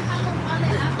 I have on the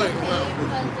app I pay,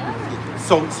 but yeah.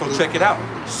 So check it out.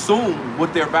 Soon,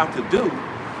 what they're about to do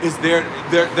is they're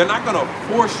not gonna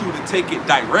force you to take it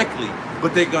directly,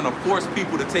 but they're gonna force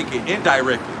people to take it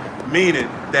indirectly, meaning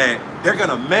that they're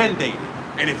gonna mandate it.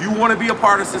 And if you want to be a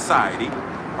part of society,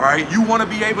 all right, you want to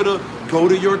be able to go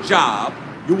to your job,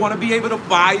 you want to be able to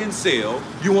buy and sell,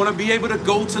 you want to be able to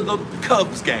go to the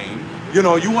Cubs game, you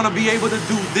know, you want to be able to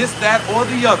do this, that, or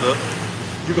the other,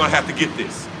 you're gonna have to get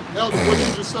this. Elder, what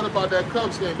you just said about that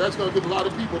Cubs game, that's going to give a lot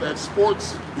of people that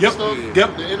sports Yep. stuff,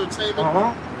 Yep. the entertainment. You want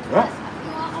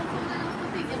also to know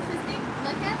something interesting?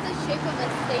 Look at the shape of a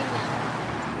stadium.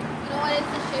 You know what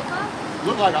it's the shape of?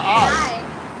 Look like an eye. Eye.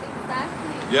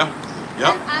 Exactly. Yeah.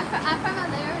 Yep. I'm from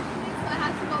LA originally, so I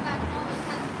had to go back home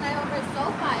and fly over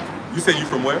SoFi. You say you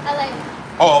from where? LA.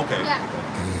 Oh, okay. Yeah.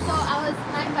 So I was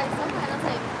flying by SoFi and I was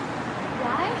like,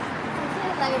 why? Does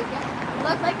it like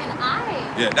look like an eye?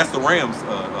 Yeah, that's the Rams.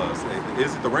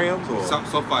 Is it the Rams or?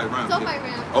 SoFi Rams. SoFi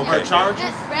Rams. Okay. Yeah. Chargers?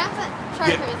 Yes, Rams and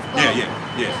Chargers.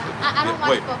 Yeah. I don't watch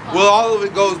Wait. football. Well, all of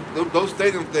it goes, those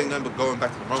stadium thing, but going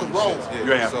back to Rome. To Rome.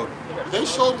 Yeah. So, They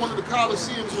showed one of the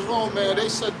Coliseums in Rome, man. They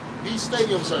said these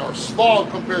stadiums are small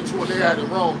compared to what they had in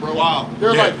Rome, bro. Wow.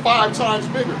 They're Yeah. like 5 times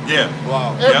bigger. Yeah.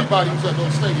 wow. Everybody was at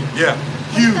those stadiums. Yeah.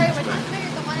 Sorry, Huge. which one's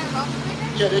bigger? The one in Rome is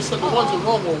bigger? Yeah, they said the ones in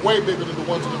Rome were way bigger than the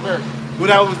ones in America. Well,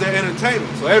 that was their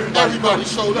entertainment. So Everybody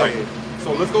showed up. Right.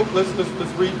 So let's go. Let's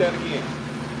read that again.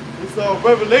 It's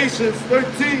Revelations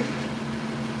 13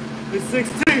 and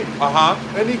 16. Uh-huh.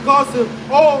 And he calls them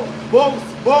all, both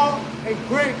small and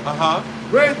great, Uh-huh.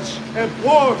 rich and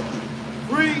poor,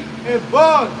 free and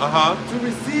bond, Uh-huh. to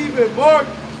receive a mark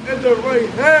in their right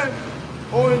hand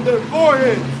or in their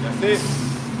forehead. That's it.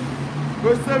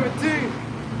 Verse 17.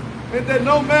 And that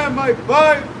no man might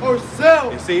buy or sell,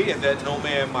 And see, and that no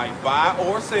man might buy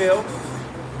or sell,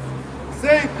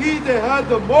 save he that had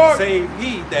the mark, save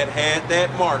he that had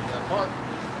that mark.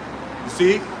 You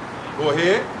see? Go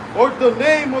ahead. or the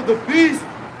name of the beast,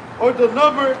 or the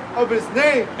number of his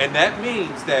name. And that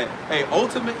means that, hey,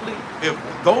 ultimately, if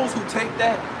those who take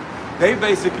that, they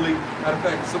basically, matter of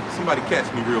fact, somebody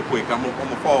catch me real quick. I'm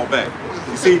gonna fall back.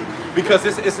 You see, because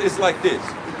it's like this.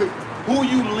 Who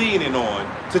you leaning on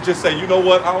to just say, you know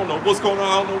what, I don't know what's going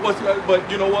on, I don't know what's, but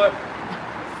you know what?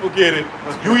 Forget it.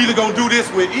 You either gonna do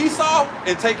this with Esau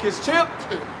and take his chip,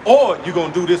 or you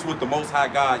gonna do this with the Most High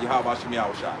God, Yahweh Shem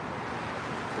Yahushua.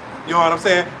 You know what I'm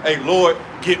saying? Hey, Lord,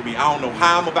 get me. I don't know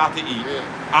how I'm about to eat.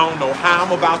 I don't know how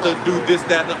I'm about to do this,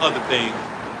 that, and the other thing.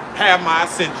 Have my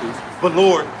essentials. But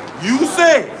Lord, you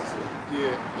said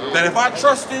that if I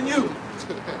trust in you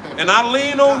and I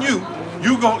lean on you,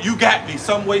 you got me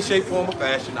some way, shape, form, or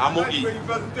fashion. I'm gonna eat.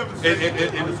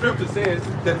 And the scripture says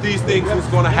that these things was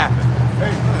gonna happen.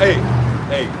 Hey,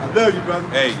 I love you, brother.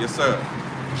 hey, yes, sir.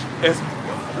 Yes.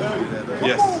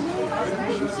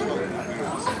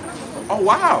 Oh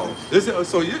wow!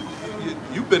 So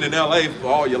you've been in LA for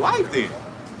all your life then?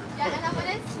 Yeah, and then when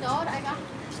it snowed, I got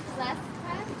last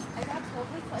time I got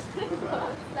COVID, so I couldn't go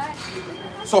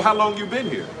outside. So how long you been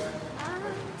here?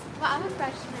 Well, I'm a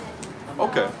freshman. So,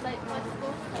 Okay. Like one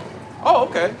school. Oh,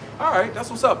 okay. All right, that's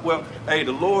what's up. Well, hey,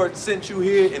 the Lord sent you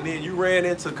here, and then you ran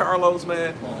into Carlos,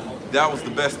 man. That was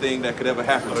the best thing that could ever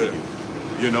happen to you.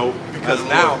 You know, because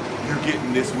now you're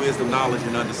getting this wisdom, knowledge,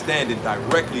 and understanding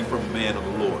directly from the man of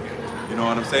the Lord. You know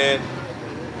what I'm saying?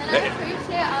 And I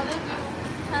appreciate all of you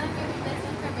telling me this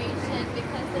information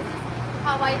because this is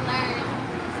how I learn.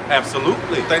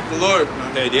 Absolutely. Thank the Lord,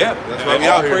 man. Yeah. That's why we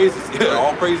out here. Praises. Yeah,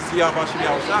 all praises to Yahweh Shem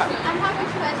Yahushua. I have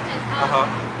a question.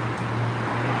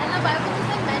 In the Bible,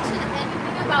 does it mention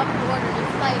anything about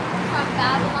borders, like from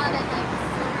Babylon and like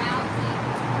surrounding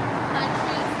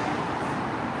countries,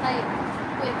 like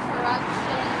with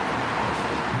corruption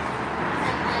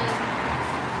and like,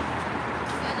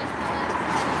 you understand what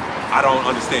I'm saying? I don't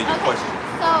understand your Okay, question.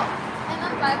 so in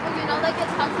the Bible, you know, like it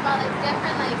talks about like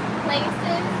different like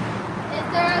places. Is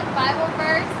there a Bible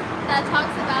verse that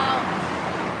talks about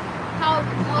how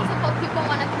multiple people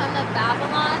want to come to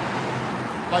Babylon?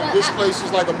 Like But this place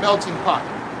is like a melting pot.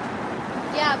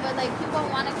 Yeah, but like people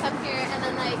want to come here and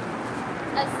then like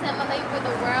assimilate with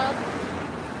the world.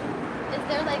 Is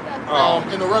there like a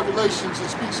In the Revelations, it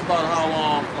speaks about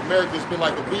how America's been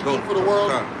like a beacon for the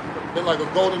world, been like a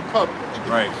golden cup.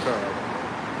 Right.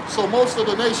 So most of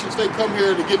the nations, they come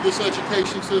here to get this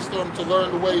education system, to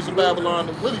learn the ways of Babylon,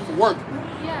 and really for work.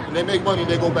 Yeah. And they make money and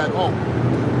they go back home.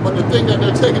 But the thing that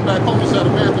they're taking back home is that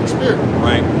American spirit.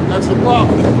 Right. That's the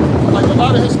problem. Like a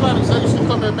lot of Hispanics, they used to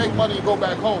come here and make money and go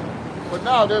back home. But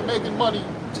now they're making money,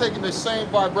 taking the same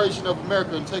vibration of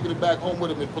America and taking it back home with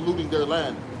them and polluting their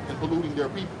land and polluting their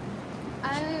people.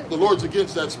 The Lord's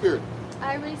against that spirit.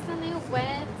 I recently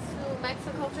went to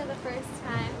Mexico for the first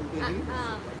time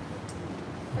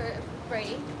for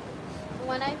break.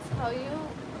 When I tell you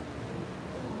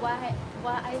what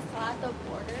I saw at the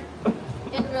border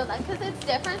in real life, because it's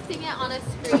different seeing it on a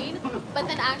screen, but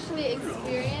then actually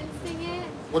experiencing it.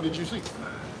 What did you see?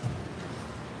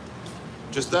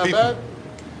 Just that people. bad?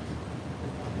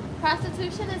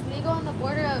 Prostitution is legal on the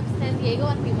border of San Diego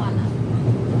and Tijuana.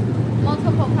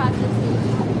 Multiple prostitutes.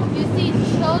 You see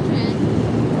children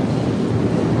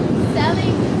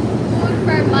selling food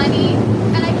for money,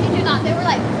 and I kid you not, they were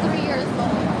like 3 years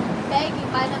old, begging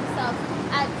by themselves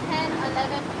at 10,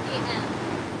 11 p.m.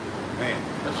 Man,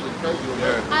 that shit crazy.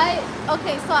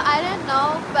 Okay, so I didn't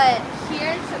know, but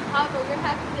here in Chicago, we're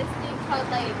having this thing called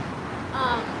like,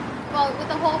 well, with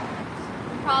the whole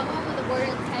problem with the border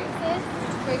in Texas,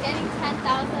 we're getting 10,000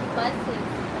 buses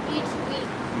each week.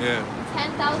 Yeah.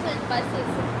 10,000 buses.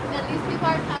 And these people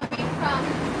are coming from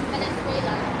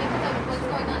Venezuela because of what's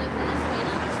going on in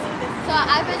Venezuela. So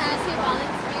I've been actually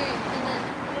volunteering, and then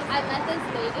I met this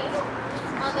lady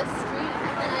on the street,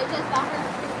 and I just bought her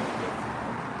food.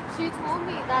 She told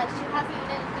me that she hasn't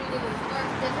eaten in 3 days, nor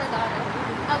did her daughter.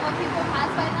 And when people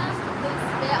pass by them, they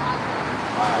spit on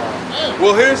her.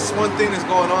 Well, here's one thing that's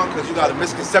going on, because you got a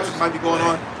misconception might be going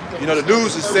on. You know, the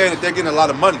news is saying that they're getting a lot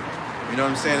of money. You know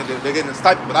what I'm saying? They're getting a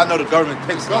stipend, but I know the government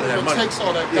takes a lot of that money. Takes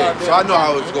all that yeah, goddamn so I know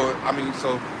how money, it's going. I mean,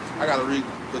 so I gotta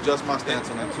adjust my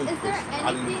stance on that too. Is there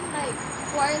anything like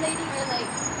correlating or like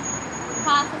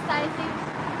prophesizing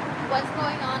what's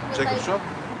going on with like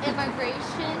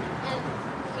immigration and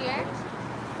here?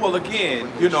 Well, again,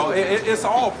 you know, it's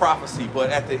all prophecy, but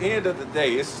at the end of the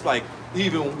day, it's just like,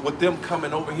 even with them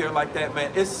coming over here like that,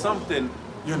 man, it's something,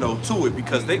 you know, to it,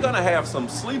 because they're gonna have some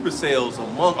sleeper cells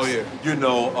amongst, you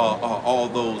know, all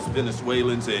those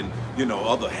Venezuelans and, you know,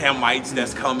 other Hamites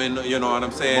that's coming. You know what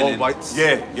I'm saying? Moabites.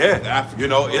 Yeah. You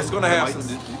know, it's gonna have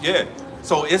some. Yeah.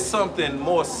 So it's something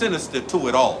more sinister to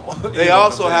it all. They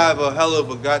also have a hell of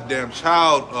a goddamn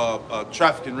child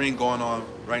trafficking ring going on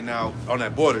right now on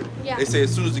that border. Yeah. They say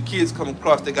as soon as the kids come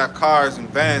across, they got cars and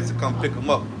vans to come pick them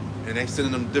up, and they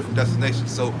sending them to different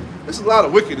destinations. So there's a lot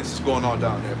of wickedness going on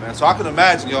down there, man. So I can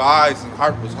imagine your eyes and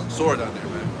heart was sore down there,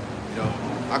 man. You know,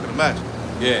 I can imagine.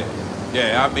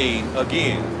 Yeah. I mean,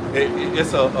 again,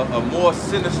 it's a more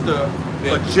sinister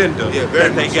agenda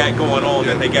that they got going on.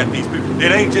 That they got these people.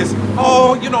 It ain't just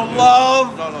you know,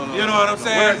 love. No. You know what I'm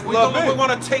saying? We love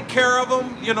want to take care of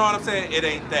them. You know what I'm saying? It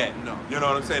ain't that. No. You know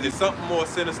what I'm saying? It's something more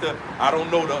sinister. I don't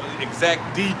know the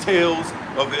exact details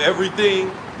of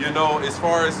everything, you know, as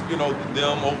far as, you know,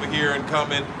 them over here and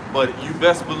coming, but you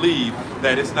best believe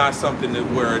that it's not something that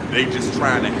where they just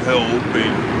trying to help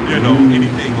and, you know,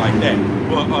 anything like that.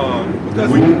 But because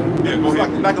go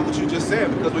ahead. Back on what you just said,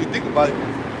 because when you think about it,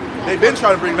 they've been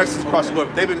trying to bring Mexicans across the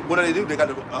border. What do they do? They got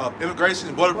the immigration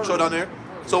and border patrol down there.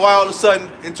 So why all of a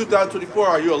sudden in 2024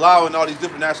 are you allowing all these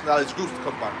different nationalities groups to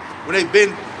come by? When they've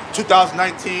been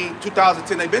 2019,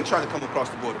 2010, they've been trying to come across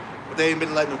the border, but they ain't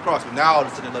been letting them cross. But now all of a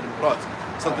sudden they're letting them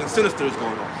cross. Something sinister is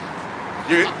going on.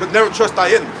 But never trust thy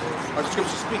enemies, like the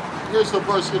scriptures speak. Here's the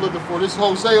verse you're looking for. This is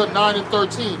Hosea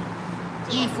 9:13.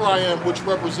 Ephraim, which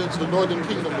represents the northern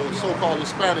kingdom, the so-called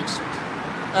Hispanics,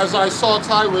 as I saw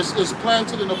Tyrus, is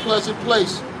planted in a pleasant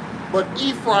place, but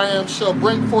Ephraim shall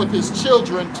bring forth his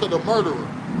children to the murderer,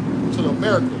 to the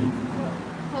miracle.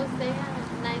 Hosea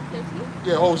 9:13?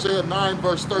 Yeah, Hosea 9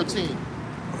 verse 13.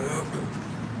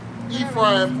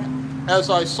 Ephraim as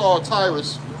I saw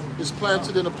Tyrus is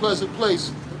planted in a pleasant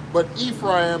place, but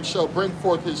Ephraim shall bring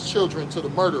forth his children to the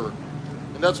murderer.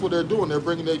 And that's what they're doing. They're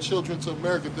bringing their children to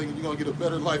America thinking you're going to get a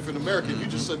better life in America. You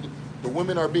just said the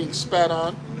women are being spat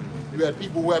on. You had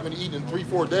people who haven't eaten in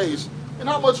 3-4 days. And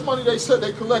how much money they said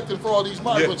they collecting for all these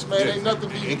migrants, man. Ain't nothing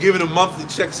being... And giving them monthly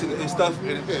checks and stuff.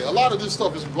 Yeah, a lot of this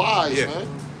stuff is lies, man.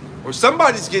 Or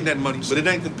somebody's getting that money, but it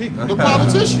ain't the people. The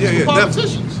politicians. The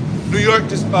politicians. New York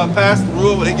just passed the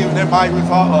rule where they giving their migrants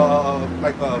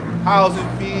housing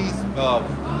fees,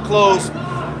 clothes,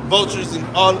 vultures, and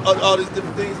all these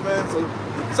different things, man. So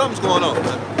something's going on,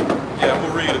 man. Yeah, I'm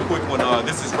gonna read a quick one.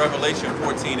 This is Revelation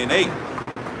 14:8.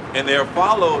 And there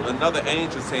followed another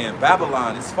angel saying,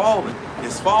 Babylon is fallen,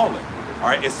 it's fallen. All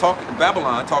right, it's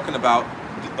Babylon talking about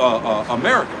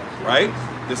America, right?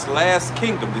 This last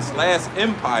kingdom, this last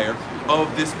empire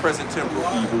of this present temporal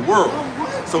evil world.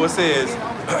 So it says,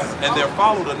 and there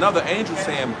followed another angel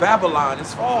saying, Babylon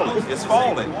is fallen,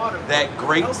 that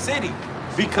great city,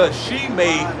 because she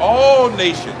made all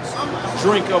nations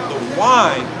drink of the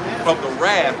wine of the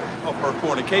wrath of her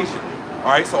fornication. All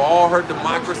right, so all her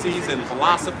democracies and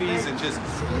philosophies and just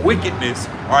wickedness,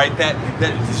 all right, that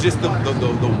is just the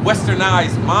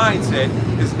westernized mindset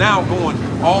is now going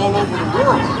all over the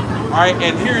world. All right,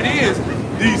 and here it is,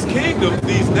 these kingdoms,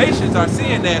 these nations are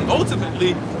seeing that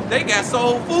ultimately they got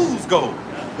soul food's gold.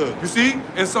 You see?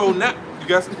 And so now, you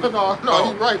guys... No,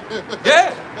 you're right.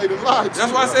 Yeah. Hey, the lies.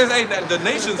 That's why I says, hey, the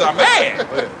nations are mad.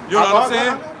 You know what I'm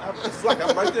saying? It's like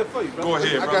I'm right there for you, bro. Go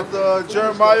ahead, bro. I got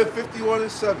Jeremiah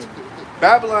 51:7.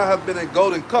 Babylon have been a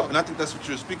golden cup, and I think that's what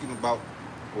you're speaking about.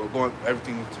 Well, going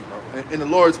everything into in the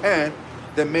Lord's hand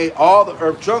that made all the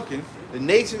earth drunken. The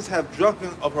nations have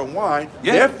drunken of her wine.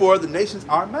 Yeah. Therefore, the nations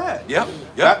are mad. Yep.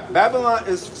 Babylon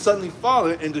is suddenly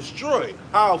fallen and destroyed.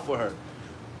 How for her?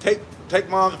 Take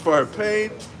mom for her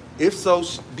pain. If so,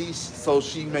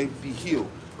 she may be healed.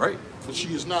 Right. But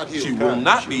she is not healed. She will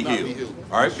not be healed.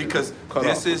 All right, because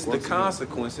this is the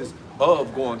consequences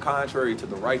of going contrary to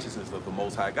the righteousness of the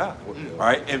Most High God. All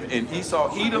right, and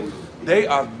Esau, Edom, they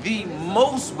are the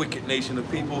most wicked nation of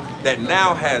people that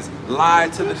now has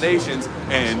lied to the nations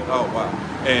and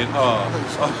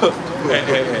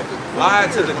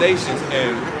lied to the nations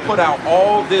and put out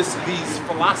all these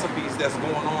philosophies that's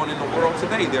going on in the world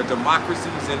today. Their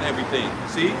democracies and everything.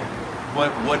 See? But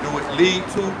what do it lead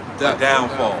to? A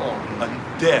downfall, a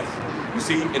death. You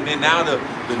see, and then now the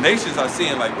nations are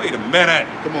saying like, wait a minute,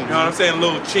 come on, you know what I'm saying?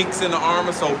 Little chinks in the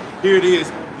armor. So here it is,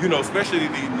 you know, especially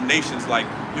the nations like,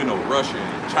 you know, Russia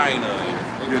and China,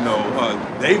 and, you know,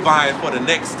 they vying for the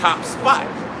next top spot.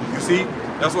 You see,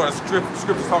 that's what the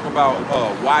scriptures talk about.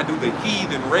 Why do the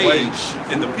heathen rage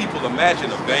and the people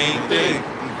imagine a vain thing?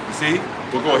 You see?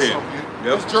 Well, go ahead.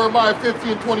 Yep. It's Jeremiah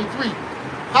 50:23.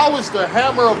 How is the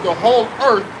hammer of the whole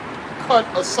earth cut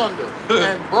asunder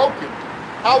and broken?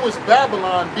 How has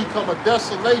Babylon become a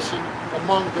desolation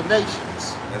among the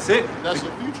nations? That's it. That's the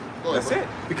future. That's it.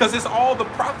 Because it's all the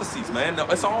prophecies, man.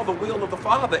 It's all the will of the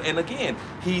Father. And again,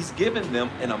 He's given them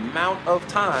an amount of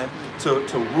time to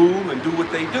rule and do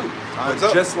what they do.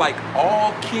 But just like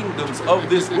all kingdoms of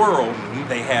this world,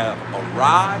 they have a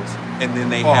rise and then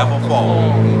they have a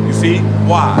fall. You see?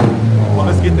 Why? Well,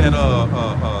 let's get that,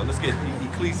 let's get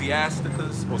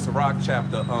Ecclesiasticus or Sirach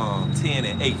chapter 10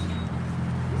 and 8.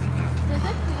 Does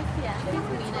Ecclesiastes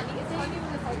mean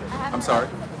anything? I'm sorry?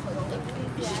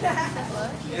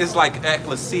 It's like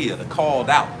ecclesia, the called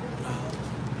out.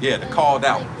 Yeah, the called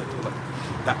out,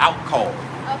 the outcalled,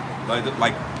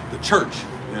 like the church,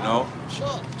 you know.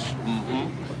 Church.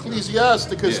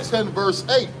 Ecclesiasticus 10 verse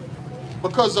 8.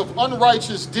 Because of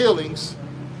unrighteous dealings,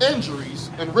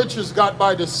 injuries, and riches got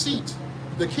by deceit,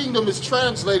 the kingdom is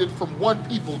translated from one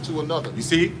people to another. You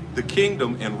see, the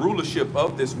kingdom and rulership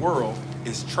of this world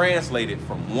is translated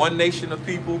from one nation of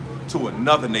people to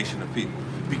another nation of people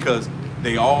because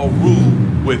they all rule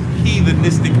with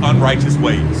heathenistic, unrighteous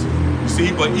ways. You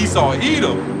see, but Esau,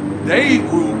 Edom, they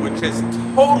rule with just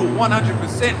total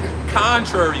 100%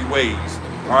 contrary ways,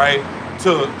 all right,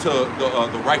 to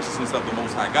the righteousness of the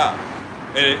Most High God.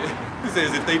 And it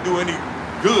says if they do any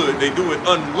good, they do it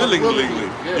unwillingly,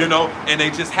 you know, and they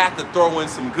just have to throw in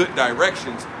some good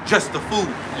directions, just the food.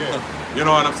 Yeah. You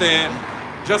know what I'm saying?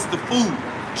 Just the food.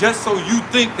 Just so you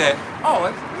think that, oh,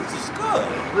 this is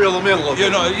good. Real middle of it. You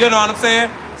know what I'm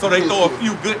saying? So they throw a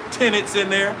few good tenets in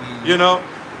there, you know?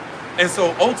 And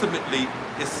so ultimately,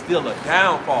 it's still a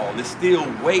downfall. It's still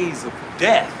ways of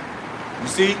death. You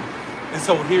see? And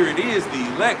so here it is,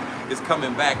 the elect is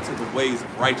coming back to the ways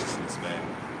of righteousness, man.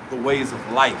 The ways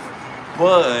of life.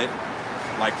 But,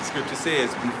 like the scripture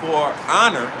says, before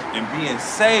honor and being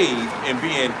saved and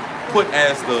being put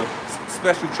as the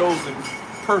special chosen,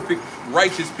 perfect,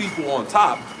 righteous people on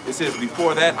top, it says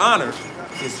before that honor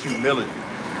is humility.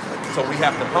 So we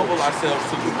have to humble ourselves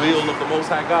to the will of the Most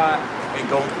High God and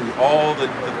go through all the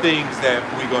things that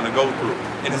we're going to go through.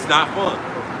 And it's not fun.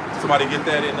 Somebody get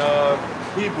that in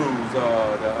Hebrews,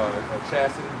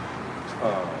 chastening.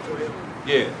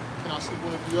 Yeah. Can I see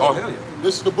one of you? Oh, hell yeah.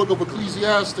 This is the book of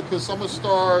Ecclesiasticus. I'm going to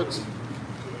start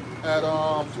at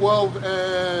 12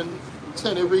 and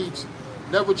 10. It reads,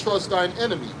 never trust thine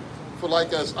enemy, for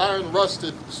like as iron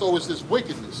rusteth, so is his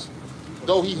wickedness.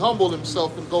 Though he humble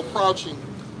himself and go crouching,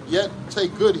 yet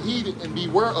take good heed and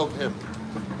beware of him.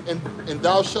 And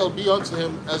thou shalt be unto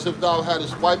him as if thou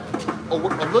hadst wiped a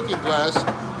looking glass.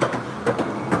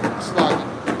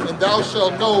 And thou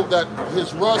shalt know that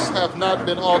his rust hath not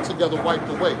been altogether wiped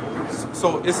away.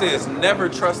 So it says, never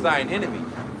trust thine enemy.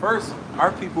 First,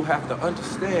 our people have to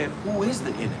understand who is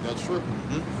the enemy. That's true.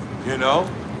 You know?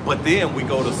 But then we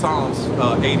go to Psalms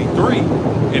 83,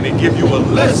 and it gives you a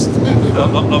list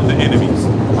of the enemies.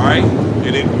 All right?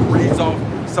 And it reads off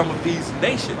some of these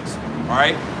nations, all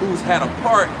right, who's had a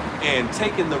part in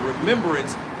taking the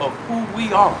remembrance of who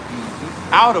we are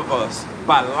out of us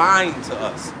by lying to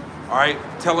us. All right,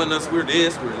 telling us we're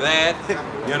this, we're that,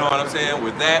 you know what I'm saying?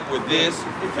 We're that, we're this,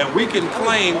 and we can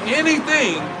claim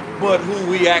anything but who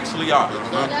we actually are.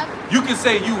 You can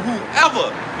say you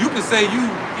whoever, you can say you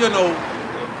know,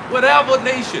 whatever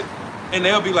nation, and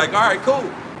they'll be like, all right, cool.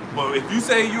 But if you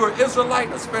say you're an Israelite,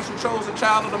 a special chosen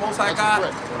child of the Most High God,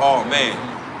 oh man,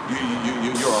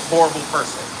 you're a horrible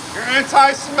person. You're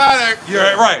anti-Semitic.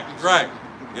 Yeah, right.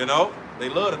 You know, they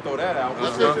love to throw that out.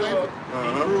 That's their favorite.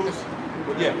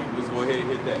 Yeah, let's go ahead and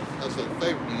hit that. That's their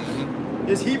favorite.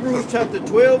 It's Hebrews chapter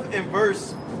 12 and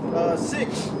verse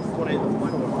 6.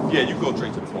 Yeah, you go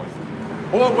straight to the point.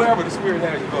 Or wherever the Spirit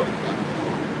has you go.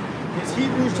 It's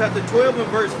Hebrews chapter 12 and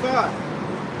verse 5.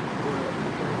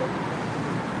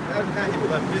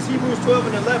 It's Hebrews 12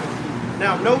 and 11.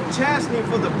 Now, no chastening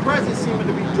for the present seeming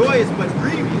to be joyous, but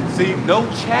grievous. See, no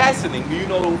chastening. Do you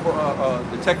know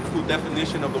the technical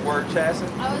definition of the word chasten?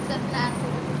 I was just asking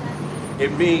what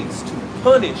It means to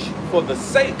punish for the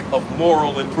sake of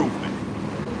moral improvement.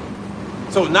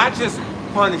 So not just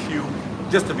punish you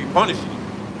just to be punishing you.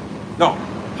 No,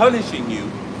 punishing you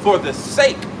for the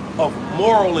sake of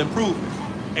moral improvement.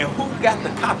 And who got the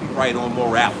copyright on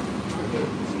morality?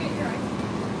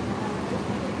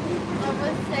 I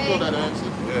would You say know that answer.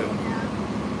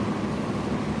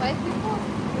 white people,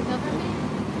 the government,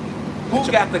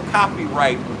 Who got the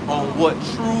copyright on what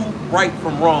true right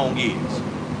from wrong is?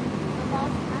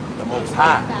 The Most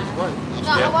High. Right.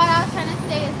 No, Yeah. what I was trying to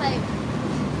say is like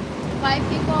white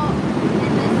people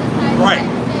in this society Right. tend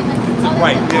to say like, oh,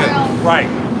 Right, this is yeah, moral, right.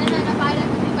 and then abide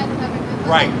everything by the government. But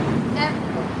Right. like, that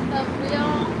the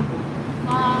real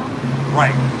law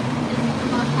Right. is the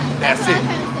Most High. That's what I it. was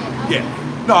trying to say. I was Yeah.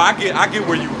 No, I get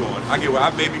where you're going. I get where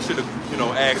I maybe should have,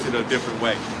 asked it a different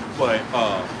way. But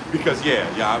because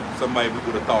somebody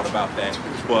would have thought about that.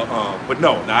 But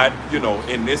no, not,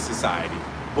 in this society,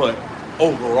 but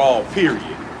overall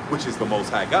period, which is the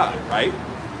Most High God, right?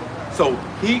 So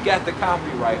he got the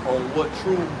copyright on what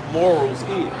true morals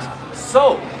is.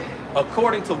 So,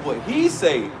 according to what he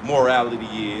say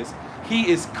morality is, he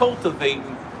is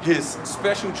cultivating his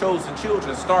special chosen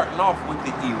children, starting off with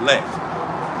the elect.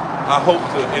 I hope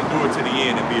to endure to the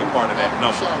end and be a part of that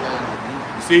number.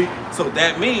 You see? So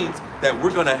that means that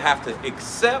we're going to have to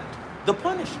accept the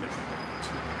punishment.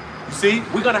 You see?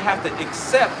 We're going to have to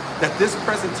accept that this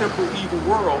present temporal evil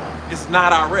world is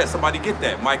not our rest. Somebody get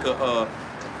that. Micah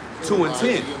 2 and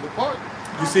 10.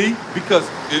 You see? Because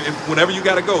if whenever you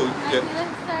got to go. I didn't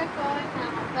start going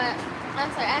now, but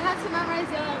I'm sorry. I have to memorize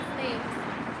y'all's names.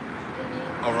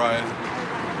 All right.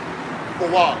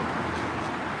 Kowal.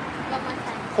 One more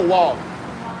time. Kowal.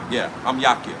 Yeah, I'm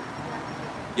Yakia.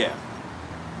 Yeah.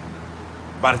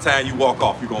 By the time you walk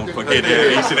off, you're going to forget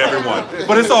each and every one.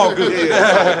 But it's all good.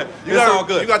 It's all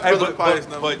good. You got the Hey, Brother Pius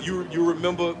number. but you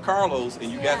remember Carlos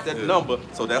and you got that number,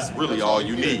 so that's really all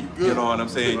you need. You know what I'm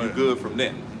saying? You're good from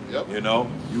there. Yep.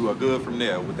 You are good from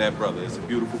there with that brother. It's a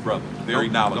beautiful brother. Very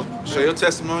knowledgeable. Share your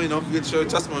testimony. Don't forget to share your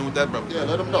testimony with that brother. Yeah,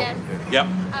 let them know. Yes. Yep.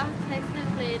 I'll text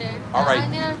him later. All right. I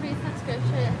need to read some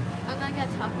scripture. I'm not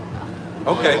gonna talk about.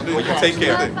 Okay, well, you take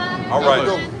care. All right.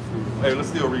 Hey, let's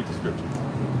still read the scripture.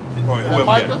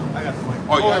 Micah? I got the mic.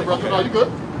 Go ahead, brother. No, you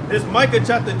good? It's Micah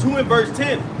chapter 2 and verse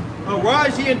 10.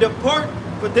 Arise ye and depart,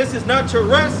 for this is not your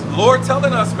rest. Lord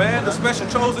telling us, man, the special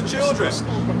chosen children,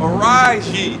 arise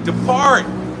ye, depart.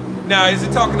 Now, is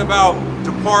it talking about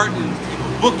depart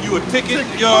and book you a ticket,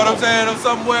 you know what I'm saying, or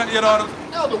somewhere, you know what I'm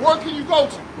saying? No, hell, where can you go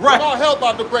to? Right. All hell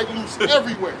about to break loose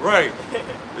everywhere. Right.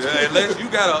 Yeah, unless you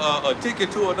got a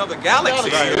ticket to another galaxy.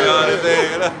 Galaxy. You know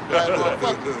what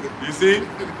I'm saying? You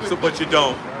see? So, but you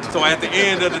don't. So at the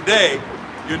end of the day,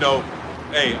 you know,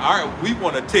 hey, we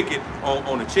want a ticket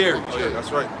on a chariot. Oh, yeah,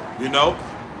 that's right. You know?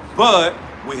 But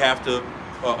we have to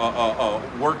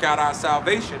work out our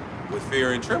salvation with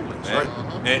fear and trembling, man.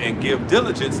 Right. And give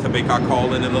diligence to make our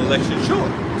calling and election sure.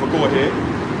 So go ahead.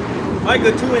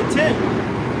 Micah 2:10.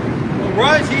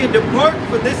 Arise ye and depart,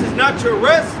 for this is not your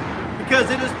rest, because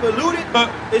it is polluted.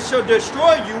 It shall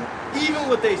destroy you, even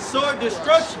with a sore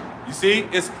destruction. You see,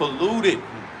 it's polluted.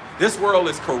 This world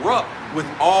is corrupt with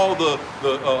all the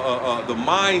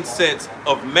mindsets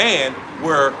of man,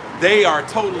 where they are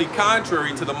totally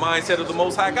contrary to the mindset of the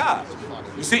Most High God.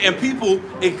 You see, and people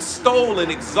extol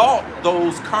and exalt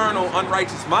those carnal,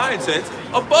 unrighteous mindsets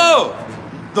above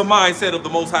the mindset of the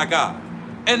Most High God.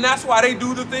 And that's why they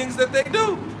do the things that they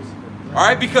do. All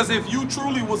right, because if you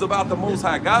truly was about the Most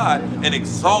High God and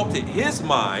exalted his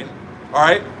mind, all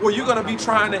right, well, you're going to be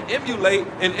trying to emulate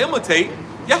and imitate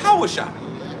Yahushua.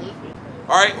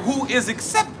 All right, who is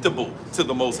acceptable to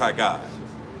the Most High God.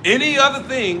 Any other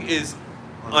thing is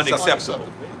unacceptable.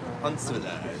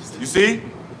 Uncivilized. You see?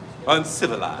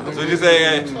 Uncivilized. So you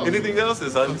say anything else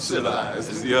is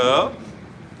uncivilized. Yeah.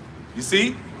 You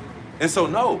see? And so,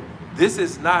 no, this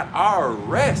is not our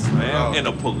rest, man, in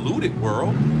a polluted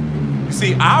world. You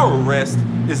see, our rest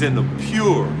is in the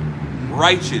pure,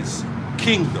 righteous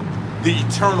kingdom, the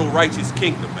eternal righteous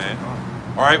kingdom, man.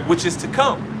 All right, which is to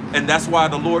come. And that's why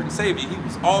the Lord and Savior, he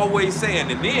was always saying,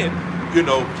 and then, you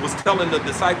know, was telling the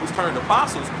disciples turned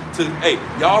apostles to, hey,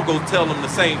 y'all go tell them the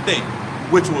same thing,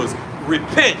 which was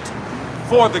repent,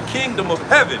 for the kingdom of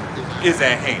heaven is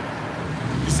at hand.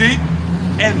 You see?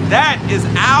 And that is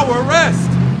our rest.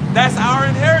 That's our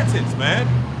inheritance, man.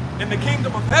 And the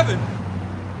kingdom of heaven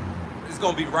is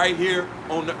going to be right here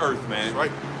on the earth, man.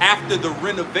 Right. After the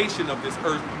renovation of this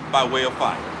earth by way of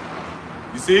fire.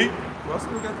 You see? Well, I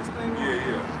still got this thing on.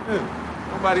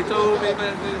 Yeah. Nobody told me,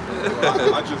 man.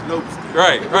 I just noticed it.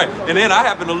 Right. And then I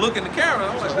happen to look in the camera.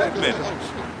 I'm like, wait a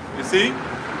minute. You see?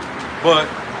 But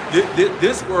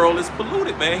this world is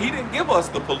polluted, man. He didn't give us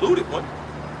the polluted one.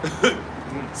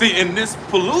 See, in this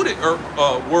polluted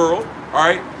world, all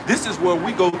right, this is where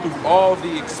we go through all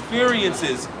the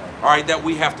experiences, all right, that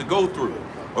we have to go through,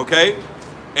 okay?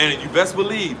 And you best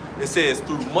believe it says,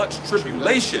 through much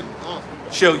tribulation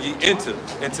shall ye enter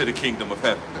into the kingdom of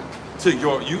heaven.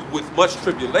 With much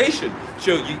tribulation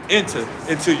shall ye enter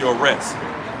into your rest.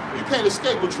 You can't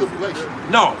escape with tribulation.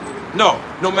 No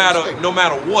matter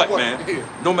what, man.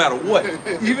 No matter what.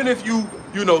 Even if you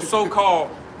know,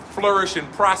 so-called flourish and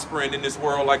prospering in this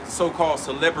world like the so-called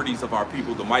celebrities of our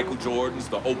people, the Michael Jordans,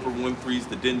 the Oprah Winfreys,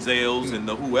 the Denzels, and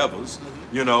the whoever's,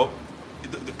 you know,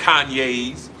 the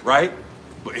Kanye's, right?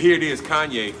 But here it is,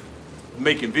 Kanye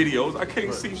making videos. I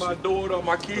can't see my daughter,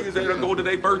 my kids that go to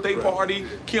their birthday party.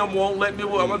 Kim won't let me.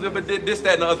 But this,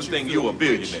 that, and the other thing. You're a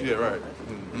billionaire. Yeah, right.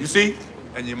 You see?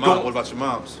 And your mom, what about your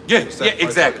moms? Yeah,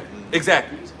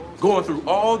 exactly. Going through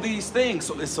all these things,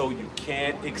 so you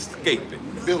can't escape it.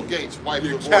 Bill Gates, wife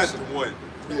You divorced. can't win.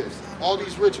 Yes. All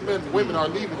these rich men and women are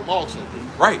leaving them also.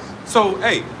 Right. So,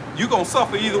 hey, you're going to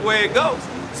suffer either way it goes.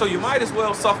 So you might as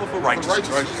well suffer for righteousness.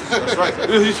 That's right.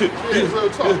 Yeah, real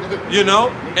talk. You know?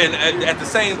 And at the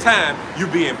same time, you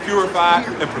being purified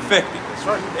and perfected. That's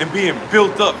right. And being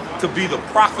built up to be the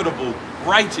profitable,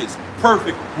 righteous,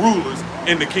 perfect rulers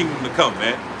in the kingdom to come,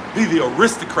 man. Be the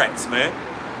aristocrats, man.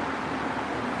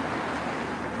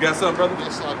 You got something, brother?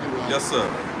 Yes, I do. Yes,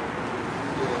 sir.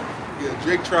 Yeah,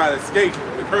 Jake tried to escape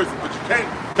the person, but you can't.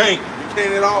 You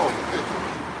can't at all.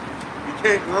 You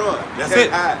can't run. That's you it.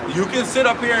 can't hide. You can sit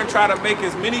up here and try to make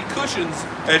as many cushions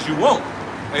as you want.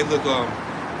 Hey, look,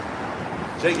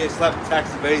 Jake gets slapped with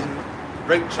tax evasion,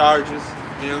 rape charges,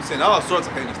 you know what I'm saying? All sorts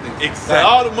of heinous things. Exactly. Like,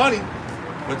 all the money,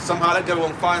 but somehow that devil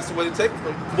won't find some way to take it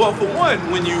from you. Well, for one,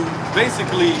 when you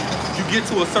basically you get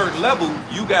to a certain level,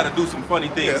 you got to do some funny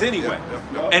things anyway.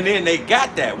 Yeah. And then they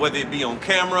got that, whether it be on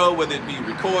camera, whether it be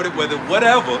recorded,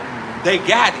 whatever, they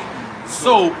got it.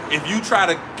 So if you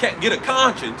try to get a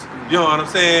conscience, you know what I'm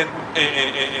saying,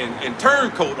 and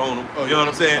turncoat on them, you know what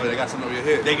I'm saying? Oh, they got something over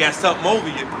your head. They got something over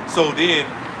you. So then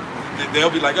they'll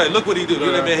be like, hey, look what he do.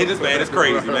 Hey, this man is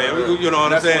crazy, man. You know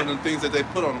what I'm saying? That's one of the things that they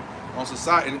put on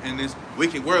society in this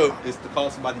wicked world is to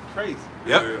call somebody crazy.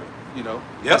 Yep. You know,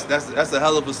 Yep. that's a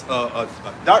hell of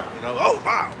a dark. You know, oh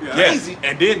wow, crazy.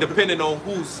 And then depending on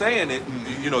who's saying it,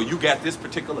 you know, you got this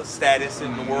particular status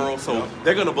in the world, so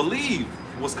they're gonna believe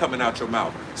what's coming out your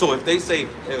mouth. So if they say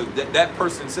that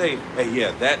person say, hey,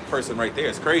 yeah, that person right there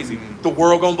is crazy, the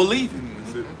world gonna believe it.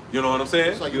 You know what I'm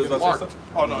saying? It's like You you was get about to marked. say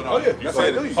something? Oh, no. You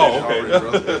said it. Oh,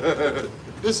 okay.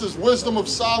 This is Wisdom of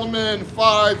Solomon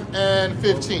 5 and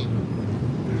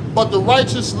 15. But the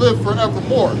righteous live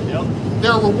forevermore. Yep.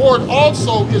 Their reward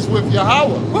also is with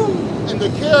Yahweh, and the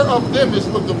care of them is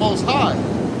with the Most High.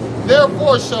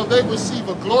 Therefore shall they receive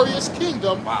a glorious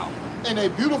kingdom Wow. and a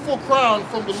beautiful crown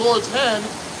from the Lord's hand.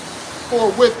 For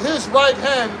with his right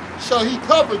hand shall he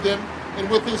cover them, and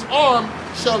with his arm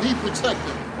shall he protect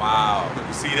them. Wow.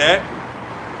 You see that?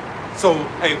 So,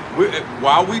 hey,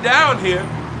 while we down here,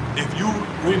 if you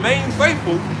remain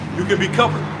faithful, you can be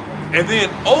covered. And then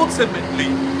ultimately,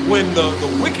 when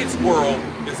the wicked world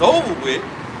is over with,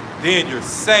 then you're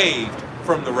saved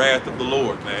from the wrath of the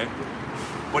Lord, man.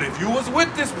 But if you was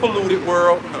with this polluted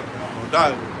world,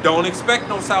 don't expect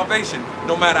no salvation,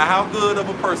 no matter how good of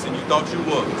a person you thought you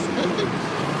was.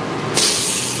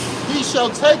 He shall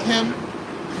take him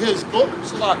his book,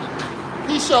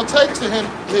 he shall take to him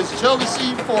his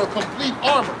jealousy for complete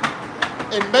armor,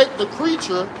 and make the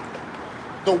creature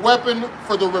the weapon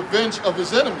for the revenge of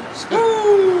his enemies.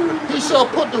 He shall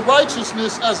put the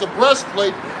righteousness as a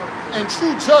breastplate and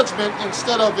true judgment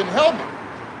instead of an helmet.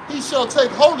 He shall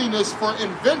take holiness for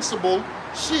invincible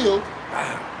shield.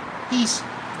 His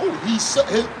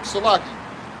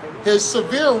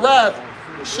severe wrath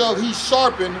shall he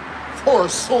sharpen for a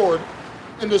sword,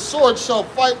 and the sword shall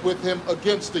fight with him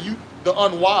against the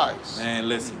unwise. Man,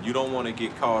 listen, you don't want to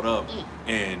get caught up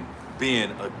in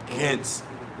being against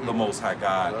the Most High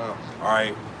God, all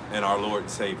right, and our Lord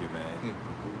and Savior, man.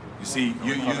 You see,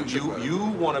 you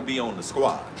want to be on the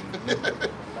squad.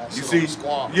 You see,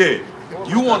 yeah,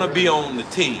 you want to be on the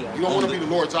team. You don't want to be the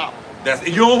Lord's op.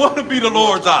 You don't want to be the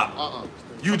Lord's op.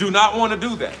 You do not want to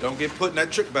do that. Don't get put in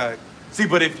that trick bag. See,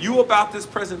 but if you about this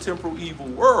present temporal evil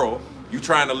world, you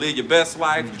trying to live your best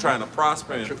life, you trying to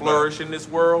prosper and flourish in this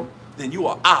world, then you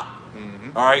are op,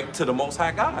 all right, to the Most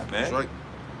High God, man. That's right.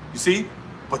 You see,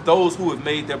 but those who have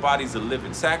made their bodies a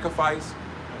living sacrifice,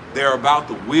 they're about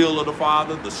the will of the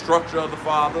Father, the structure of the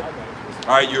Father.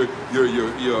 All right, you're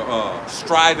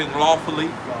striving lawfully.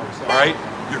 All right,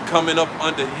 you're coming up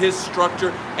under His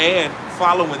structure and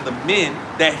following the men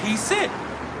that He sent.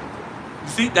 You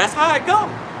see, that's how it goes.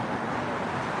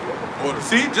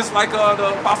 See, just like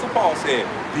the Apostle Paul said,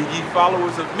 "Be ye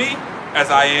followers of me,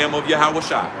 as I am of Yahweh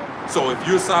Shai." So if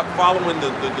you're following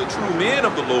the true men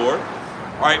of the Lord,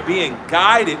 all right, being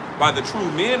guided by the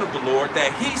true men of the Lord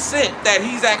that He sent, that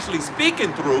He's actually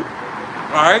speaking through,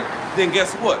 all right, then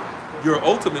guess what? You're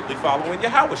ultimately following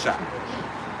Yahweh Shai.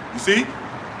 You see?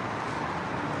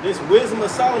 This Wisdom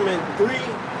of Solomon 3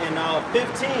 and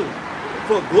 15.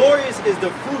 For glorious is the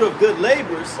fruit of good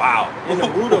labors. Wow. And the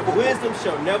root of wisdom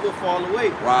shall never fall away.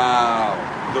 Wow.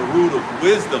 The root of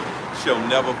wisdom shall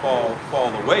never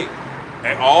fall away.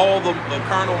 And all the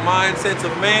carnal mindsets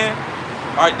of man,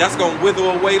 all right, that's going to wither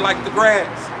away like the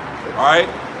grass. All right?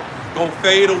 Going to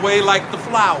fade away like the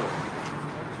flower.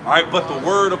 All right? But the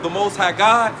word of the Most High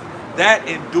God, that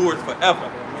endures forever.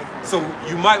 So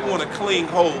you might want to cling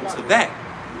hold to that.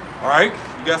 All right?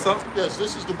 You got something? Yes,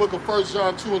 this is the book of 1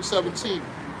 John 2 and 17.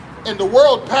 And the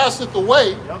world passeth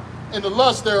away, and the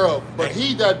lust thereof, but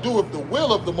he that doeth the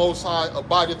will of the Most High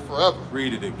abideth forever.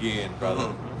 Read it again,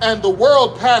 brother. And the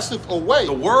world passeth away.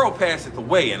 The world passeth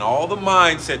away, and all the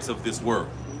mindsets of this world.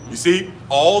 You see,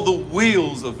 all the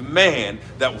wills of man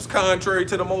that was contrary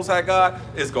to the Most High God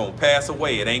is going to pass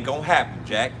away. It ain't going to happen,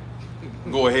 Jack.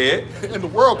 Go ahead. And the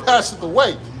world passeth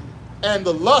away, and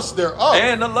the lust thereof.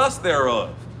 And the lust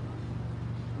thereof.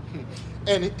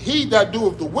 And he that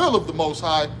doeth the will of the Most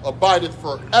High abideth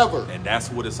forever. And that's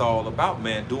what it's all about,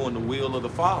 man, doing the will of the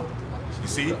Father. You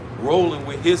see, rolling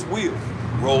with His will,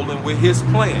 rolling with His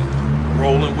plan,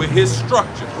 rolling with His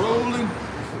structure. Rolling.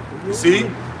 You see?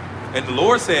 And the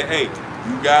Lord said, hey,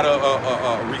 you got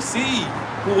to receive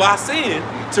who I send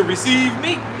to receive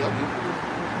me.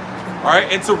 All right?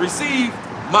 And to receive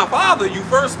my Father, you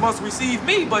first must receive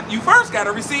me, but you first got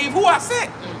to receive who I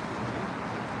sent.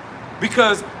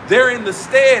 Because they're in the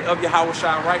stead of Yahweh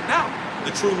Shai right now,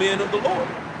 the true men of the Lord.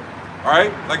 All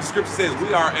right? Like the scripture says,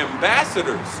 we are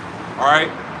ambassadors, all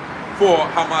right, for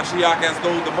Hamashiach, as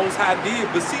though the Most High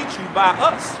did beseech you by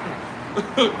us.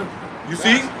 You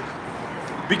see?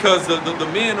 Because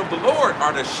the men of the Lord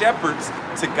are the shepherds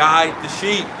to guide the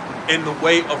sheep in the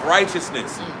way of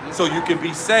righteousness so you can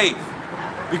be safe.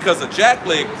 Because a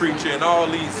jackleg preacher and all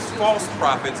these false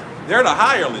prophets, they're the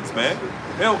hirelings, man.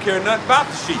 They don't care nothing about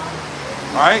the sheep.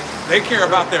 All right? They care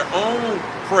about their own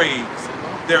praise,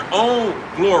 their own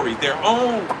glory, their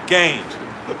own gain.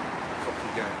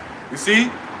 You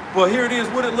see? Well, here it is.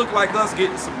 What it look like us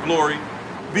getting some glory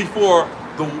before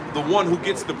the one who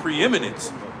gets the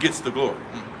preeminence gets the glory.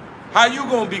 How you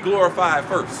gonna be glorified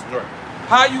first? Right.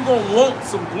 How you gonna want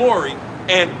some glory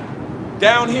and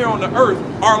down here on the earth,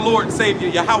 our Lord and Savior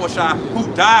Yahushua,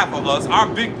 who died for us, our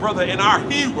big brother and our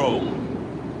hero,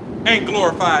 ain't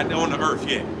glorified on the earth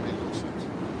yet?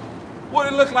 What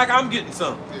it look like I'm getting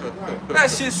some? That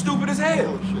shit's stupid as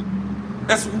hell.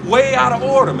 That's way out of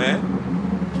order, man.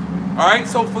 All right,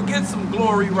 so forget some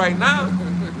glory right now.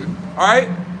 All right?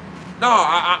 No,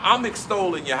 I'm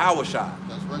extolling Yahushua.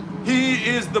 That's right. He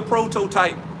is the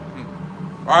prototype.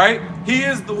 All right? He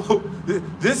is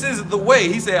this is the way.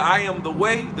 He said, I am the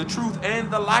way, the truth,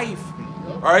 and the life.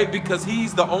 All right? Because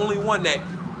he's the only one that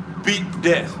beat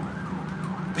death.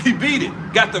 He beat it.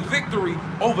 Got the victory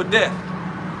over death.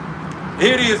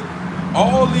 Here it is.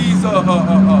 All these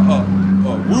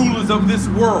rulers of this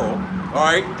world, all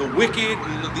right, the wicked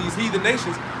and these heathen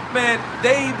nations, man,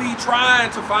 they be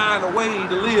trying to find a way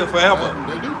to live forever.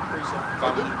 They do.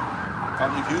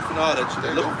 Family youth and all that shit.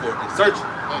 They're looking for it. They're searching.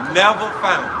 Never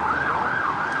found.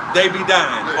 They be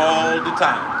dying all the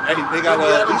time. Hey, they got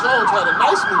Indiana Jones had a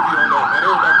nice movie on that, man. There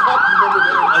was that cup, you remember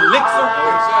that?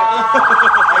 Elixir.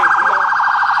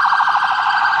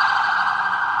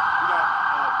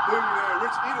 Billionaire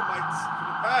rich Edomites from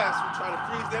the past who try to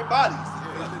freeze their bodies.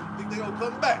 They think they're gonna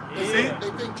come back. See?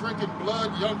 They think drinking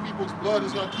blood, young people's blood,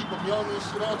 is gonna keep them young and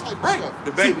shit, all type of Right. stuff.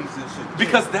 The babies and shit.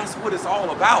 Because that's what it's all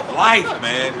about. Life,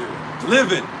 man.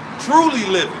 Living. Truly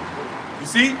living. You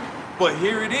see? But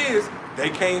here it is. They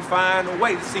can't find a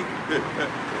way to see.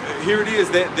 Here it is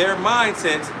that their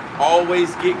mindsets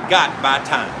always get got by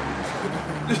time.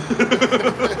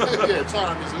 Yeah,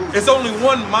 time is losing. It's only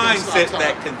one mindset time.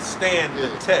 that can stand the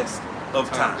Yeah. test of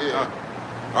time. Yeah,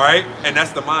 All right? And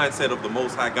that's the mindset of the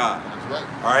Most High God. that's right.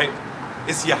 All right?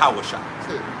 It's Yahushua.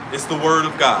 That's it. It's the Word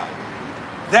of God.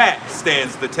 That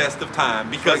stands the test of time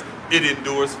because it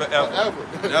endures forever.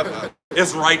 Forever.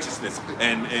 It's righteousness.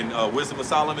 And in Wisdom of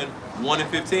Solomon 1 and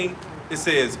 15, it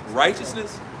says,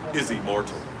 righteousness is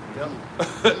immortal.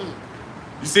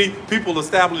 You see, people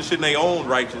establishing their own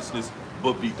righteousness,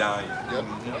 but be dying.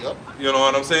 Yep. You know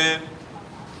what I'm saying?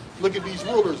 Look at these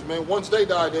rulers, man. Once they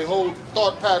die, their whole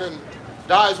thought pattern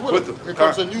dies with them. them. Here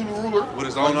comes a new ruler With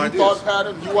his a own new ideas. thought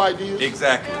pattern, new ideas.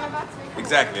 Exactly.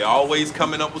 Exactly. Always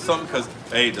coming up with something because,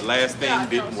 hey, the last thing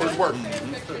didn't It work. works.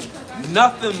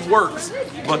 Nothing works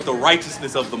but the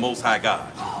righteousness of the Most High God.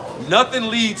 Nothing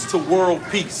leads to world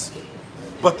peace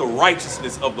but the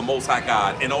righteousness of the Most High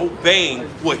God and obeying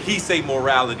what He say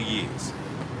morality is.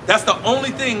 That's the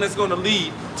only thing that's going to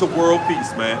lead to world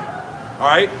peace, man. All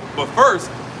right? But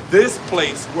first, this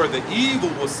place where the evil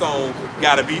was sown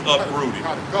got to be uprooted.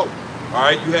 Gotta go. All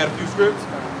right? You had a few scripts?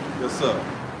 Yes, sir.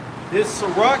 This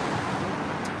Sirach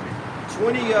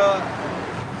 20,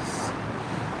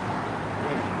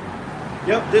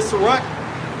 this Sirach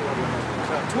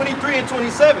 23 and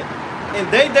 27. And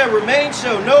they that remain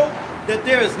shall know that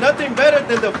there is nothing better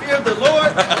than the fear of the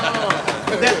Lord,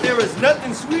 that there is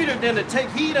nothing sweeter than to take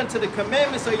heed unto the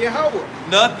commandments of Yahweh.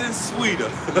 Nothing sweeter.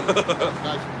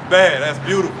 Man, that's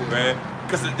beautiful, man.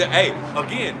 Because, hey,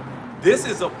 again, this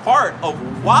is a part of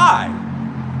why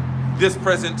this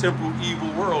present temporal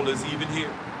evil world is even here.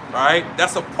 All right?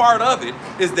 That's a part of it,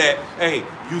 is that, hey,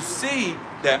 you see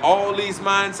that all these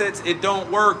mindsets, it don't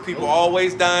work. People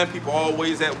always dying. People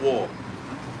always at war.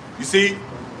 You see?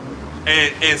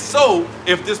 And so,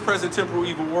 if this present temporal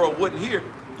evil world wasn't here,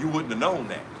 you wouldn't have known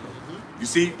that. You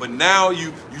see? But now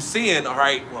you seeing, all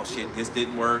right, well, shit, this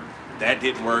didn't work. That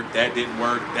didn't work. That didn't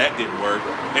work. That didn't work.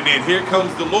 And then here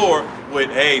comes the Lord with,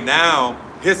 hey, now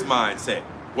his mindset.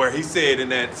 Where he said in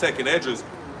that second Esdras,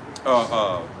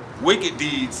 wicked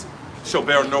deeds shall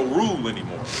bear no rule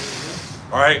anymore.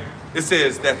 All right? It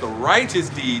says that the righteous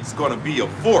deeds going to be a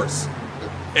force.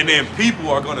 And then people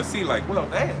are going to see like, well,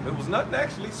 damn, it was nothing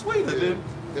actually sweeter than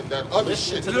If that other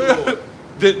shit.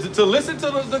 to listen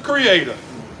to the creator,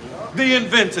 the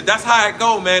inventor. That's how it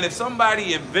go, man. If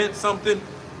somebody invents something,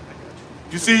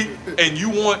 you see, and you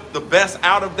want the best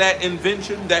out of that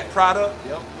invention, that product,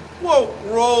 well,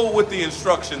 roll with the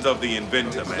instructions of the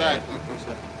inventor, man. Exactly.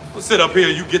 We'll sit up here,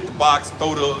 you get the box,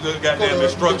 throw the goddamn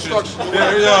instructions.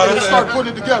 Yeah, Yeah, start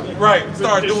putting it together. right,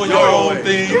 start doing your own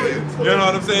thing. You know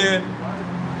what I'm saying?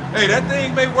 Hey, that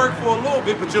thing may work for a little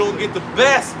bit, but you don't get the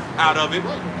best out of it.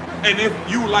 And if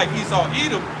you like Esau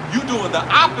Edom, you doing the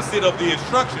opposite of the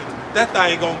instructions, that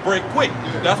thing gonna break quick.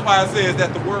 That's why it says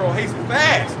that the world hates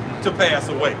fast to pass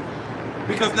away.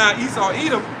 Because now Esau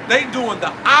Edom, they doing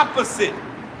the opposite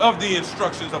of the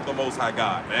instructions of the Most High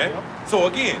God, man. So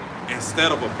again,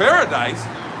 instead of a paradise,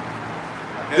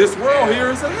 this world here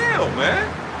is a hell, man.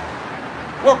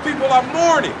 where people are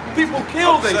mourning. People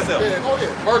kill themselves. Yeah, oh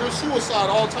yeah, murder, suicide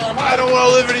all time. I don't want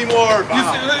to live anymore.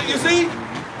 You see?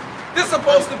 This is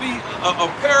supposed to be a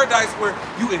paradise where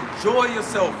you enjoy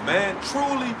yourself, man.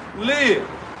 Truly live.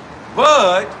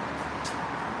 But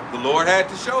the Lord had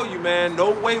to show you, man,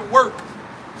 no way work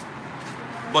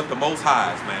but the Most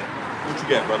High's, man. What you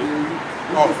got, brother?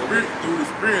 Through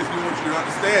experience, we want you to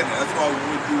understand that. That's why we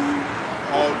went through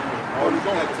all these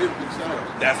activities.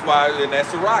 That's why in that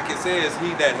Sirach it says, he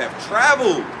that have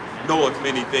traveled knoweth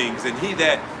many things, and he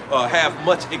that have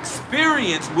much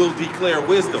experience will declare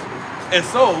wisdom. And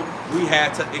so we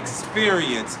had to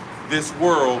experience this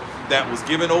world that was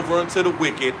given over unto the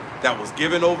wicked, that was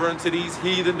given over unto these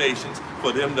heathen nations,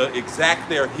 for them to exact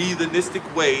their heathenistic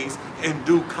ways and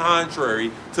do contrary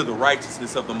to the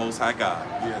righteousness of the Most High God.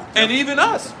 Yeah. And even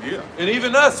us. Yeah. And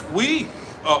even us, we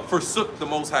forsook the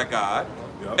Most High God,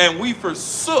 and we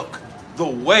forsook the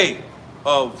way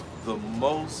of the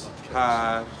Most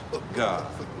High God.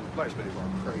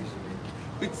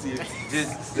 See it.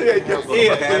 Just Fake ass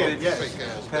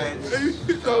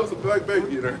You thought it was a black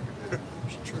baby in there.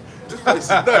 This place is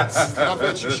nuts. I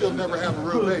bet you she'll never have a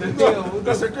real baby.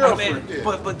 That's her girlfriend.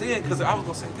 But then, because I was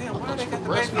gonna say, damn, why they got the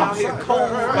Rest baby out here outside.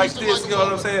 cold Right. like this? You know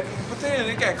what I'm saying? But then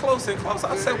it got closer and closer.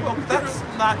 I said, well, that's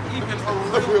not even a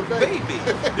real baby.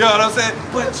 You know what I'm saying?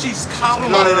 But she's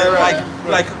coddling it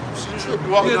like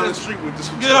Walking down the street with this.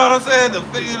 you know what I'm saying?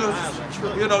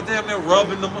 You know, damn, they're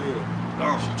rubbing them.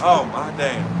 Oh my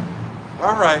damn.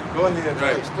 All right, go ahead.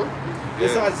 Right.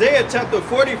 It's Isaiah chapter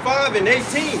 45 and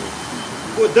 18.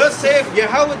 For thus saith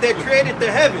Yahweh that created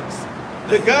the heavens,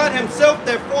 the God himself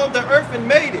that formed the earth and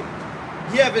made it.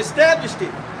 He have established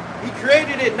it. He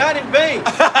created it not in vain.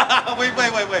 Wait.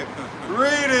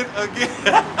 Read it again.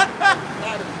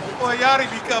 Boy, y'all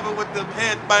didn't be coming with them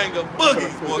headbanger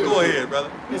boogies. Boy, go ahead, brother.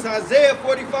 It's Isaiah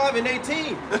 45 and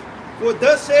 18. For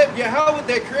thus saith Yahweh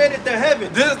that created the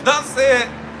heavens, Thus said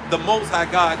the Most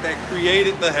High God that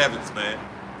created the heavens, man.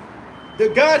 the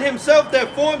God himself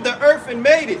that formed the earth and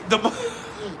made it.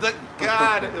 The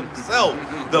God himself,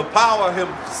 the power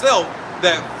himself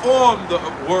that formed the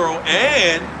world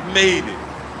and made it.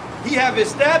 He have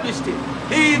established it.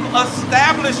 He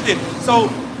established it. So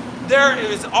there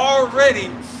is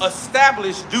already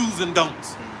established do's and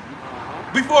don'ts.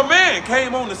 Before man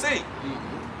came on the scene,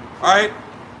 all right,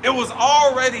 it was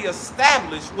already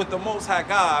established with the Most High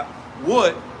God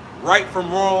what right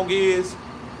from wrong is,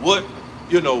 what,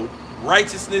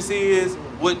 righteousness is,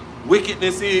 what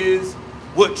wickedness is,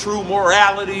 what true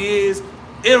morality is.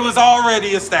 It was already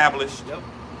established. Yep.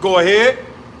 Go ahead.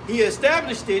 He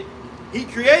established it. He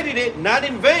created it not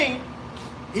in vain.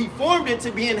 He formed it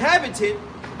to be inhabited.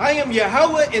 I am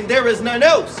Yahweh and there is none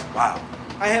else. Wow.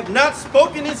 I have not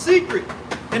spoken in secret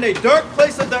in a dark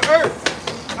place of the earth.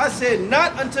 I said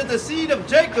not unto the seed of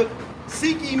Jacob,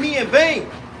 seek ye me in vain.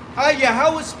 I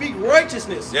Yahweh speak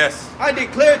righteousness. Yes. I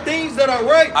declare things that are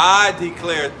right. I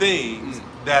declare things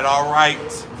that are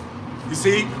right. You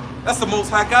see, that's the Most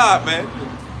High God, man.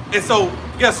 And so,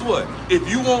 guess what? If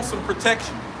you want some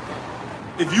protection,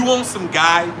 if you want some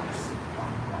guidance,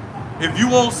 if you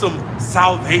want some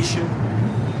salvation,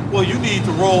 well, you need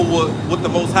to roll what the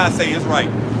Most High say is right.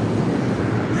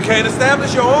 You can't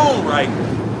establish your own right.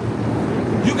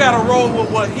 You got to roll with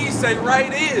what he say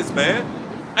right is, man.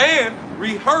 And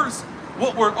rehearse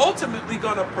what we're ultimately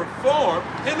going to perform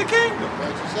in the kingdom.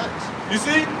 You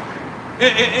see?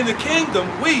 In the kingdom,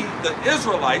 we, the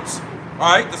Israelites,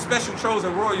 all right, the special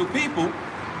chosen royal people,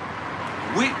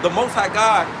 the Most High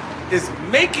God is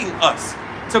making us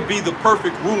to be the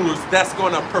perfect rulers that's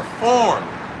going to perform.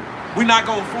 We're not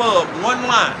going to flub one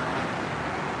line.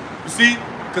 You see?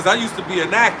 Because I used to be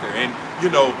an actor, and,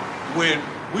 when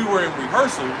we were in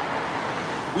rehearsal,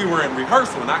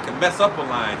 and I could mess up a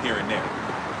line here and there.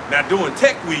 Now, during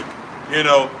Tech Week,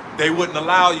 they wouldn't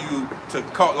allow you to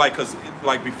call, because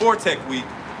before Tech Week,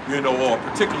 or a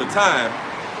particular time,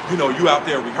 you out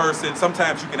there rehearsing.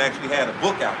 Sometimes you can actually have a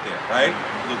book out there, right?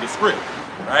 The script,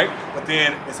 right? But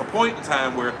then it's a point in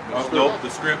time where, nope,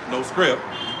 no script.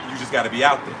 You just got to be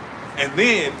out there. And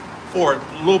then for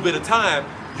a little bit of time,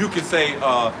 you can say,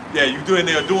 yeah, you doing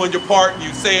there doing your part, and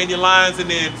you saying your lines, and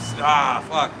then,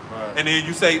 fuck. Right. And then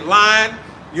you say line,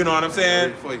 you know what I'm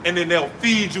saying? And then they'll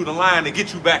feed you the line to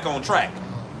get you back on track,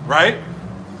 right?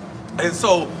 And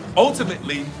so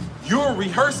ultimately, you're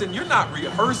rehearsing, you're not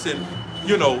rehearsing,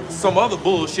 some other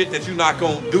bullshit that you're not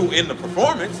going to do in the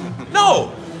performance.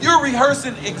 No, you're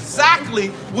rehearsing exactly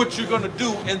what you're going to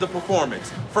do in the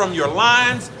performance, from your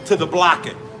lines to the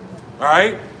blocking, all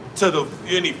right? To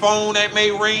any phone that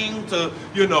may ring, to,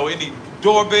 any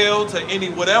doorbell, to any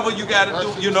whatever you got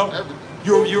to do,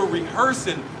 you're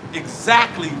rehearsing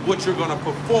exactly what you're going to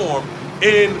perform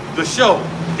in the show,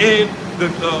 in the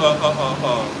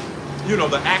you know,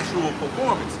 the actual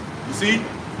performance. You see?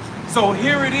 So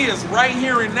here it is, right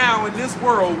here and now in this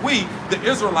world, we, the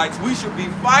Israelites, we should be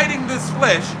fighting this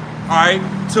flesh, all right,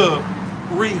 to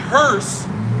rehearse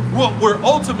what we're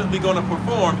ultimately going to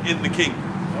perform in the kingdom.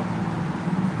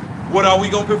 What are we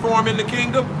going to perform in the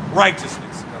kingdom?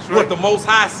 Righteousness. That's right. What the Most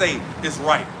High say is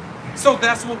right. So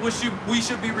that's what we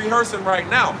should be rehearsing right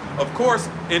now. Of course,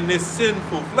 in this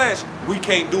sinful flesh, we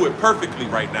can't do it perfectly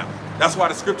right now. That's why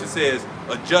the scripture says,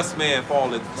 a just man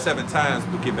falleth 7 times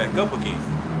but get back up again.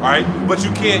 All right? But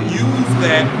you can't use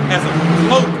that as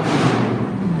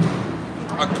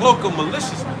a cloak of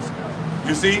maliciousness.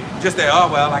 You see? Just that,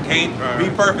 oh, well, I can't be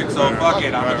perfect, so fuck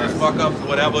it. I'm going to just fuck up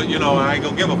whatever, you know, I ain't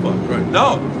going to give a fuck. Right.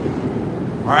 No.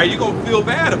 All right? You're going to feel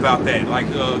bad about that. Like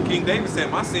King David said,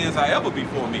 my sins are ever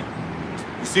before me.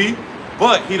 You see?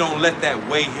 But he don't let that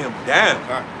weigh him down.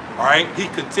 All right? He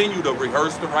continued to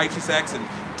rehearse the righteous acts and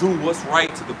do what's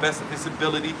right to the best of his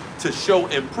ability to show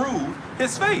and prove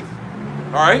his faith.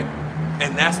 All right?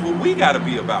 And that's what we got to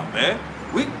be about, man.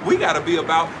 We got to be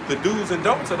about the do's and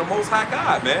don'ts of the Most High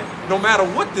God, man. No matter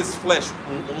what this flesh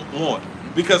wants.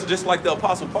 Because just like the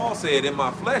Apostle Paul said, in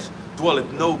my flesh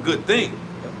dwelleth no good thing.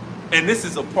 And this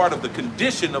is a part of the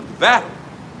condition of the battle.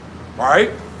 All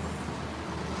right?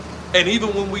 And even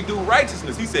when we do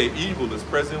righteousness, he said, evil is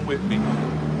present with me.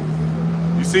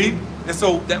 You see? And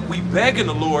so that we begging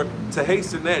the Lord to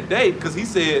hasten that day, because he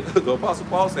said, the Apostle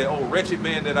Paul said, oh, wretched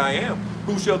man that I am,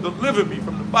 who shall deliver me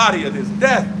from the body of this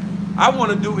death? I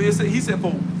want to do it. He said,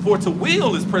 for to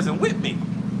will is present with me.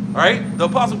 All right? The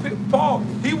Apostle Paul,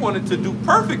 he wanted to do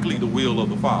perfectly the will of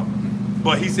the Father.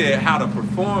 But he said, how to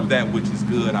perform that which is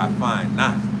good, I find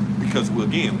not. Because,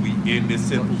 again, we in this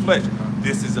sinful flesh.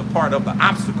 This is a part of the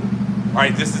obstacle. All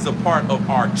right? This is a part of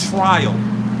our trial.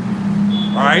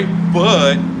 All right?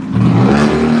 But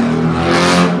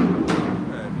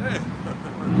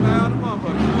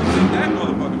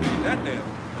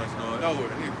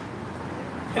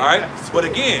all right, but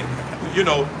again, you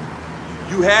know,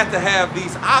 you had to have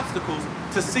these obstacles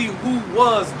to see who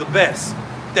was the best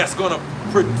that's going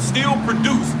to still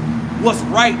produce what's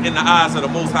right in the eyes of the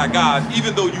Most High God,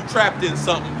 even though you trapped in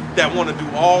something that want to do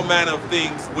all manner of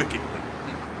things wickedly.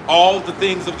 All the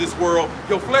things of this world,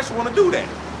 your flesh want to do that.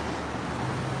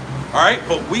 All right,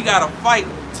 but we got to fight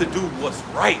to do what's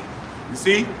right, you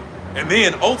see? And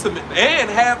then ultimately, and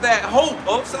have that hope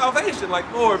of salvation, like,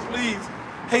 Lord, please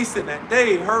hasten that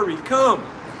day, hurry, come,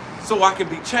 so I can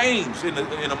be changed in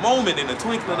a moment, in the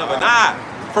twinkling of an eye,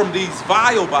 from these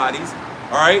vile bodies,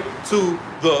 all right, to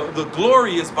the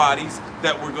glorious bodies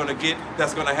that we're going to get,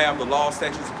 that's going to have the law,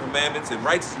 statutes, and commandments and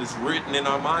righteousness written in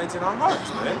our minds and our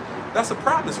hearts, man. That's a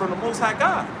promise from the Most High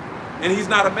God. And he's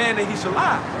not a man that he should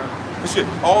lie.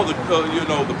 All the, you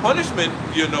know, the punishment,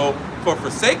 you know, for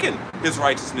forsaking his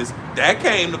righteousness, that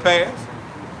came to pass.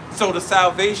 So the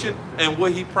salvation and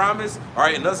what he promised, all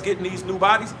right, and us getting these new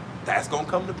bodies, that's going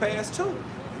to come to pass too.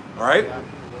 All right?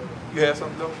 You have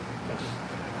something though?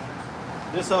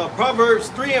 This Proverbs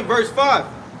 3 and verse 5.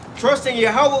 Trust in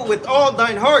Yahweh with all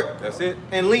thine heart. That's it.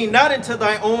 And lean not into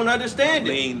thy own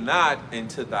understanding. Lean not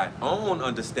into thy own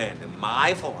understanding.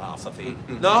 My philosophy.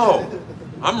 No.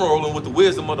 I'm rolling with the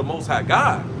wisdom of the Most High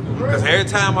God. Because every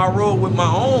time I roll with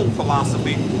my own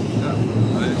philosophy,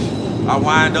 I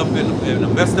wind up in a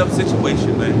messed up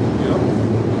situation, man.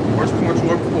 Yep. Worse than what you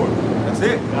were before. That's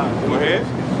it. Go ahead.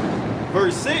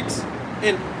 Verse 6.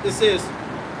 And it says,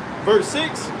 verse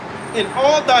 6. In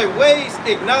all thy ways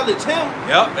acknowledge him.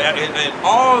 Yep, in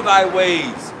all thy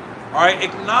ways. All right,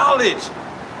 acknowledge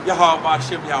Yahweh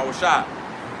Hashem Yahweh Shai.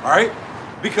 All right?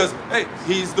 Because, hey,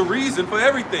 he's the reason for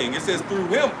everything. It says through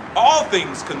him, all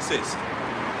things consist.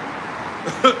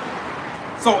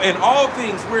 So in all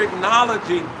things, we're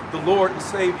acknowledging the Lord and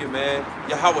Savior, man,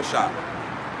 Yahweh Shai.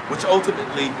 Which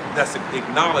ultimately, that's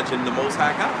acknowledging the Most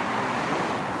High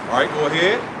God. All right, go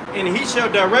ahead. And he shall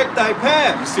direct thy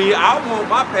path. You see, I want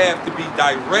my path to be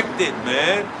directed,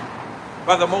 man,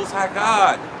 by the Most High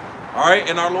God. All right,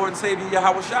 and our Lord and Savior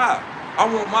Yahweh Shai.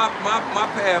 I want my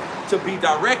path to be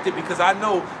directed because I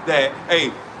know that,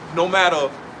 hey, no matter,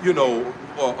 you know,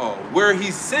 where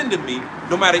he's sending me,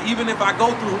 no matter, even if I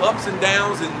go through ups and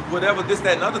downs and whatever, this,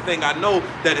 that, and other thing, I know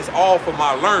that it's all for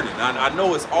my learning. I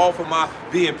know it's all for my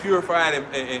being purified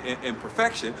and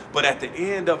perfection. But at the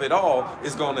end of it all,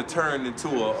 it's going to turn into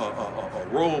a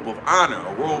robe of honor,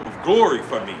 a robe of glory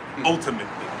for me, ultimately.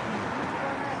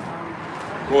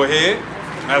 Go ahead.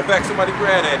 Matter of fact, somebody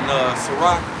grab that in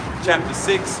Sirach chapter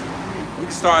 6. We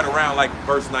can start around like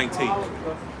verse 19.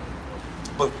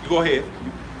 But go ahead.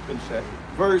 You finish that.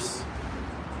 Verse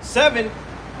 7,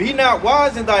 be not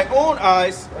wise in thy own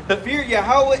eyes, fear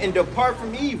Yahweh and depart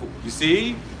from evil. You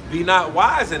see? Be not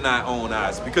wise in thy own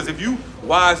eyes. Because if you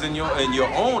wise in your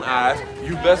own eyes,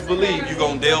 you best believe you're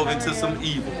going to delve into some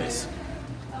evilness.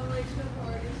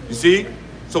 You see?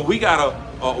 So we got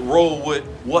to roll with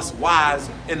what's wise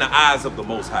in the eyes of the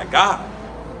Most High God.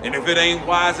 And if it ain't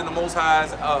wise in the Most High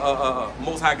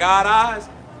God eyes,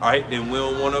 all right, then we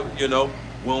don't want to, we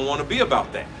don't want to be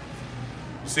about that.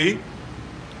 See?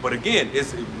 But again,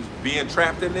 it's being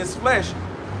trapped in this flesh,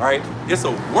 all right? It's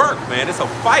a work, man. It's a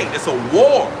fight. It's a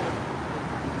war.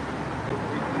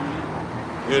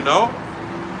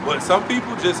 But some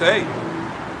people just, hey,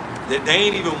 they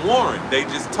ain't even warring. They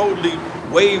just totally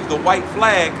wave the white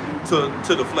flag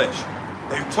to the flesh.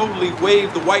 They totally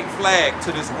wave the white flag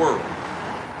to this world.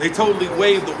 They totally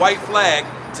wave the white flag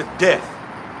to death.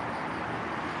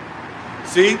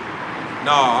 See?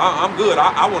 No, I'm good.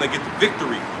 I want to get the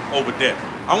victory over death.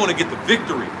 I want to get the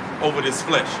victory over this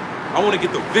flesh. I want to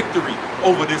get the victory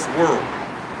over this world.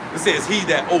 It says, he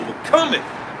that overcometh,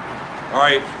 all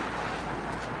right,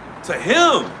 to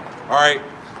him, all right,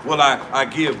 will I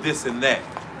give this and that.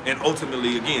 And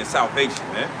ultimately, again, salvation,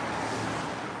 man.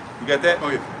 You got that? Oh,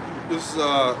 yeah. This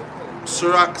is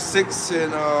Sirach 6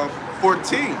 and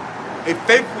 14. A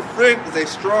faithful friend is a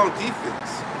strong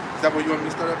defense. Is that what you want me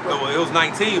to start at, bro? No, it was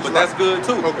 19, but that's good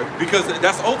too. Okay. Because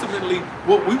that's ultimately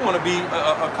what we want to be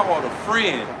called, a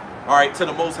friend, all right, to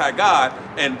the Most High God.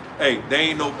 And hey, there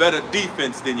ain't no better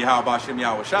defense than Yahweh Shem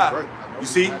Yahweh Shai. Right. You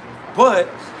see? But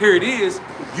here it is,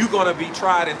 you're gonna be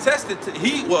tried and tested.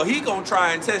 He gonna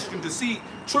try and test you to see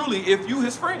truly if you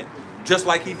his friend, just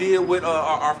like he did with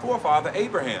our forefather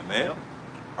Abraham, man. Yep.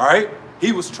 All right,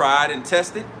 he was tried and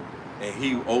tested, and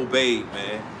he obeyed,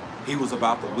 man. He was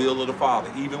about the will of the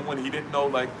Father, even when he didn't know,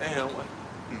 like, damn,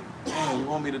 you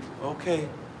want me to? Okay,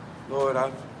 Lord,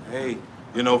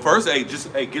 first,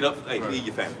 hey, get up, hey, lead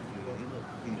your family.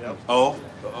 Yep. Oh,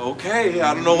 okay.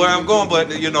 I don't know where I'm going, but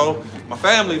my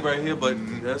family right here. But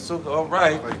that's all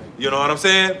right. You know what I'm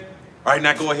saying? All right,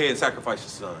 now go ahead and sacrifice your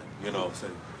son. Say,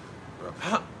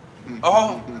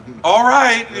 oh, all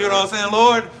right. You know what I'm saying,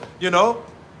 Lord?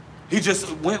 He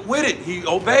just went with it. He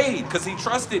obeyed because he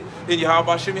trusted in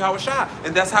Yahweh Shem Yahweh Shai,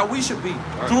 and that's how we should be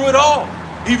through it all.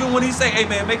 Even when he say, "Hey,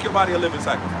 man, make your body a living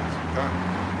sacrifice."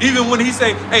 Even when he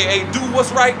say, "Hey, do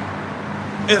what's right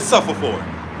and suffer for it."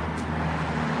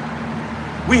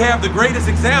 We have the greatest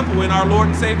example in our Lord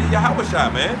and Savior Yahweh Shai,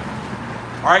 man.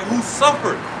 All right, who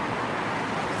suffered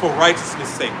for righteousness'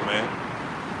 sake, man.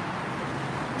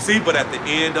 See, but at the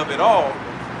end of it all,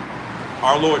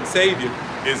 our Lord and Savior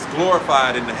is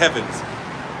glorified in the heavens,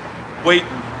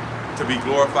 waiting to be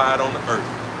glorified on the earth.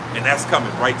 And that's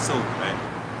coming right soon, man.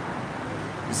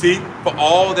 You see, for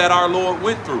all that our Lord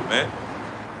went through, man.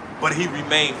 But he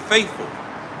remained faithful,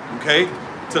 okay,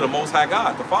 to the Most High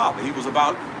God, the Father. He was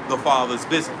about the Father's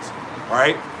business, all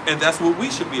right? And that's what we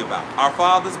should be about, our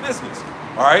Father's business,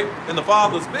 all right? And the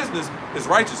Father's business is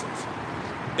righteousness,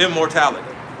 immortality.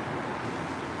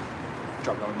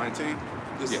 Chapter 19.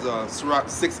 This is Sirach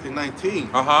 6 and 19.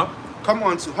 Uh-huh. Come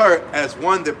unto her as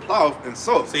one that ploweth and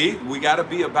soweth. See, we got to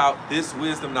be about this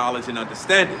wisdom, knowledge, and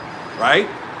understanding, right?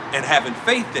 And having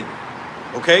faith in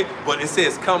it, okay? But it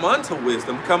says, come unto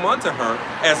wisdom, come unto her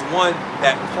as one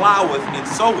that ploweth and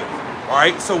soweth, all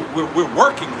right? So we're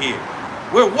working here.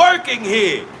 We're working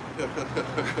here.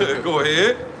 Go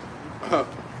ahead.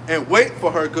 And wait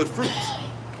for her good fruits.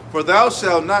 For thou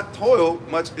shalt not toil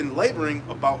much in laboring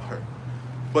about her,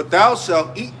 but thou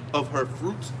shalt eat of her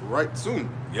fruits right soon.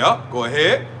 Yep, go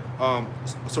ahead.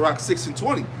 Sirach 6 and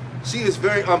 20. She is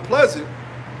very unpleasant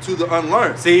to the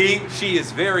unlearned. See, she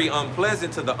is very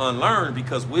unpleasant to the unlearned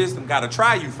because wisdom got to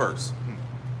try you first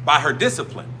by her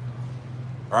discipline.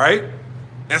 All right?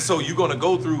 And so you're going to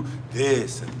go through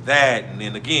this and that. And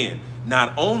then again,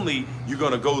 not only you're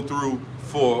going to go through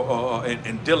for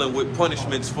and dealing with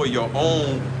punishments for your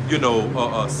own,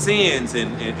 sins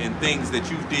and things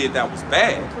that you did that was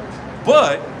bad.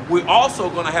 But we're also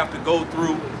going to have to go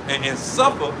through and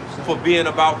suffer for being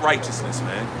about righteousness,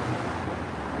 man.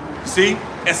 See?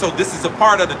 And so this is a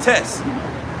part of the test.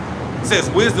 It says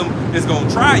wisdom is going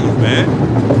to try you, man.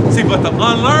 See, but the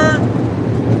unlearned,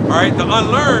 all right, the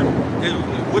unlearned,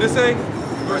 what did it say?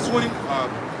 Verse 20?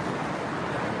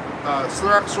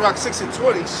 Sirach 6 and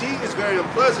 20, she is very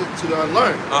unpleasant to the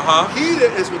unlearned. Uh-huh. He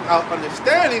that is without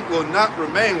understanding will not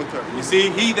remain with her. You see,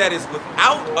 he that is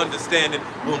without understanding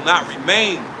will not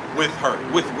remain with her,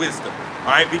 with wisdom. All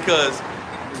right, because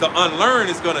the unlearned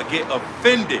is going to get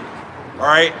offended, all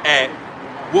right, at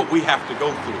what we have to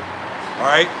go through. All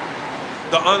right?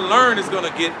 The unlearned is going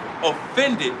to get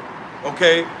offended,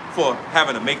 okay, for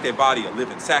having to make their body a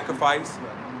living sacrifice,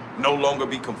 no longer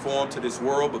be conformed to this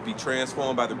world, but be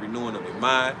transformed by the renewing of your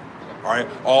mind. All right,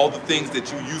 all the things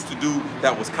that you used to do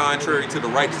that was contrary to the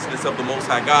righteousness of the Most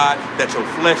High God, that your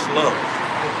flesh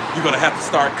loved, you're gonna have to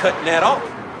start cutting that off.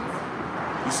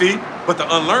 You see, but the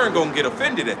unlearned gonna get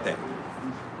offended at that.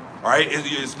 All right,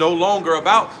 it's no longer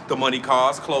about the money,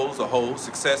 cars, clothes, the whole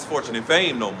success, fortune, and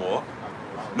fame no more.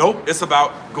 Nope, it's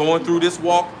about going through this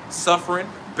walk, suffering,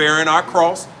 bearing our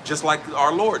cross, just like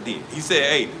our Lord did. He said,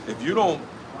 hey, if you don't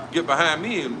get behind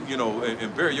me and, you know,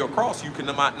 and bear your cross, you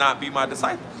cannot not be my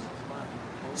disciple.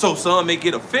 So some may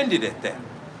get offended at that.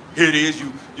 Here it is,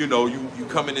 you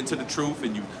coming into the truth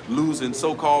and you losing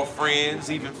so-called friends,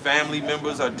 even family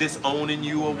members are disowning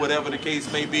you or whatever the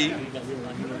case may be.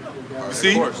 You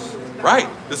see? Right.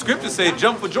 The scripture said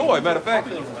jump for joy. Matter of fact,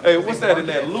 hey, what's that in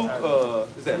that Luke,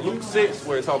 is that Luke 6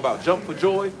 where it's all about jump for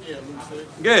joy? Yeah, Luke 6.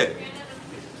 Yeah.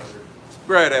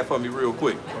 Grab that for me real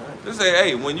quick. They say,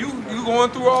 hey, when you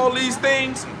going through all these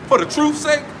things for the truth's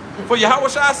sake, for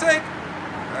Yahweh's sake,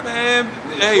 man,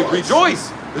 hey,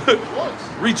 rejoice.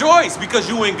 Rejoice because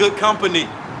you in good company.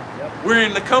 We're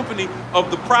in the company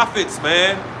of the prophets,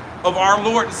 man, of our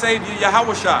Lord and Savior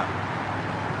Yahweh.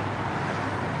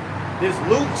 This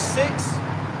Luke 6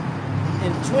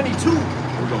 and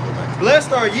 22.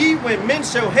 Blessed are ye when men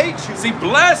shall hate you. See,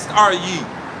 blessed are ye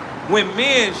when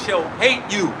men shall hate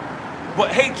you.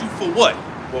 But hate you for what?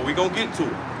 Well, we're going to get to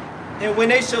it. And when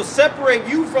they shall separate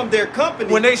you from their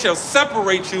company. When they shall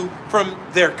separate you from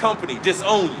their company,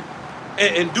 disown you.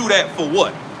 And do that for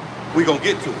what? We're going to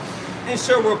get to it. And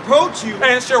shall reproach you.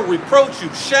 And shall reproach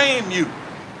you, shame you,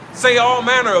 say all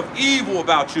manner of evil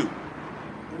about you.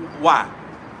 Why?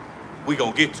 We're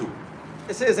going to get to it.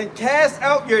 It says, and cast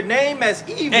out your name as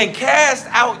evil. And cast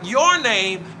out your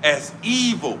name as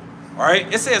evil. All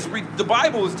right? It says, the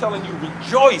Bible is telling you,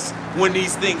 rejoice when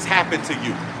these things happen to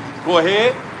you. Go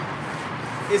ahead.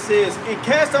 It says, and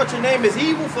cast out your name as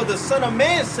evil for the Son of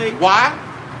Man's sake. Why?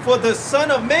 For the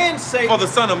Son of Man's sake. For the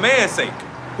Son of Man's sake.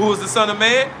 Who is the Son of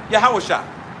Man? Yahweh,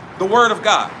 the Word of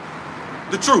God,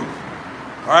 the truth.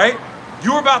 All right?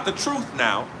 You're about the truth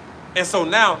now. And so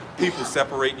now people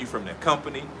separate you from their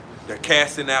company. They're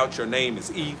casting out your name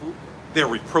as evil. They're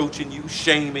reproaching you,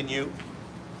 shaming you.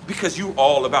 Because you're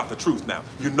all about the truth now.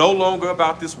 You're no longer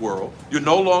about this world. You're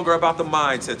no longer about the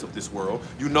mindsets of this world.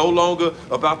 You're no longer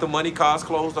about the money, cars,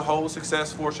 clothes, the whole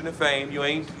success, fortune, and fame. You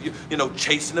ain't,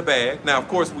 chasing the bag. Now, of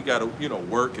course, we got to,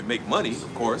 work and make money,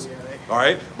 of course. All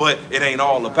right? But it ain't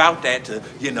all about that to,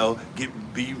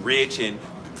 be rich and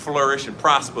flourish and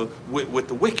prosper with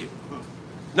the wicked.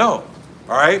 No.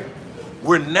 All right?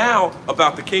 We're now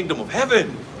about the kingdom of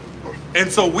heaven.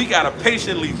 And so we got to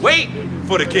patiently wait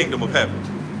for the kingdom of heaven.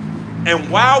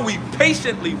 And while we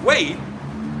patiently wait,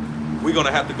 we're going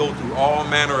to have to go through all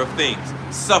manner of things,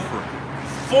 suffering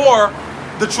for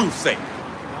the truth's sake.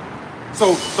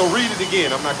 So read it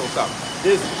again. I'm not going to stop.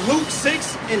 This Luke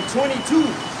 6 and 22.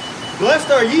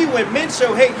 Blessed are ye when men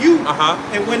shall hate you,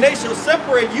 and when they shall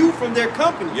separate you from their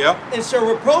company, and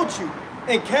shall reproach you,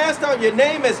 and cast out your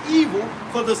name as evil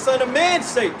for the Son of Man's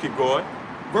sake. Keep going.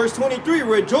 Verse 23,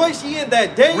 rejoice ye in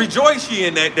that day. Rejoice ye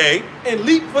in that day. And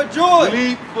leap for joy.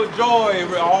 Leap for joy.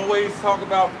 We always talk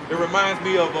about, it reminds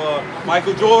me of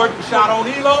Michael Jordan shot on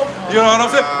Elo. You know what I'm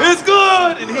saying? It's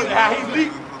good. And how he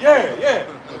leaped. Yeah.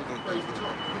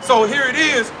 So here it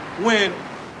is, when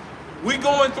we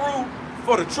going through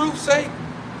for the truth's sake,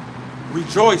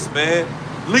 rejoice, man.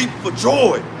 Leap for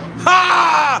joy.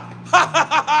 Ha! Ha ha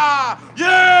ha ha!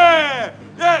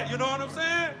 Yeah! You know what I'm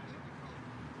saying?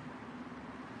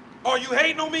 Are you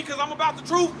hating on me because I'm about the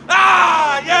truth?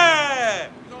 Yeah!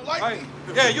 You don't like me.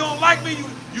 Yeah, you don't like me.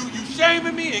 You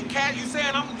shaming me and you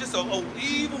saying I'm just a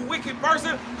evil, wicked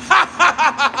person? Ha ha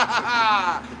ha ha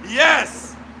ha!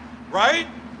 Yes! Right?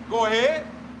 Go ahead.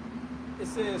 It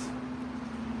says,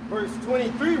 verse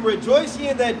 23, rejoice ye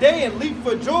in that day and leap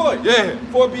for joy. Yeah.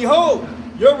 For behold,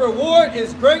 your reward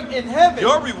is great in heaven.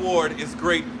 Your reward is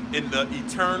great in the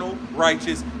eternal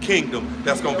righteous kingdom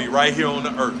that's going to be right here on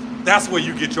the earth. That's where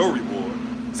you get your reward.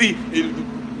 See,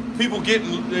 people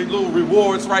getting their little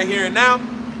rewards right here and now,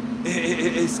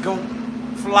 it's going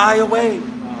to fly away.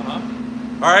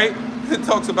 All right? It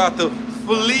talks about the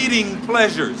fleeting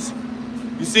pleasures.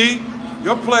 You see,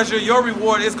 your pleasure, your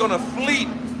reward is going to fleet,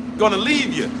 going to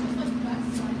leave you.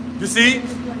 You see?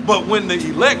 But when the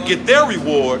elect get their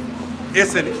reward,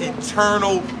 it's an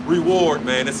eternal reward,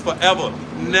 man. It's forever,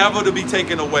 never to be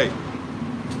taken away.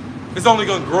 It's only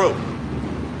going to grow.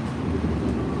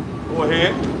 Go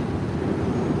ahead.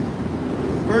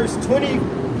 Verse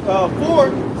 24,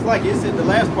 it's like it's in the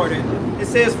last part of it. It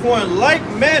says, for in like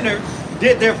manner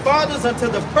did their fathers unto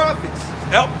the prophets.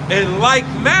 Yep. In like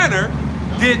manner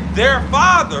did their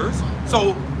fathers.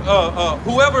 So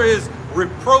whoever is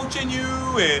reproaching you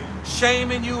and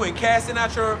shaming you and casting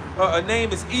out your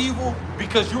name as evil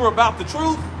because you were about the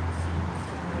truth,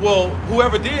 well,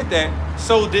 whoever did that,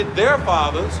 so did their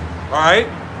fathers, all right?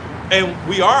 And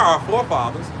we are our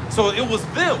forefathers, so it was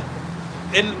them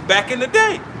back in the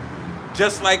day,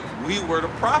 just like we were the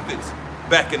prophets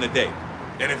back in the day.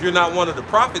 And if you're not one of the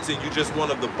prophets and you're just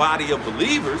one of the body of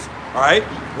believers, all right,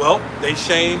 well, they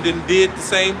shamed and did the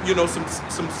same, you know,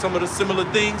 some of the similar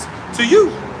things to you.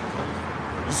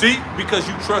 You see, because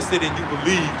you trusted and you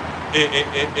believed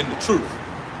in the truth.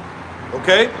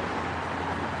 Okay?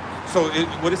 So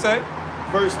what it say?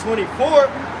 Verse 24,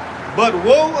 but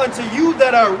woe unto you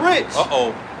that are rich,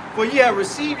 for ye have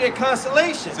received your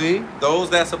consolation. See, those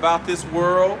that's about this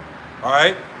world, all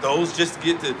right, those just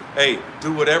get to, hey,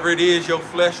 do whatever it is your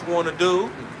flesh want to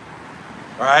do.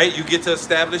 All right, you get to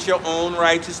establish your own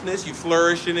righteousness. You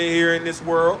flourish in it here in this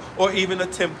world, or even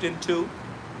attempting to.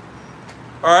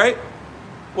 All right,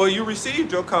 well, you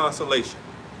received your consolation.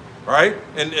 All right,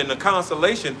 and the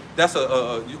consolation, that's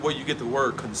where you get the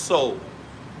word console.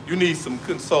 You need some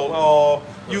console. Oh,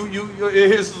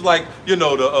 it's like, you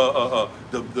know,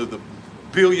 the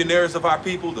billionaires of our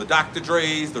people, the Dr.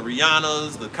 Dre's, the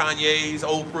Rihannas, the Kanye's,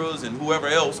 Oprah's, and whoever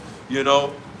else, you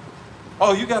know.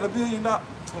 Oh, you got $1 billion? Oh,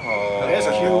 that's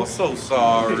cute. So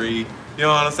sorry. You know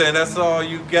what I'm saying? That's all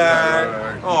you got?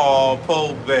 Right. Oh,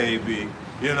 poor baby.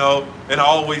 You know, and I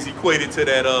always equate it to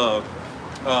that,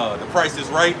 The Price is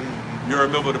Right. You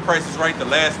remember The Price is Right? The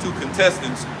last two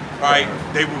contestants, all right,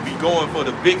 they will be going for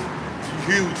the big,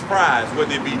 huge prize,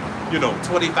 whether it be, you know,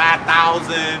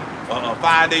 $25,000, a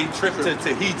 5-day trip to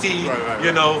Tahiti,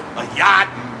 you know, a yacht,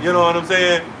 you know what I'm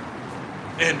saying?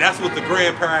 And that's what the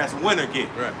grand prize winner get.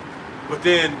 Right. But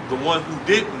then the one who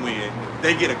didn't win,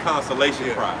 they get a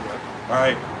consolation prize. All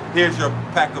right, here's your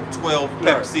pack of 12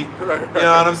 Pepsi. You know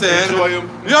what I'm saying? Enjoy them.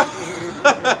 Yeah.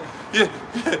 Yeah.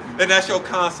 And that's your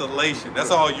consolation.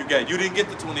 That's all you get. You didn't get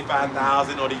the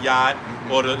 $25,000 or the yacht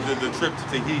or the trip to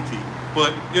Tahiti.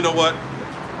 But you know what?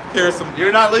 Here's some.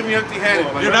 You're not leaving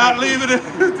empty-handed. You're not leaving it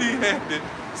empty-handed.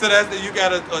 So that's you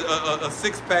got a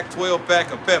 6-pack,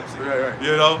 12-pack of Pepsi. Right.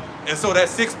 You know, and so that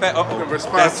 6-pack,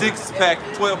 that 6-pack,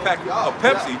 12-pack of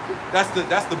Pepsi, that's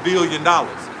the $1 billion.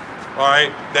 All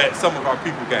right, that some of our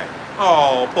people got.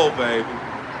 Oh, poor baby.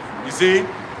 You see?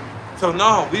 So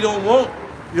no, we don't want,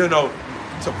 you know,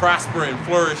 to prosper and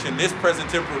flourish in this present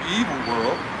temporal evil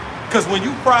world. Because when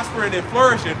you prospering and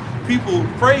flourishing, people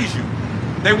praise you.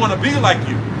 They want to be like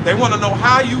you. They want to know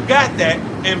how you got that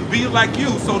and be like you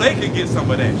so they can get some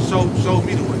of that. Show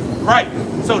me the way. Right.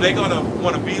 So they're going to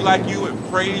want to be like you and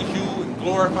praise you and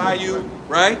glorify you,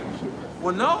 right?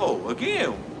 Well, no.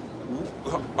 Again,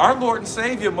 our Lord and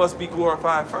Savior must be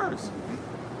glorified first.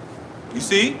 You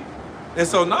see? And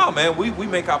so, no, man, we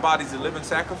make our bodies a living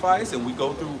sacrifice and we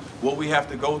go through what we have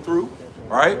to go through,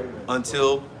 right?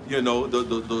 Until, you know,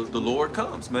 the Lord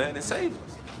comes, man, and saves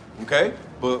us. Okay?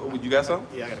 But you got something?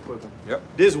 Yeah, I got a quick one. Yep.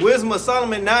 This Wisdom of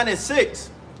Solomon 9:6.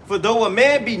 For though a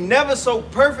man be never so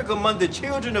perfect among the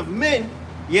children of men,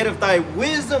 yet if thy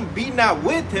wisdom be not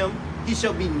with him, he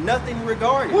shall be nothing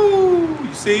regarded. Woo!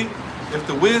 You see? If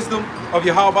the wisdom of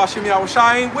Yahweh Hashem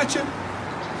Yahushua ain't with you,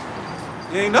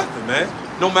 it ain't nothing, man.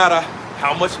 No matter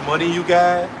how much money you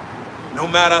got, no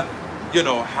matter, you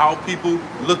know, how people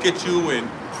look at you and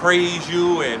praise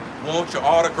you and want your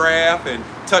autograph and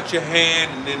touch your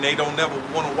hand, and then they don't never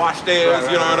want to wash theirs.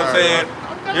 You know what I'm saying?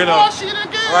 You know, wash it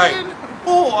again. right?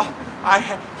 Oh,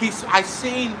 I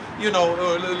seen, you know,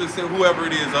 let's say whoever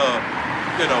it is,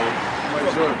 you know,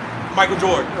 Michael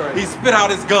Jordan. Right. He spit out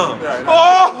his gum. Right.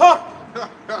 Oh,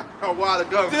 A while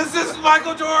ago. this is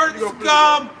Michael Jordan's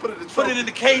gum. Put it in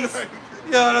the case.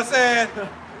 You know what I'm saying?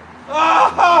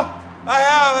 Oh, I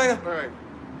have. Right.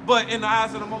 But in the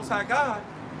eyes of the Most High God,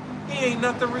 he ain't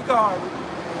nothing regarded.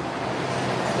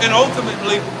 And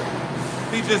ultimately,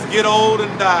 he just get old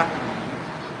and die.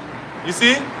 You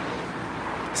see?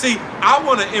 See, I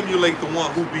want to emulate the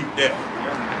one who beat death.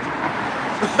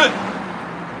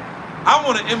 I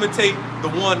want to imitate the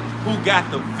one who got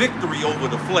the victory over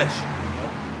the flesh.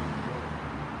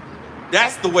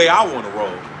 That's the way I want to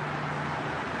roll.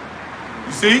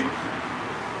 You see?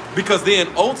 Because then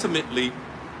ultimately,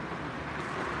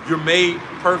 you're made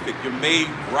perfect. You're made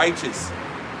righteous.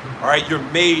 All right? You're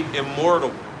made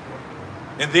immortal.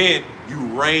 And then you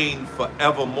reign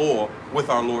forevermore with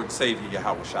our Lord and Savior,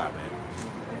 Yahweh Shai, man.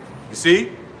 You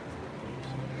see?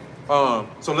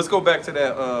 So let's go back to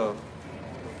that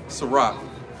Sirach.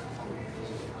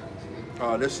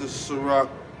 This is Sirach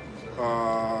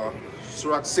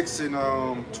Sirach 6 and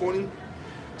 20.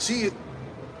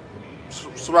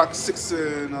 Sirach 6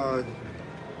 and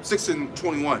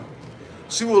 21.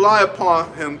 She will lie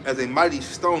upon him as a mighty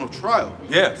stone of trial.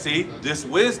 Yeah, see, this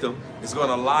wisdom is going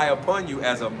to lie upon you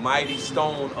as a mighty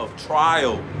stone of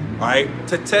trial, right?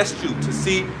 To test you, to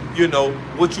see, you know,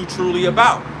 what you truly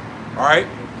about, all right?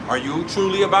 Are you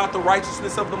truly about the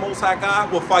righteousness of the Most High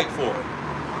God? We'll fight for it.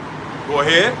 Go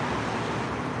ahead.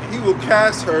 He will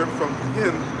cast her from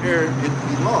him ere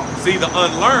it belongs. See, the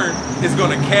unlearned is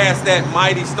going to cast that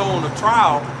mighty stone of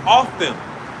trial off them.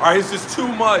 All right, it's just too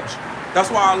much. That's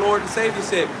why our Lord and Savior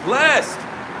said, blessed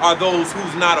are those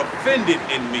who's not offended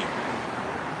in me.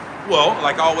 Well,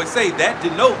 like I always say, that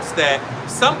denotes that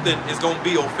something is going to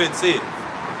be offensive.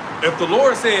 If the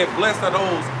Lord said, blessed are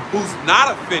those who's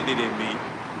not offended in me,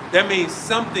 that means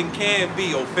something can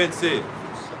be offensive.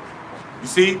 You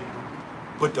see?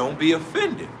 But don't be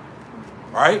offended.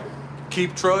 All right?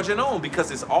 Keep trudging on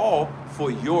because it's all for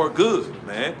your good,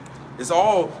 man. It's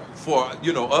all for,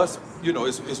 you know, us, you know,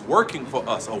 it's working for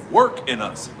us, a work in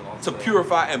us to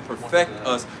purify and perfect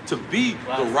us to be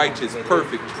the righteous,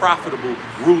 perfect, profitable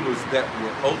rulers that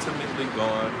we're ultimately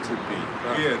going to be.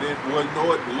 Yeah, then, well, you know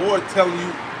what? The Lord telling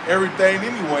you everything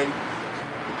anyway,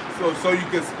 so you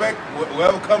can expect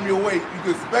whatever come your way, you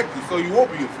can expect it, so you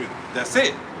won't be offended. That's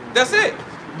it. That's it.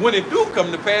 When it do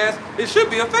come to pass, it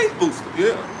should be a faith booster.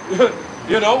 Yeah.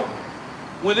 You know,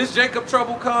 when this Jacob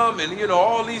trouble come and, you know,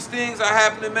 all these things are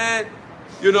happening, man,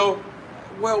 you know,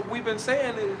 well, we've been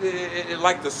saying it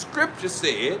like the scripture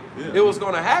said it was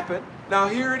going to happen. Now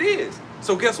here it is.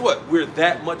 So guess what? We're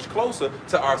that much closer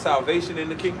to our salvation in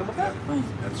the kingdom of heaven.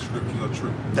 That scriptures are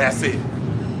true. That's it.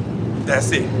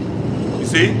 That's it. You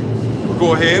see? We'll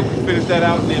go ahead. We finish that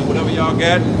out, and then whatever y'all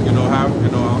got, you know how,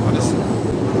 you know, I'll just.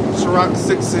 Sirach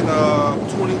 6 and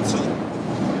 22.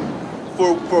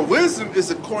 For wisdom is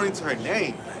according to her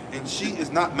name, and she is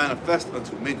not manifest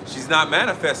unto many. She's not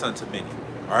manifest unto many.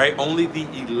 All right, only the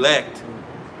elect.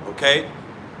 Okay,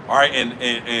 all right,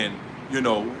 and you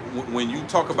know, when you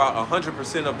talk about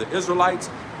 100% of the Israelites,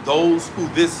 those who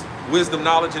this wisdom,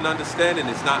 knowledge, and understanding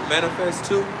is not manifest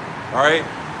to, all right,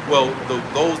 well,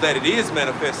 those that it is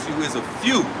manifest to is a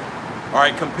few, all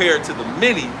right, compared to the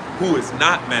many who is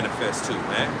not manifest to,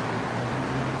 man.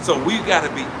 So we got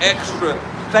to be extra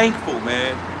thankful,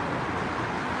 man.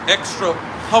 Extra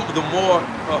humble. The more,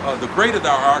 the greater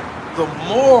thou art, the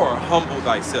more humble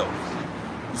thyself.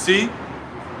 You see?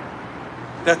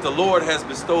 That the Lord has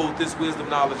bestowed this wisdom,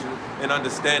 knowledge, and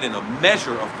understanding, a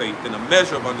measure of faith and a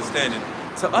measure of understanding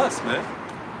to us, man.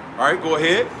 All right, go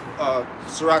ahead.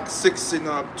 Sirach 6 and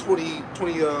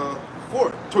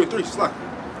 23, slack.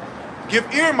 Give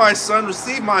ear, my son,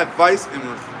 receive my advice, and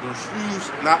refuse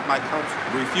not my counsel.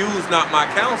 Refuse not my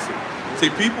counsel. See,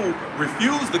 people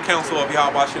refuse the counsel of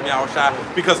Yahweh Shem Yahushua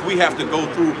because we have to go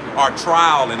through our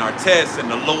trial and our tests and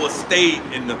the lower state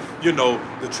and the, you know,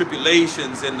 the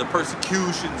tribulations and the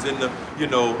persecutions and the, you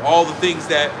know, all the things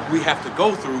that we have to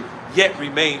go through, yet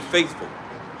remain faithful,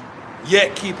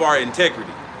 yet keep our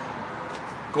integrity.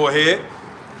 Go ahead.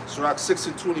 Sirach 6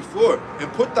 and 24.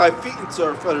 And put thy feet into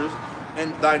her fetters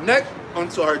and thy neck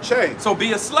unto her chain. So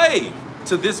be a slave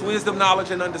to this wisdom,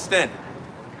 knowledge, and understanding.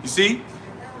 You see?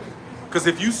 Because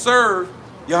if you serve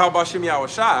Yahweh Shem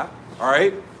Yahushua, all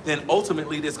right, then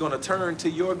ultimately it's going to turn to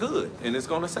your good, and it's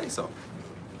going to say so.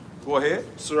 Go ahead.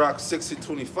 Sirach 6 and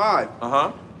 25.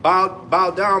 Uh-huh.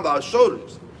 Bow down thy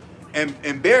shoulders and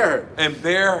bear her. And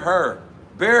bear her.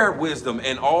 Bear wisdom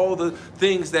and all the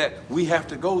things that we have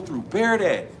to go through. Bear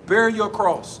that. Bear your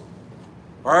cross.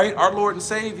 All right? Our Lord and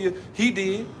Savior, he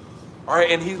did. All right?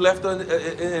 And he left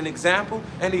an example,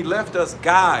 and he left us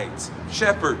guides,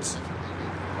 shepherds,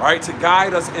 all right, to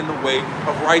guide us in the way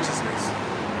of righteousness.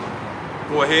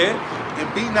 Go ahead.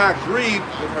 And be not grieved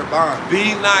with her bonds.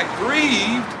 Be not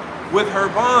grieved with her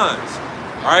bonds.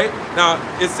 All right? Now,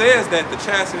 it says that the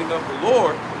chastening of the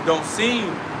Lord don't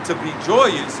seem to be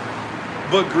joyous,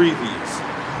 but grievous.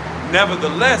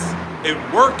 Nevertheless, it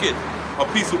worketh a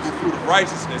peaceable fruit of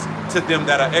righteousness to them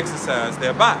that are exercised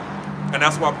thereby. And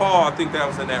that's why Paul, I think that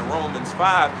was in that Romans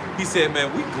 5, he said,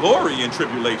 man, we glory in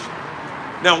tribulation.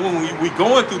 Now, when we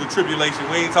going through the tribulation,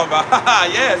 we ain't talking about,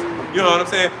 yes, you know what I'm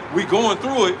saying? We going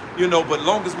through it, you know, but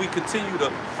long as we continue to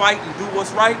fight and do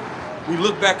what's right, we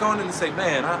look back on it and say,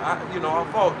 man, I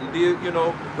fought and did, you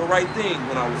know, the right thing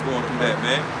when I was going through that,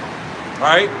 man. All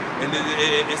right? And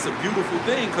it's a beautiful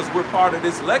thing because we're part of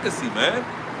this legacy, man.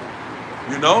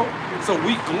 You know? So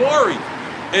we glory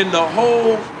in the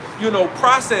whole, you know,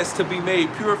 process to be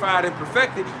made purified and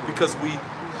perfected because we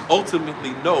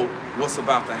ultimately know what's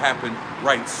about to happen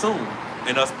right soon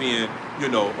and us being, you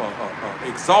know,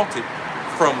 exalted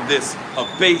from this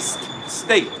abased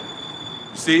state.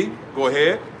 You see? Go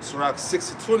ahead. Sirach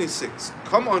 6:26.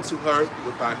 Come unto her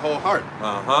with thy whole heart,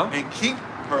 And keep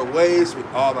her ways with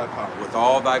all thy power. with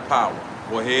all thy power.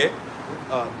 Go ahead.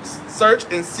 Search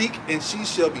and seek, and she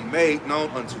shall be made known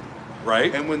unto thee.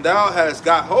 Right? And when thou hast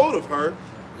got hold of her,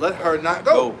 let her not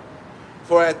go.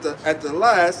 For at the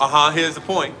last, Here's the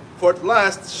point. for at the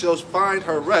last shall find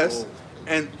her rest,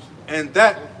 and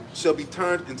that shall be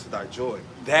turned into thy joy.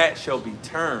 That shall be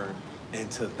turned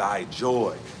into thy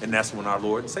joy. And that's when our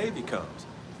Lord and Savior comes.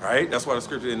 Right? That's why the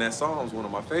scripture in that Psalm is one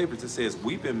of my favorites. It says,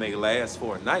 weeping may last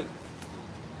for a night,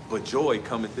 but joy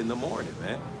cometh in the morning,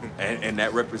 man. And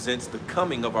that represents the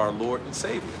coming of our Lord and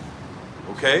Savior.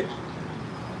 Okay?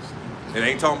 It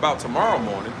ain't talking about tomorrow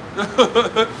morning.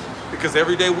 Because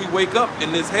every day we wake up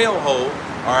in this hellhole,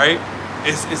 all right,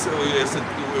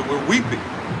 we're weeping.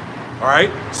 All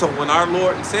right? So when our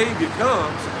Lord and Savior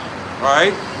comes, all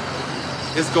right,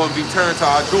 it's going to be turned to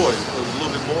our joy. A little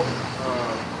bit more.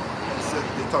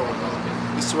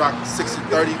 Sirach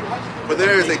 6:30. For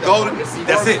there is a golden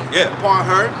That's it, yeah. upon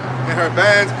her, and her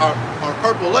bands are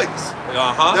purple lakes.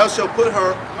 Thou shalt put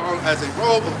her on as a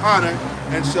robe of honor,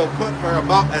 and shall put her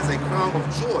about as a crown of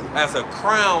joy. As a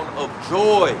crown of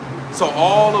joy. So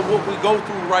all of what we go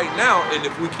through right now, and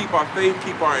if we keep our faith,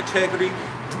 keep our integrity,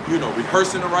 you know,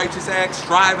 rehearsing the righteous acts,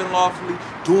 striving lawfully,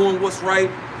 doing what's right,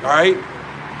 all right,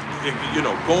 you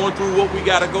know, going through what we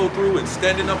got to go through and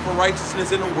standing up for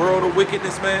righteousness in a world of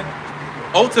wickedness, man.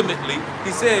 Ultimately,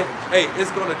 he said, hey,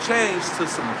 it's going to change to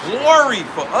some glory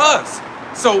for us.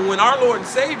 So when our Lord and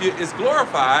Savior is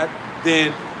glorified,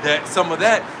 then that some of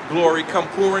that glory come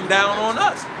pouring down on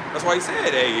us. That's why he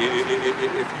said, hey,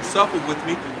 if you suffer with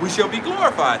me, we shall be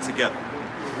glorified together.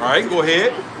 All right, go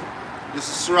ahead. This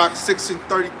is Sirach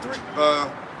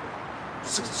 6:33.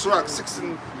 Sirach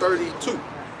 6:32.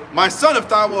 My son, if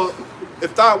thou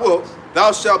wilt,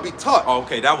 thou shalt be taught. Oh,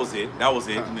 okay, that was it. That was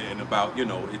it. And about, you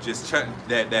know, it just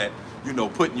that you know,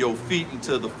 putting your feet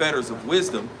into the fetters of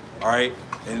wisdom, all right,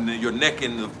 and your neck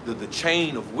in the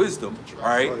chain of wisdom, all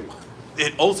right.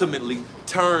 It ultimately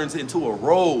turns into a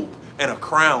robe and a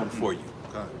crown for you.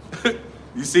 Okay.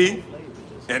 You see?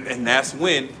 And that's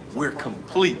when we're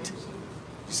complete.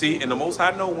 You see, and the Most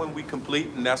High know when we complete,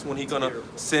 and that's when He's gonna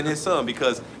send His Son,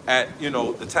 because at, you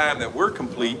know, the time that we're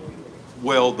complete,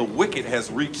 well, the wicked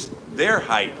has reached their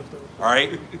height, all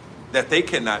right, that they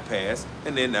cannot pass,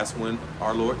 and then that's when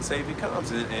our Lord and Savior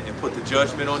comes and put the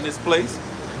judgment on this place,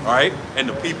 all right, and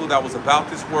the people that was about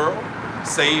this world,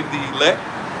 save the elect,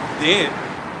 then,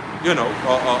 you know,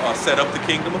 set up the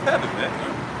kingdom of heaven, man.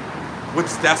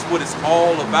 Which that's what it's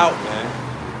all about, man.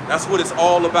 That's what it's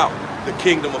all about, the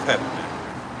kingdom of heaven, man.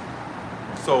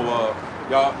 So,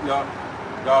 y'all, I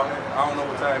don't know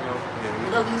what time, y'all.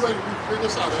 Whenever you're ready, we figure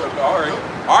this out.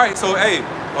 All right. So, hey,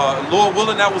 Lord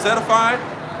willing, that was edifying.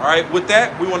 All right. With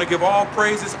that, we want to give all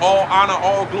praises, all honor,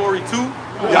 all glory to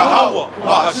Yahweh,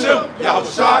 Bahashem,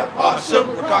 Yahushai, Bahashem,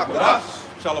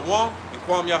 Rakakadash. Shalom, and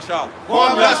Kwam Yashala.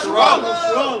 Kwam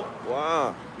Yasharala.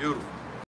 Wow. Beautiful.